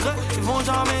dénigrer, ils vont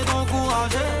jamais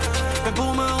t'encourager, mais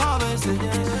pour me rabaisser,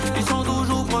 ils sont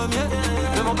toujours premiers,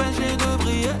 mais m'empêcher de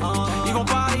briller, ils vont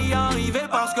pas y arriver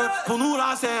parce que pour nous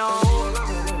là c'est en haut.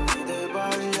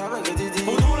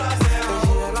 Pour nous là c'est en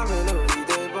haut.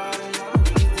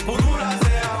 Pour nous là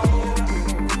c'est en haut.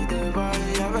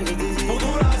 Pour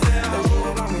nous là c'est en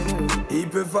haut. Ils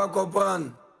peuvent pas comprendre,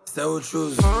 c'est autre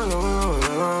chose.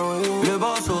 Le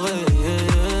boss aurait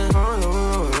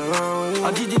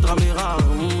a Didi Dramera.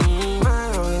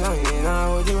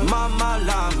 Mama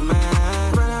la main.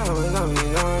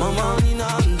 Maman Nina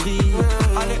Andri.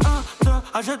 Allez, 1, 2,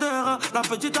 acheteur. La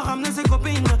petite a ramené ses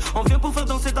copines. On vient pour faire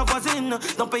danser ta voisine.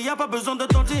 Dans pays y'a pas besoin de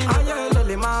tontine. Aïe,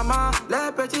 les mamas,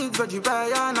 les petites veulent du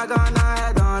paye. Nagana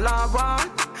est dans la boîte.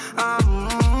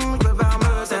 Je vais faire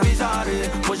me c'est bizarre.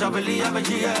 Moi j'avais lié avec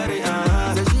JR.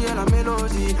 C'est JR la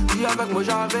mélodie. Puis avec moi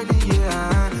j'avais lié.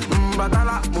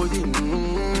 Batala maudit.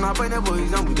 Après les boys,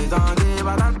 ils ont des années.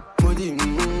 Batala maudit.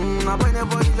 Après les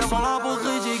boys, ils sont là pour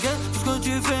critiquer. Tout ce que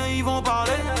tu fais, ils vont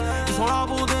parler. Ils sont là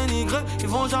pour dénigrer. Ils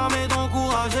vont jamais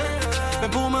t'encourager, mais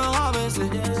pour me rabaisser.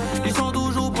 Ils sont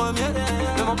toujours premiers,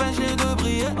 mais m'empêcher de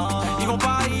briller. Ils vont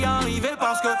pas y arriver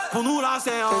parce que pour nous là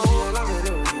c'est en haut.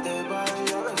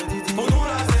 Pour nous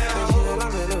là c'est en haut.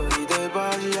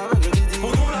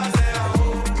 Pour nous là c'est en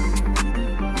haut.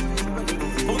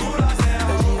 Pour nous là c'est en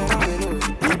haut.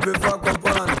 Ils peuvent pas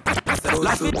comprendre.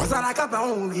 La fille à la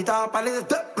caparon, il t'a parlé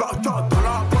de blocs dans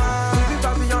leur coin. Baby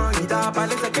papillon, il t'a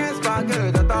parlé de 15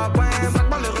 bagues dans ta poing.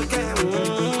 Maintenant le requin,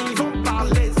 ils vont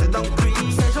parler, c'est dans le prix.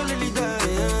 C'est joli leader,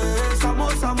 Samo.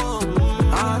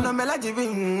 Ah non mais la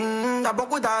divine, y'a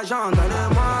beaucoup d'argent dans les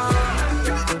mois.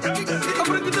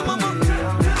 Après quitter maman,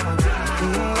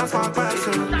 laisse-moi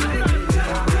passer.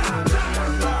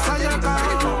 Ça y est,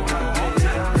 carrément.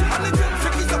 Allez,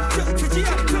 fais qui ça, fais qui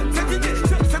ça, fais qui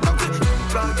ça, fais comme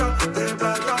ça.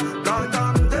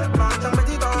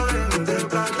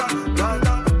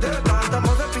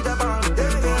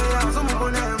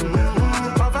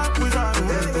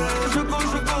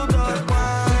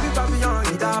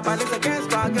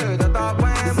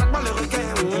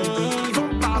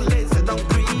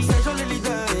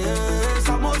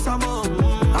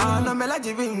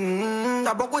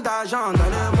 Y'a beaucoup d'argent dans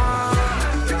les mois.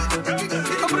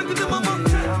 Après quitter maman,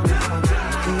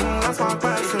 laisse-moi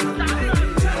passer.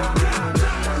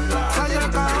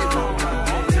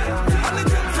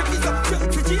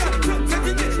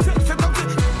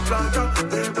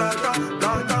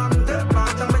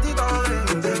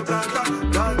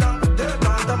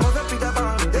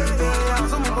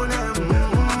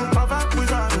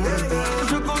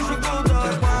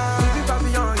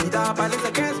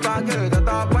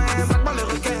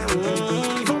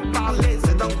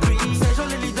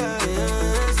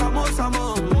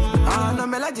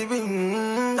 dit oui,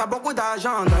 t'as beaucoup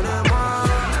d'argent, donne-moi.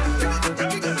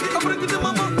 Après que t'es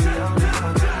maman,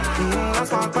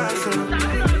 laisse-moi passer.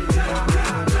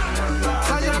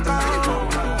 Ça y est, le carreau.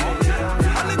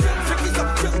 Allez, fais qui ça,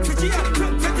 fais qui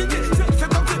fais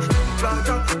comme tu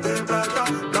plantant, des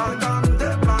plantants,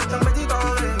 des plantants, mais dis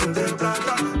donc, des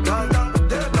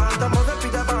plantants, mauvais puis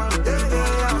des bandes,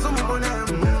 des arçons, mon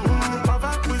bonhomme,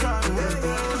 papa, cousin,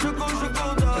 je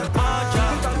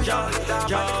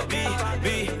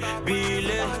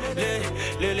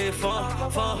l'éléphant,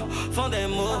 fond des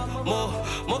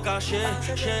mots cachés,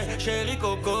 chéri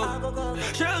Coco,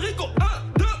 chéri Coco, 1,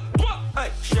 2, 3,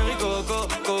 hey, chéri Coco,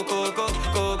 Coco, Coco,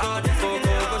 Coco,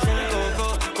 chéri Coco,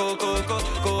 Coco,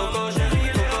 Coco,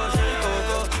 chéri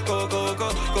Coco, Coco, Coco,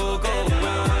 Coco,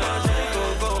 chéri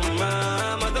Coco,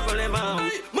 maman, te connais pas.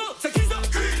 C'est qui ça?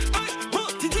 Maman,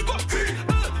 tu dis quoi?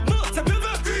 Maman, c'est bien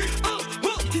fait.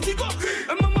 Maman, tu dis quoi?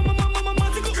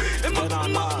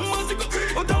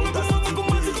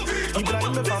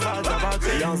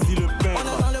 Yancy le père. On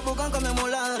est dans le boucan comme un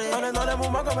moulard. On est dans le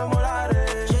mouvement comme un moulard.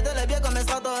 J'étais les biens comme un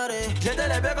Sadoré. J'étais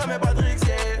les biens comme un Patrick.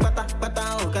 Pata,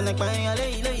 au Canac pas,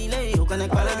 allez, au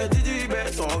Canac pas. Les petits du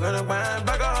bête, son Canac pas,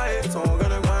 bagaille, son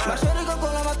Canac pas. Ma chérie Coco,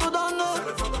 on va tout donner.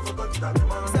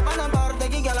 C'est pas n'importe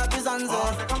qui a la puissance.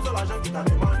 C'est comme ça l'argent qui t'a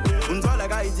demandé. Une fois la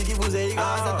gars, il dit qu'il vous est c'est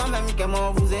toi même qui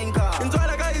m'en vous est une fois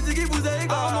la gars, il dit qu'il vous est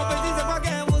mon petit, c'est pas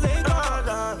qu'un vous est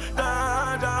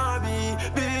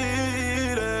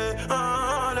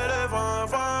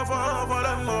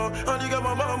on dit que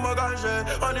maman m'a gâché,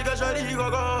 on dit que chéri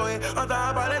Coco, on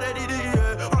t'a parlé de Didi,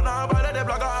 on a parlé de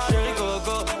blagues. Chéri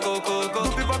Coco, Coco, Coco,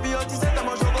 nous papillon, tu sais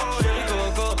comment je go. Chéri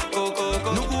Coco, Coco, Coco,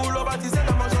 nous coulons pas, tu sais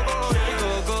comment je go. Chéri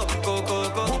Coco, Coco,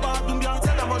 Coco, nous battons bien, tu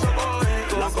sais comment je go.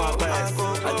 La soirée, a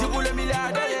dit pour les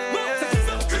milliardaires.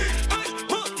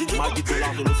 Maggie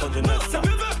Dollard de Los Angeles,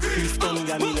 Houston,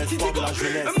 Yami, l'espoir de la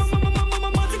jeunesse.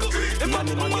 Yann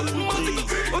Emmanuel Moudry,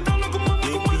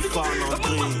 les plus fans en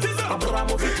gris.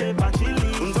 Abramovic et Bachili.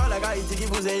 Une fois la gars, il dit qu'il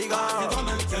vous est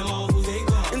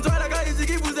une fois la gars, il dit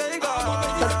qu'il vous est une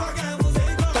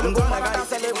fois la gars,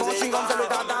 c'est le bon chingom, c'est le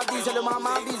tatabi, c'est le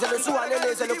mamabi, c'est le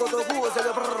soualélé, c'est le kotoku, c'est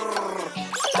le brrrr.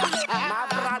 Ma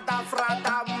brada,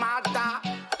 frata, mata.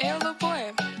 Hey, little boy,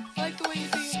 I like the way you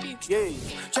do your beats. Yeah.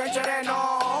 Chenchere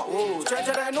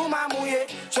no mamouye,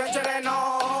 chenchere no,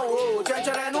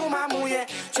 chenchere no mamouye,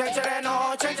 chenchere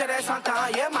no, chenchere santa,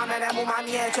 ye mamere mu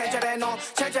mamie, chenchere no,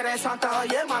 chenchere santa,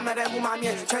 ye mamere mu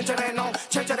mamie, chenchere no,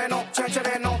 chenchere no,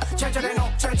 chenchere no, chenchere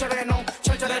no, chenchere no,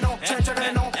 chenchere no,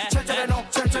 chenchere no, chenchere no, chenchere no,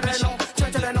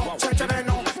 chenchere no, chenchere no, chenchere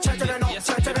no,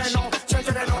 chenchere no,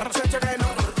 chenchere no, chenchere no.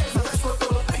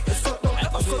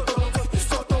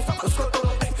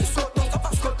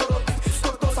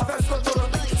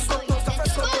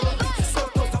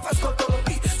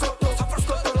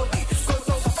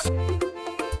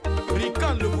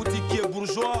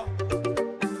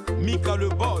 Mika le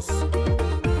boss.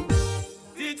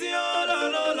 Titi oh la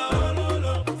la la,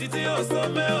 Titi oh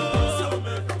sommet oh,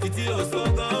 Titi oh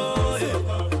sogo,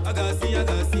 Agassi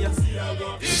Agassi.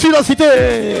 Si la cité,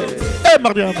 eh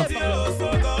Mardiam.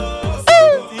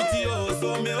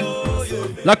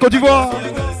 La Côte d'Ivoire,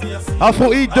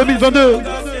 Afro Hit 2022.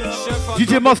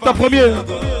 DJ Master premier.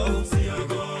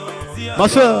 Ma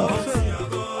soeur,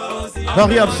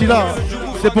 Mariam Silla,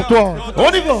 c'est pour toi.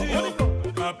 On y va.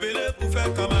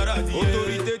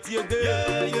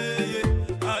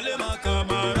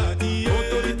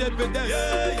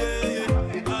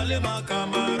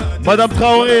 Madame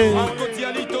Traoré,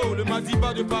 le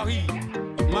Madiba de Paris,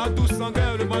 ma douce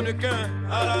sanguin, le mannequin.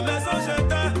 À la maison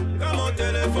j'étais, quand mon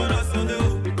téléphone a sonné.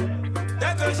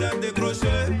 Dès que j'ai décroché,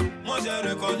 moi j'ai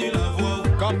reconnu la voix.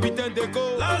 Capitaine Déco,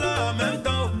 là en même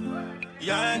temps,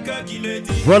 y a un cœur qui me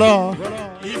dit. Voilà.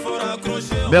 Il faut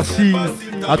raccrocher. Merci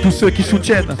à tous ceux qui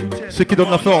soutiennent, ceux qui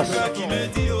donnent la force.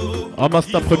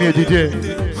 Amasta premier Didier,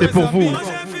 c'est pour vous.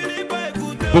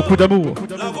 Beaucoup d'amour.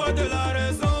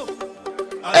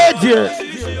 Eh Dieu.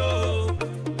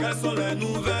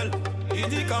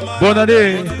 Bonne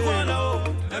année.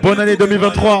 Bonne année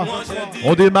 2023.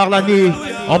 On démarre l'année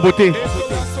en beauté.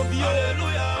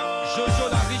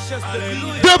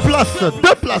 Deux places.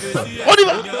 On y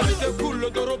va.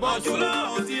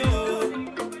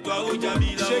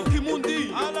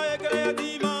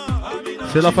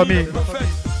 C'est la famille.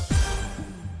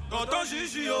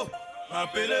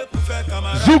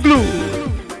 Zouglou.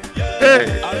 Hey,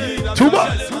 Touba.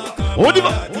 On y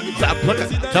va.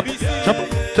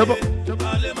 Chapa.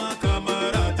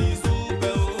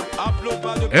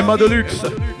 Emma Deluxe.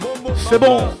 C'est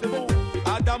bon.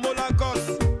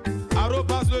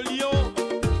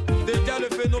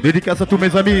 Dédicace à tous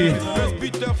mes amis.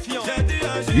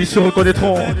 Ils se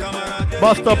reconnaîtront.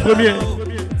 Basta premier.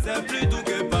 C'est plus doux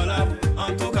que par là.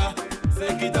 En tout cas,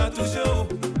 c'est qui t'a touché.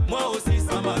 Moi aussi,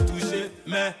 ça m'a touché.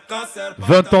 Mais quand c'est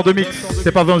 20 ans de mix,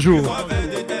 c'est pas 20 jours.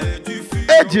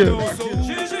 Eh Dieu.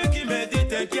 Juju qui me dit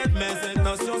t'inquiète, mes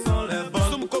intentions sont les bonnes.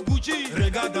 Soumko Gucci,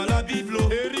 regarde dans la Bible.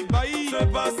 Eric Bailly, ce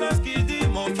passage qui dit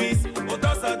mon fils.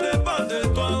 Autant ça dépend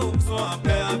de toi. Sois en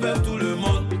paix avec tout le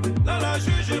monde. Là, la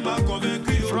juge m'a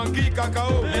convaincu. Frankie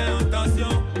Cacao, mais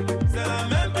attention, c'est la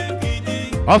même qui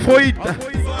dit. Afroïd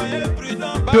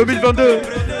 2022.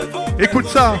 Écoute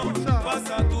ça.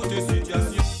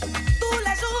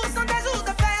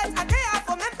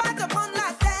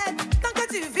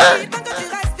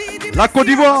 La Côte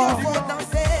d'Ivoire.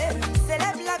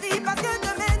 Célèbre la vie parce que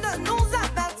demain ne nous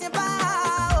appartient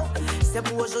pas. C'est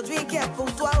pour aujourd'hui qui est pour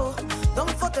toi. Donc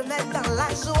faut te mettre dans la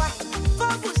joie.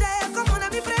 Faut bouger comme mon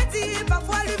ami Freddy.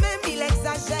 Parfois lui-même il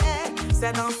exagère.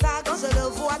 C'est dans ça quand je le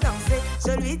vois danser.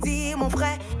 Je lui dis mon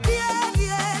frère,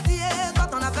 quand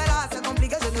on appelle là c'est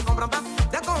compliqué, je ne comprends pas.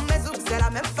 Dès qu'on met zouk c'est la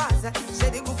même phase. J'ai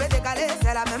découpé, décalé,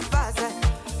 c'est la même phase.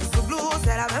 Souglou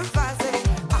c'est la même phase.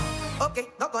 Ah, ok,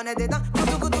 donc on est dedans.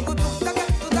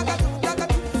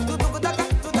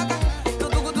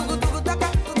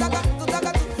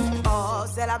 Oh,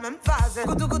 c'est la même phase.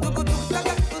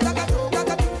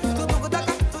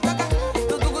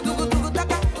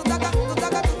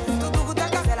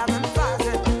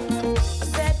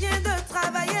 C'est bien de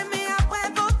travailler, mais après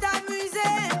faut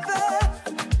t'amuser un peu.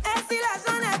 Et si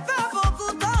l'argent n'est pas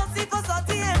beaucoup, il faut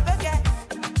sortir un peu.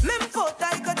 Même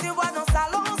fauteuil que tu vois dans le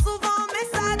salon, souvent met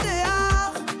ça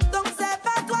dehors. Donc c'est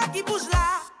pas toi qui bouge là,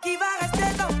 qui va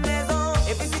rester dans la maison.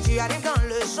 Et puis si tu arrives dans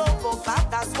le show, faut pas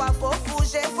t'asseoir, faut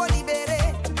bouger, faut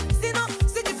libérer. Sinon,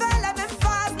 si tu fais la même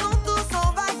phase, nous tous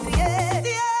on va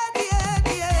crier.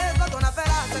 Quand on a fait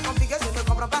là, c'est compliqué, je ne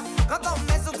comprends pas. Quand on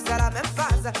met zouk, c'est la même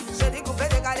phase. Je découpé,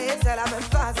 décalé, c'est la même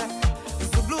phase.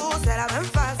 Souglou, c'est la même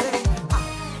phase.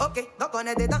 Ah, ok, donc on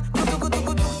est dedans.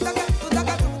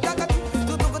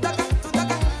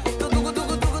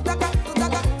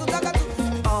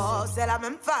 Oh, c'est la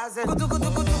même phase.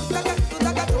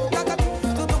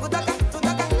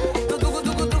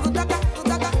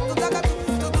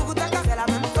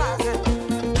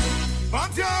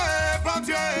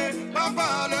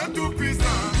 Papa le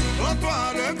tout-puissant, oh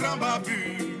toi le grand babu,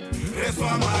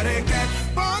 reçois ma requête.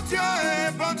 Bon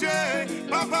Dieu,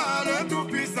 Papa le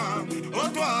tout-puissant, oh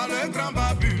toi le grand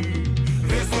babu,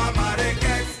 reçois ma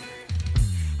requête.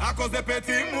 À cause des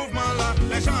petits mouvements là,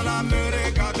 les gens là me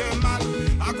regardent mal.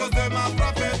 À cause de ma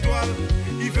propre étoile,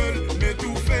 ils veulent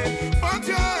m'étouffer. Bon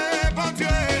Dieu,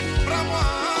 prends-moi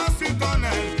sur ton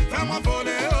aile, fais-moi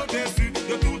voler au-dessus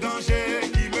de tout danger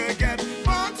qui me guette.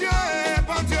 Bon Dieu,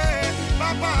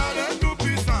 Papa le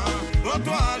tout-puissant, oh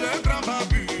toi le grand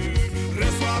babu,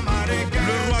 reçois ma requête.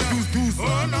 Le roi 12-12. Oh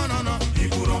non, ils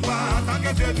pourront pas, tant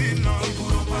que Dieu dit non, ils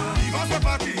pourront pas. Ils vont se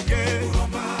fatiguer, ils pourront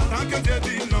pas, tant que Dieu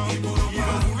dit non, ils pourront pas. Ils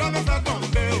vont vouloir me faire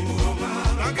tomber, ils pourront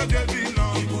pas, tant que Dieu dit non,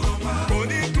 ils pourront pas.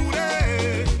 Boni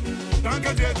Touré, tant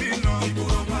que Dieu dit non, ils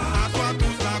pourront pas. À toi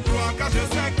toute la gloire, car je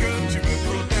sais que tu me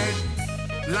protèges.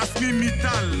 Lasmi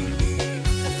Mittal.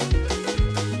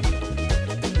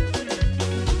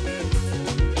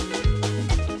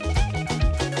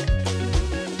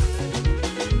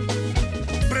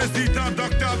 Président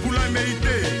Dr Boulaye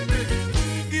Meïté.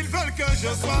 Ils veulent que je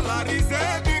sois la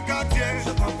risée du quartier.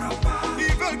 Je comprends pas.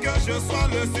 Ils veulent que je sois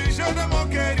le sujet de mon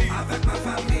query. Avec ma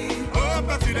famille. Oh,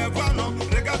 ben tu les vois, non.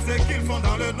 Regarde ce qu'ils font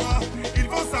dans le noir. Ils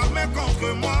vont s'armer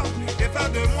contre moi et faire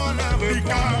de moi leur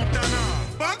repas.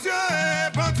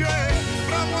 Bon Dieu,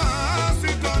 prends-moi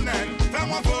sur ton aile.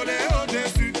 Fais-moi voler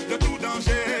au-dessus de tout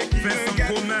danger qui me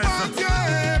guette.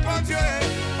 Bon Dieu,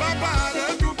 Papa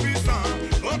le tout-puissant,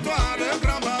 oh toi le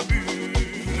grand babu,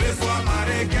 reçois ma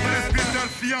requête.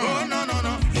 Oh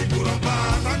non, ils pourront pas,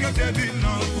 tant que Dieu dit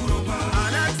non, ils pourront pas.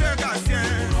 Alex Gatien,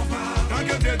 tant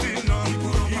que Dieu dit non,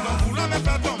 ils vont vouloir me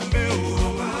faire tomber, oh.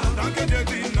 Tant que Dieu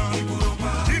dit non, ils pourront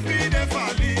pas. Tipi de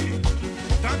Fali,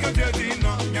 tant que Dieu dit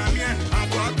non, mien, à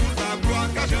toi toute la gloire,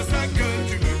 car je sais que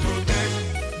tu me protèges.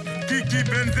 Kiki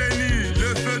Benzeni, le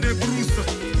feu de Bruce.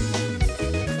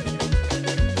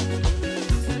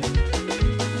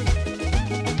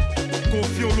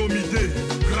 Kofi Olomide,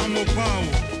 Grand Mopao,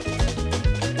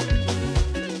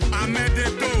 Ahmed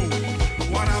Eto,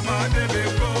 Waraba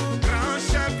Debeko, grand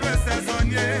chef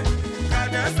saisonnier,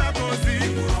 Kader Sabosi,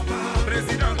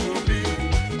 président Kobi,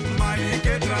 Malik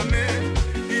Edramé,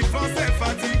 ils vont se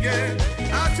fatiguer.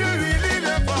 As-tu huilé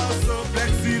le boss,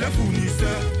 Plexi le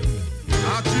fournisseur,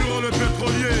 Attiro le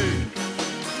pétrolier.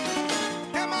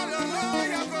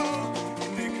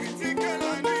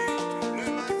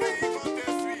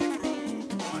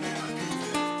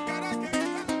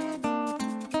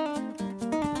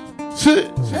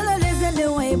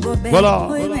 Voilà.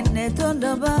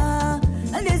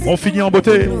 On finit en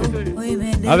beauté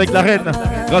avec la reine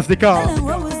Grâce des Cars,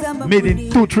 Made in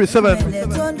 237.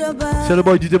 C'est le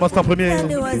boy du Master Premier,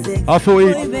 Afro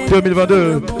Hit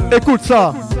 2022. Écoute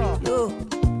ça.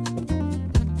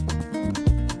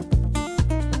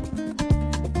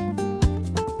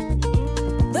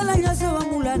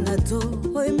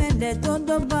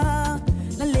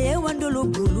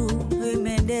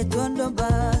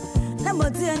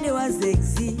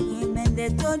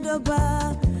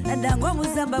 Ndangwa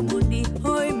musamba mundi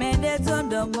hoi mende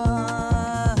tondoma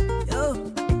yo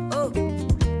oh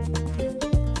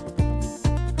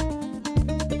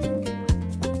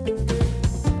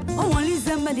Only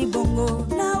somebody bongo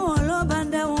na wolo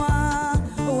banda wa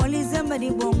Only somebody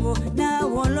bongo na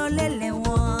wolo lele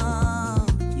wa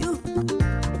you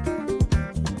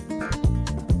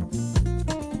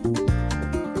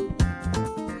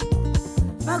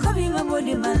Makobi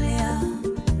mabodi malea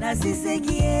na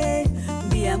sisegie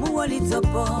Biamu wali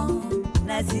topo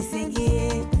na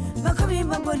sisingi Makobi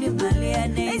maboli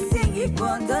maliane Isingi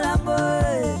pondo la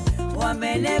boy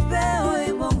Wamelepe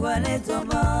oi mungu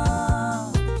aletoma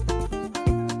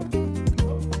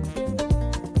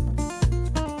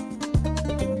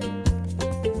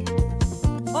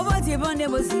Obati bonde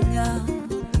bosinga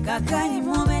Kakani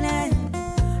momene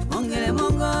Mongele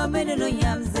mongo mede no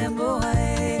nyamzembo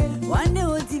hae Wande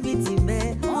oti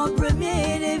bitimbe Mon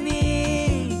premier ennemi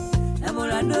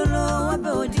Molandolo wape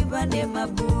ojibane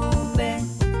mabumbe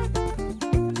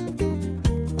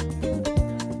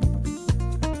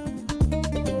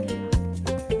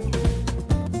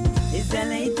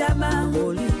Izele itama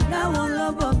oli na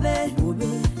wolo bobe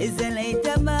Izele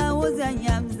itama woza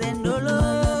nyamze ndolo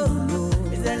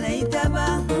Izele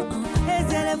itama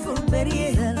Izele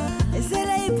furberie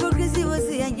Izele hipokrisi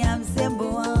wosi ya nyamse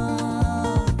mboa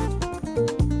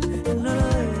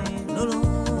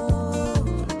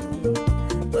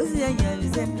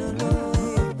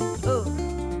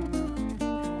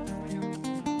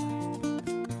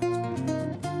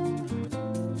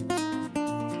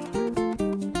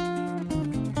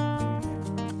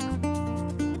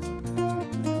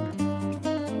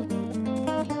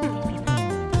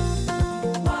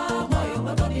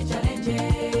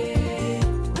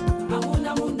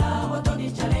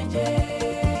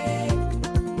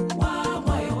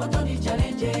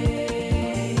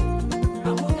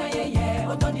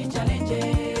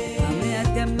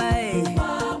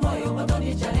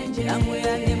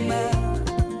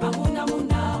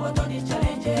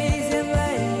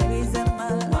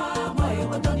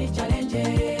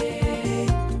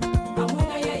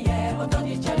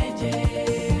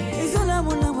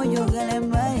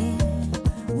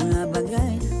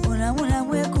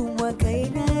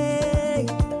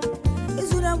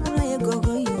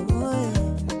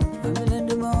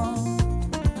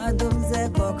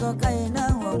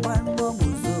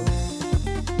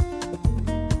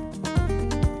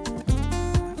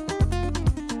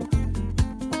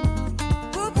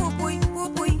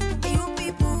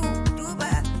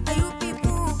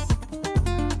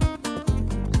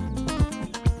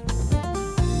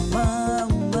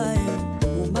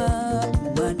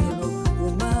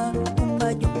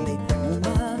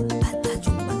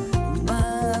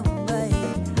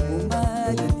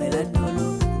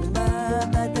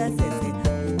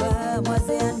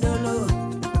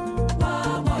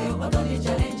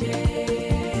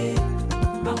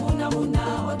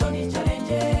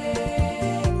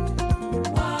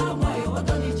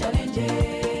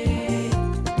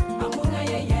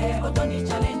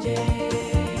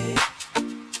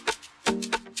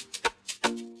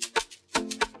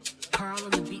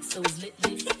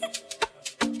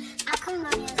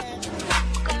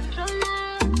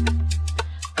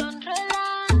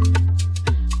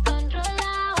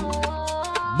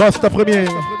Master Premier,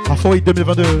 Afro Hit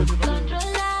 2022.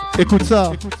 Écoute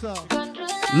ça.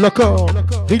 Locor,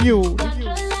 Renew,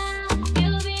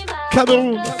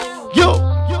 Cameroun. Yo!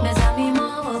 Mes amis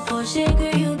m'ont reproché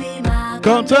que you be ma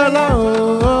Quand elle a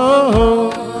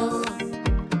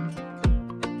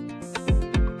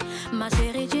Ma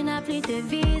chérie, tu n'as plus de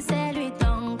vie, c'est lui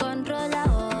ton contrôleur.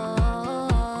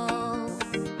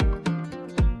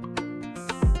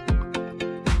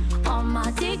 On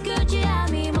m'a dit que tu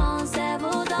as mis mon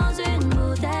cerveau dans une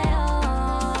bouteille.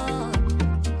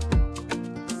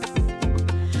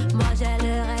 Moi, je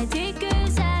leur ai dit que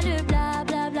c'est le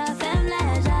blablabla, ferme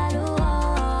les jaloux.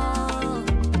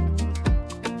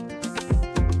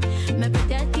 Mais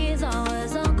peut-être qu'ils ont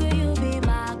raison que you be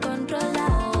ma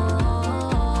contrôleur.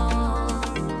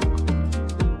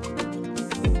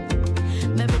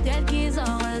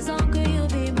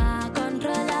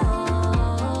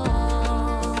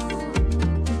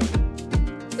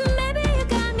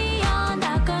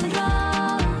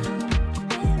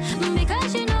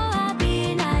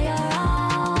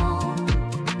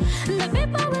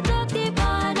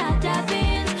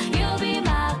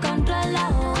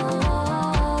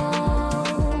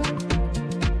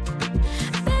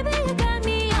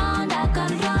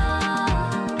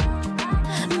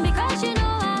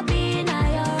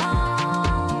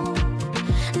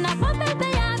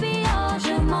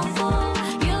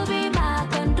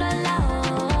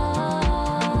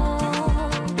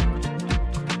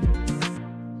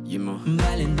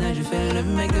 Balena, je fais le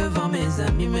mec devant mes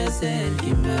amis, mais c'est elle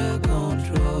qui me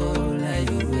contrôle. Aïe,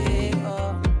 ouais,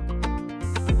 oh.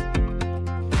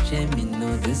 J'ai mis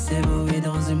nos deux cerveaux et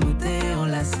dans une bouteille, on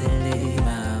l'a scellé.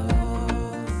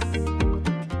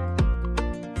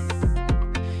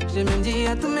 Je me dis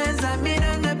à tous mes amis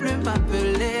de ne plus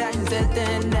m'appeler à une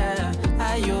certaine heure.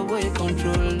 Aïe, oh, ouais,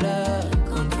 contrôleur,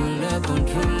 contrôleur,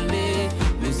 contrôlé.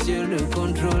 Monsieur le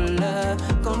contrôleur,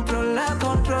 contrôleur,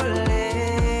 contrôlé.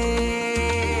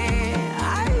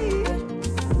 Aïe.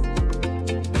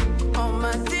 On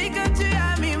m'a dit que tu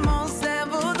as mis mon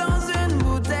cerveau dans une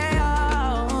bouteille.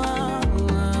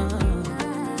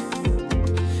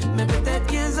 Mais peut-être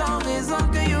qu'ils ont raison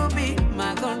que you be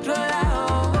my controller.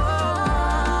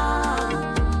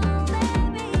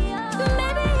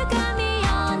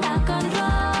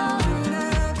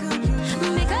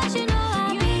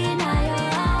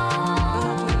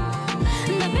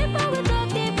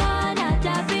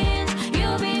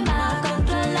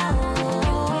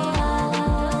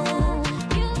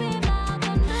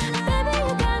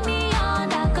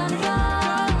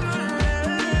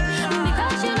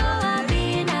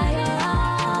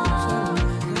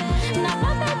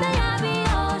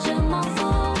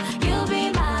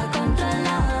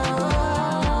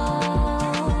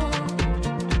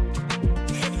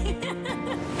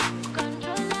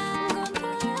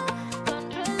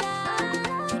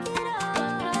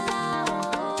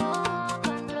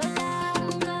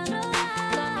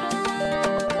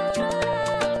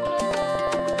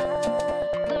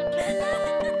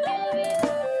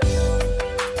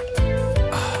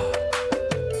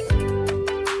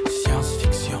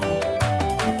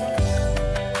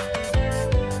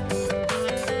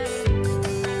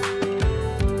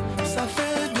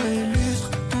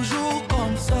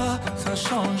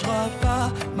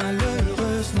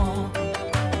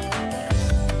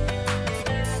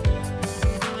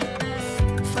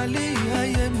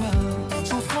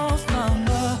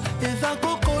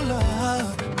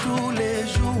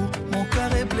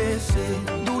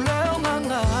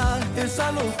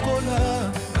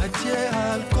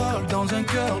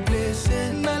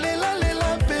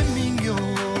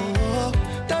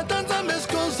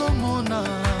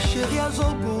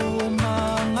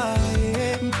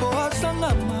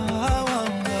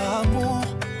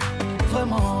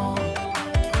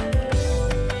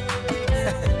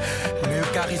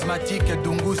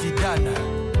 Dungu Zidane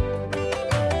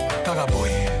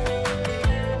Karaboy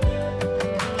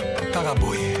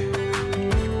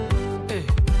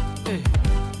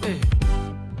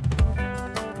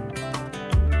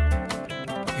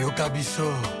Yoka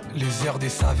Bisso, les airs des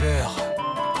saveurs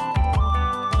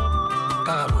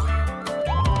Karaboy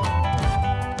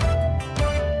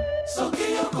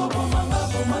Soki yoko bomanga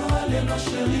bomanga lelo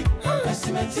chéri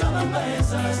Cimetière na nga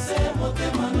ezala se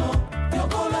motema no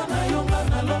Yokola na yonga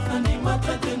na love na ndima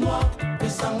traité noir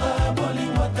Esanga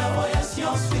bolingo taro ya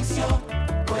science-fiction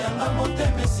Koyanga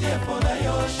motema esi epona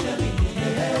yo chéri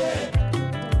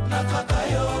Nakaka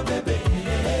yo bébé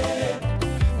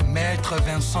Maître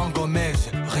Vincent Gomez,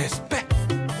 respect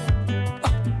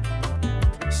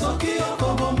Soki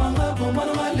yoko bomanga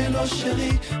bomanga lelo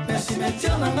chéri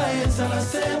Cimetière na nga ezala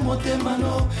se motema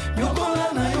no Yokola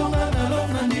na yonga na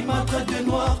love na ndima traité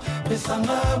noir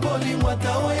Esanga bolingo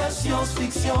taro ya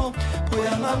science-fiction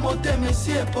Koyanga motema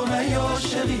esi epona yo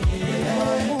chéri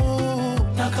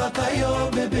Nakaka yo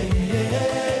bébé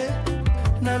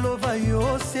Nalova yo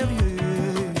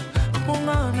sérieux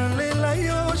Ponga nalela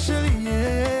yo chéri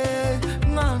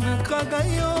Nakaka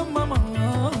yo maman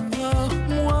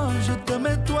Moi je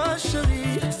t'aime toi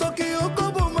chéri Soki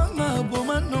yoko bomanga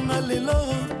bomanonga lelo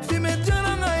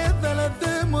Cimetière na ezala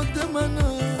te motema no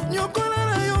Nyokola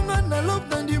na yonga na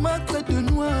lobe du matre de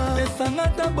noir Esanga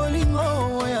ta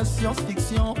bolingo ya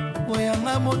science-fiction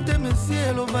Oyanga motema esi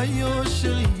elova yo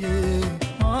chéri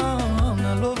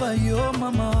Nalova yo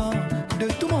maman De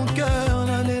tout mon cœur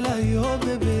nalela yo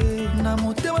bébé Na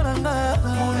motema nanga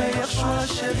mon meilleur choix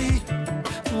chéri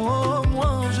Oh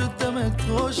moi je t'aime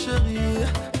trop chéri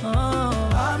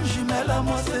Âme jumelle à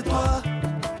moi c'est toi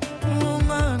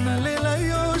Nalela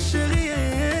yo chéri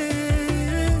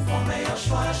Mon meilleur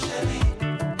choix chéri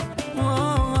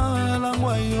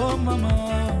Langwa yo maman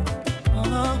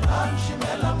Âme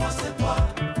jumelle à moi c'est toi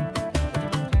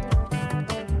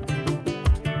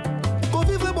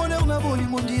Convivre bonheur na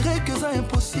bolingo on dirait que c'est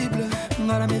impossible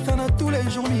Ngala metana tous les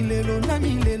jours milelo na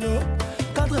milelo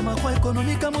Cadre macro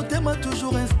économique à motema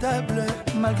toujours instable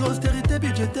Malgré austérité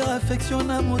budgétaire affection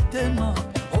na motema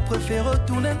On préfère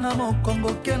retourner na mon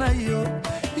Congo kena yo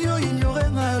Yo ignoré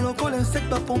nga lokola insecte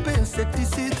ba pomper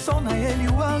insecticide Son na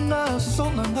eliwanga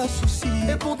son nanga souci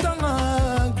Et pourtant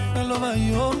nga lova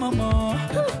yo maman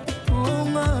Oh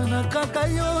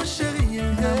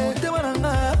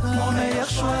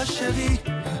choix chéri.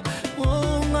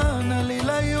 Oh mana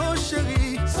lela yo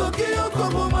chéri. Soki yo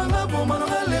kobomanga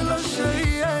bomanga lelo chéri.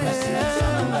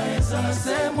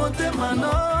 C'est motema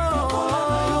no.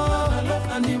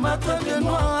 Animateur de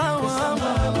noir.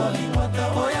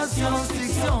 Oya science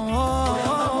fiction.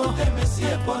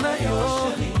 Pona yo.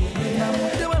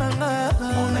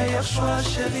 Mon meilleur choix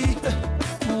chéri.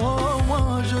 Oh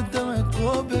moi je t'aime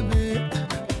trop bébé.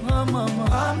 Maman,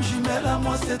 âme jumelle à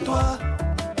moi c'est toi.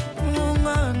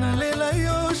 Maman, lela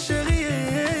yo chéri.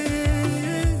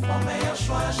 Mon meilleur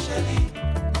choix chéri.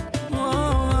 Oh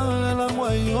lela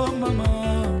moi yo maman.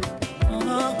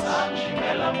 Âme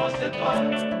jumelle à moi c'est toi.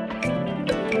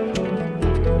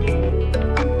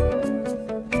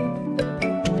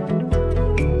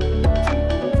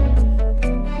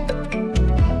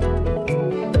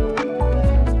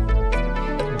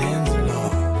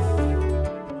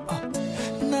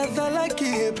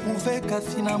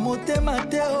 Kasi na motema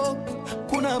teo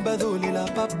kuna bazolela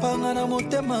papanga na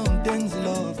motema dance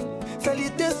love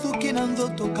salite suki na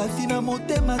nzoto kasi na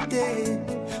motema te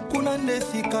kuna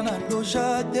ndesika na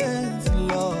loja dance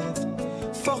love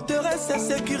forteresse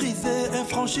sécurisée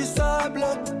infranchissable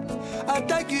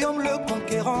attaque Guillaume le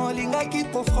conquérant linga qui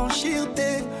pour franchir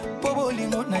te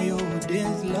pobolingo na yo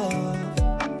dance love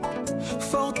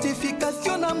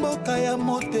fortification na mboka ya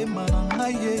motema na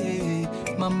ngai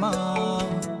mama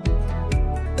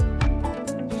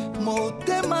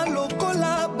motema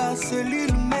lokola ba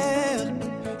cellule mère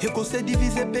eko se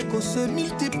diviser pe ko se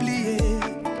multiplier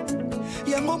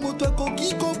yango moto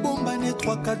akoki kobombane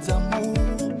 3-4 amour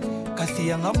kasi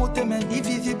yanga motema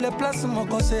indivisible place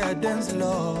moko se ya dance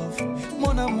love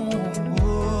mon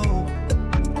amour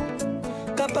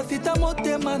kapasita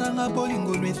motema nanga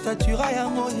bolingo no esatura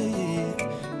yango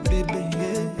bébé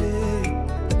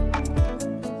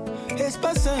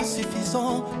espace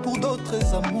insuffisant pour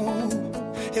d'autres amours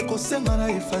et qu'on s'aime à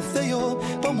effacer yo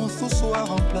pas mon sous à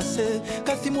remplacer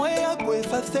kasi moi ya ko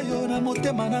effacer yo na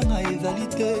motema nanga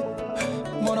ezalité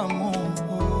mon amour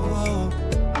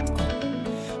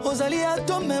ozali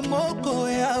atome moko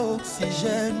ya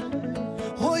oxygène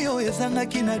oyo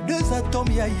ezangaki na 2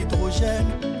 atomes ya hydrogène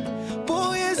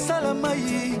pour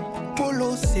esalamai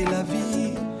polo c'est la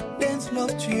vie dance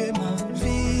love tu es ma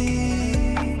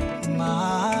vie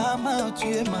maman tu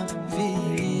es ma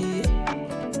vie.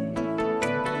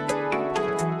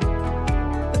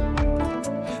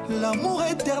 L'amour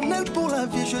éternel pour la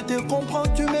vie, je te comprends,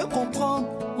 tu me comprends,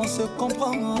 on se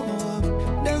comprend.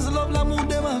 Dance love, l'amour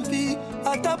de ma vie,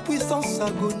 à ta puissance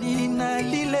agonie, na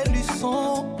l'île et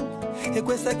luçon. Et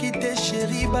quoi ça qui t'est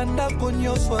chéri, banda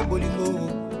konyo soit bolingo.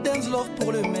 Dance love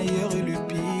pour le meilleur et le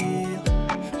pire.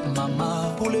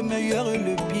 Maman, pour le meilleur et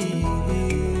le pire.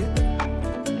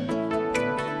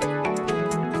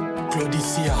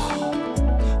 Claudicia.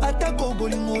 Atako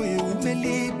bolingo e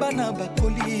umeli, bana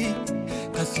bakoli.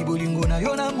 kasi bolingo na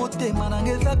yo na motema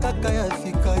nanga eza kaka ya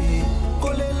sika ye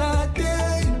kolela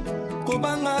te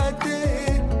kobanga te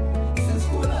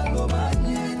seskola loba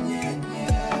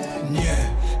nye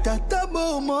tata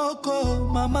bo moko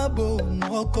mama bo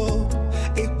moko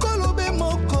ekolobe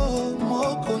moko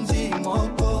mokonzi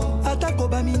moko atako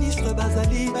ba ministre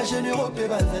bazali ba généraux pe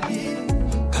bazali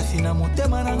kasi na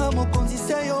motema nanga mokonzi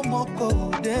se yo moko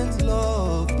dance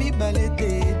love mibale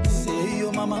te se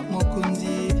yo mama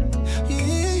mokonzi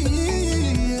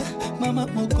mama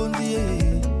mokonzi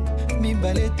mi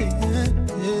balete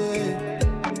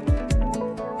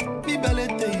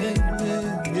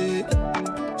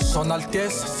Son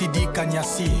Altesse Sidi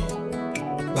Kanyasi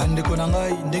bandeko na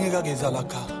ngai ndenge kaka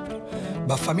ezalaka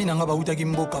bafamille na ngai bautaki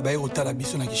mboka baye kotala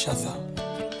biso na Kinshasa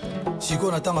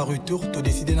sikoyo na ntango retour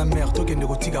todeside na mare tokende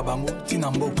kotika bango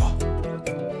ntina mboka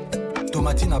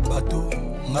tomati na bato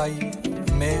ngai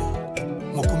mare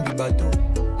mokumbi bato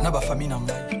na bafamille na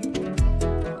ngai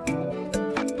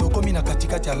tokomi na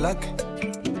katikati ya lac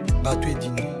bato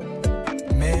edini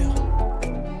mare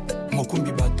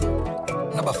mokumbi bato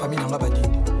na bafamille na ngai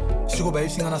badini sikoyo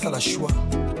bayebisinga nasala choix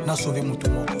na sauve mutu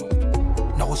moko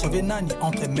na kosauve nani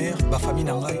entre mare bafamille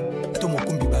na ngai to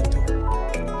mokumbi bato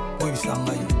boyebisa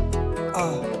ngai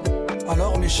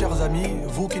alors mes chers amis,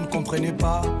 vous qui ne comprenez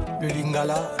pas le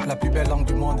lingala, la plus belle langue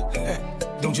du monde,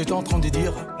 donc j'étais en train de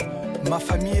dire, ma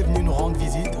famille est venue nous rendre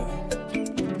visite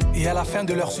et à la fin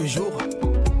de leur séjour,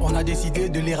 on a décidé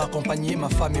de les raccompagner, ma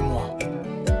femme et moi.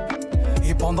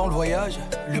 Et pendant le voyage,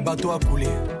 le bateau a coulé.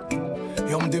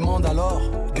 Et on me demande alors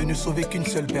de ne sauver qu'une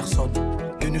seule personne,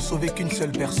 de ne sauver qu'une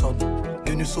seule personne,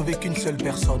 de ne sauver qu'une seule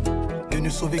personne, de ne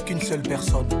sauver qu'une seule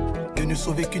personne, de ne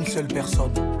sauver qu'une seule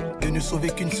personne. De ne sauver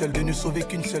qu'une seule, de ne sauver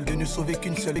qu'une seule, de ne sauver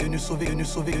qu'une seule, de ne sauver, de ne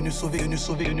sauver, de ne sauver, de ne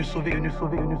sauver, de ne sauver, de ne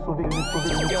sauver, de ne sauver, de ne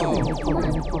sauver, de ne sauver, de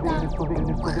ne sauver, de ne sauver, de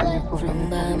ne sauver.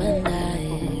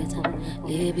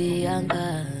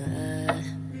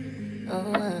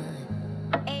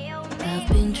 I've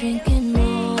been drinking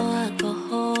more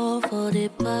alcohol for the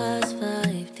past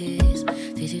 5 days.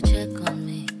 Did you check on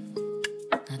me?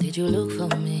 Now did you look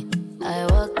for me? I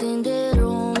walked in the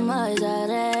room, eyes are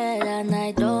red, and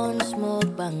I don't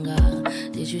smoke banga.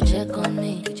 Did you check on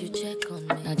me? Did you check on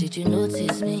me? Now did you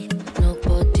notice me?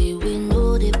 Nobody will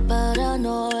know the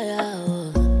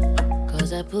paranoia.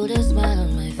 Cause I put a smile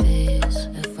on my face,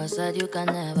 a facade you can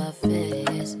never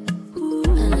face.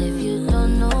 And if you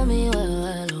don't know me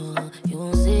well, you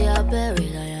won't see how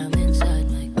buried I am inside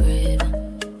my grave.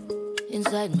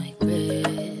 Inside my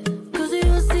grave. Cause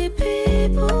you see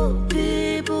people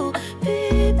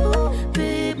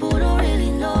don't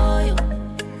really know you.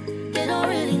 They don't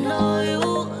really know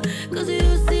you. Cause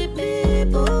you see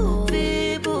people,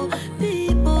 they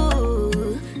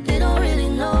don't really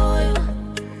know you.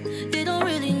 They don't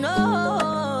really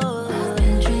know. I've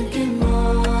been drinking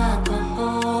more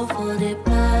alcohol for the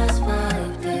past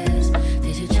 5 days.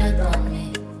 Did you check on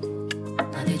me?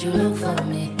 Now did you look for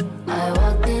me? I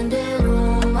walked in the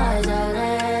room, eyes are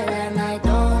red, and I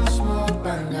don't smoke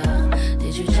banga.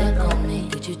 Did you check on me?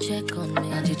 Did you check on me?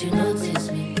 Now did you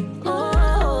notice me? Oh,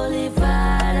 Holy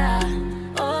Father,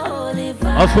 oh, Holy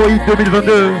Father. Afrohit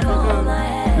 2022.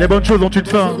 Les bonnes choses ont une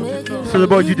fin. C'est le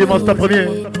boy du Master premier.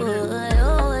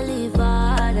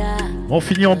 On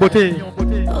finit en beauté.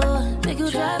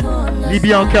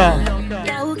 Libianca.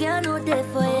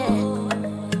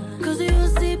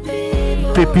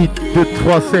 Pépite de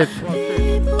 3-7.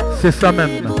 C'est ça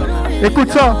même.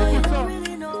 Écoute ça.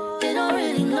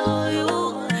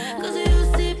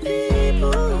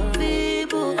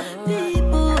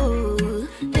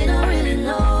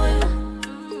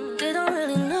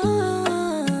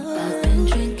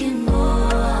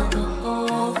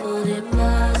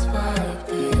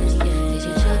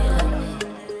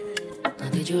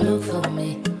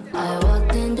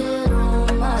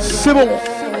 C'est bon.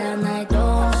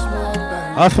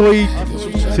 Afrohit,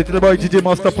 c'était le boy DJ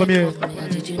Master premier.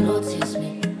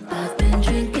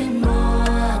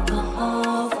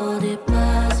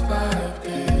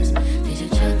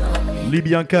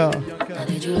 Libianca,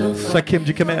 5e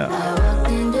du Camer.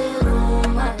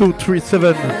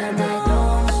 237.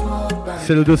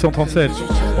 C'est le 237.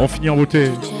 On finit en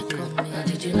beauté.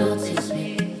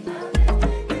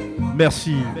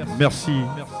 Merci, merci,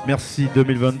 merci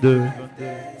 2022.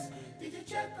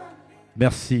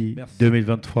 Merci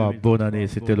 2023. Bonne année.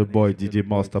 C'était le boy DJ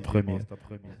Master premier.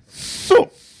 So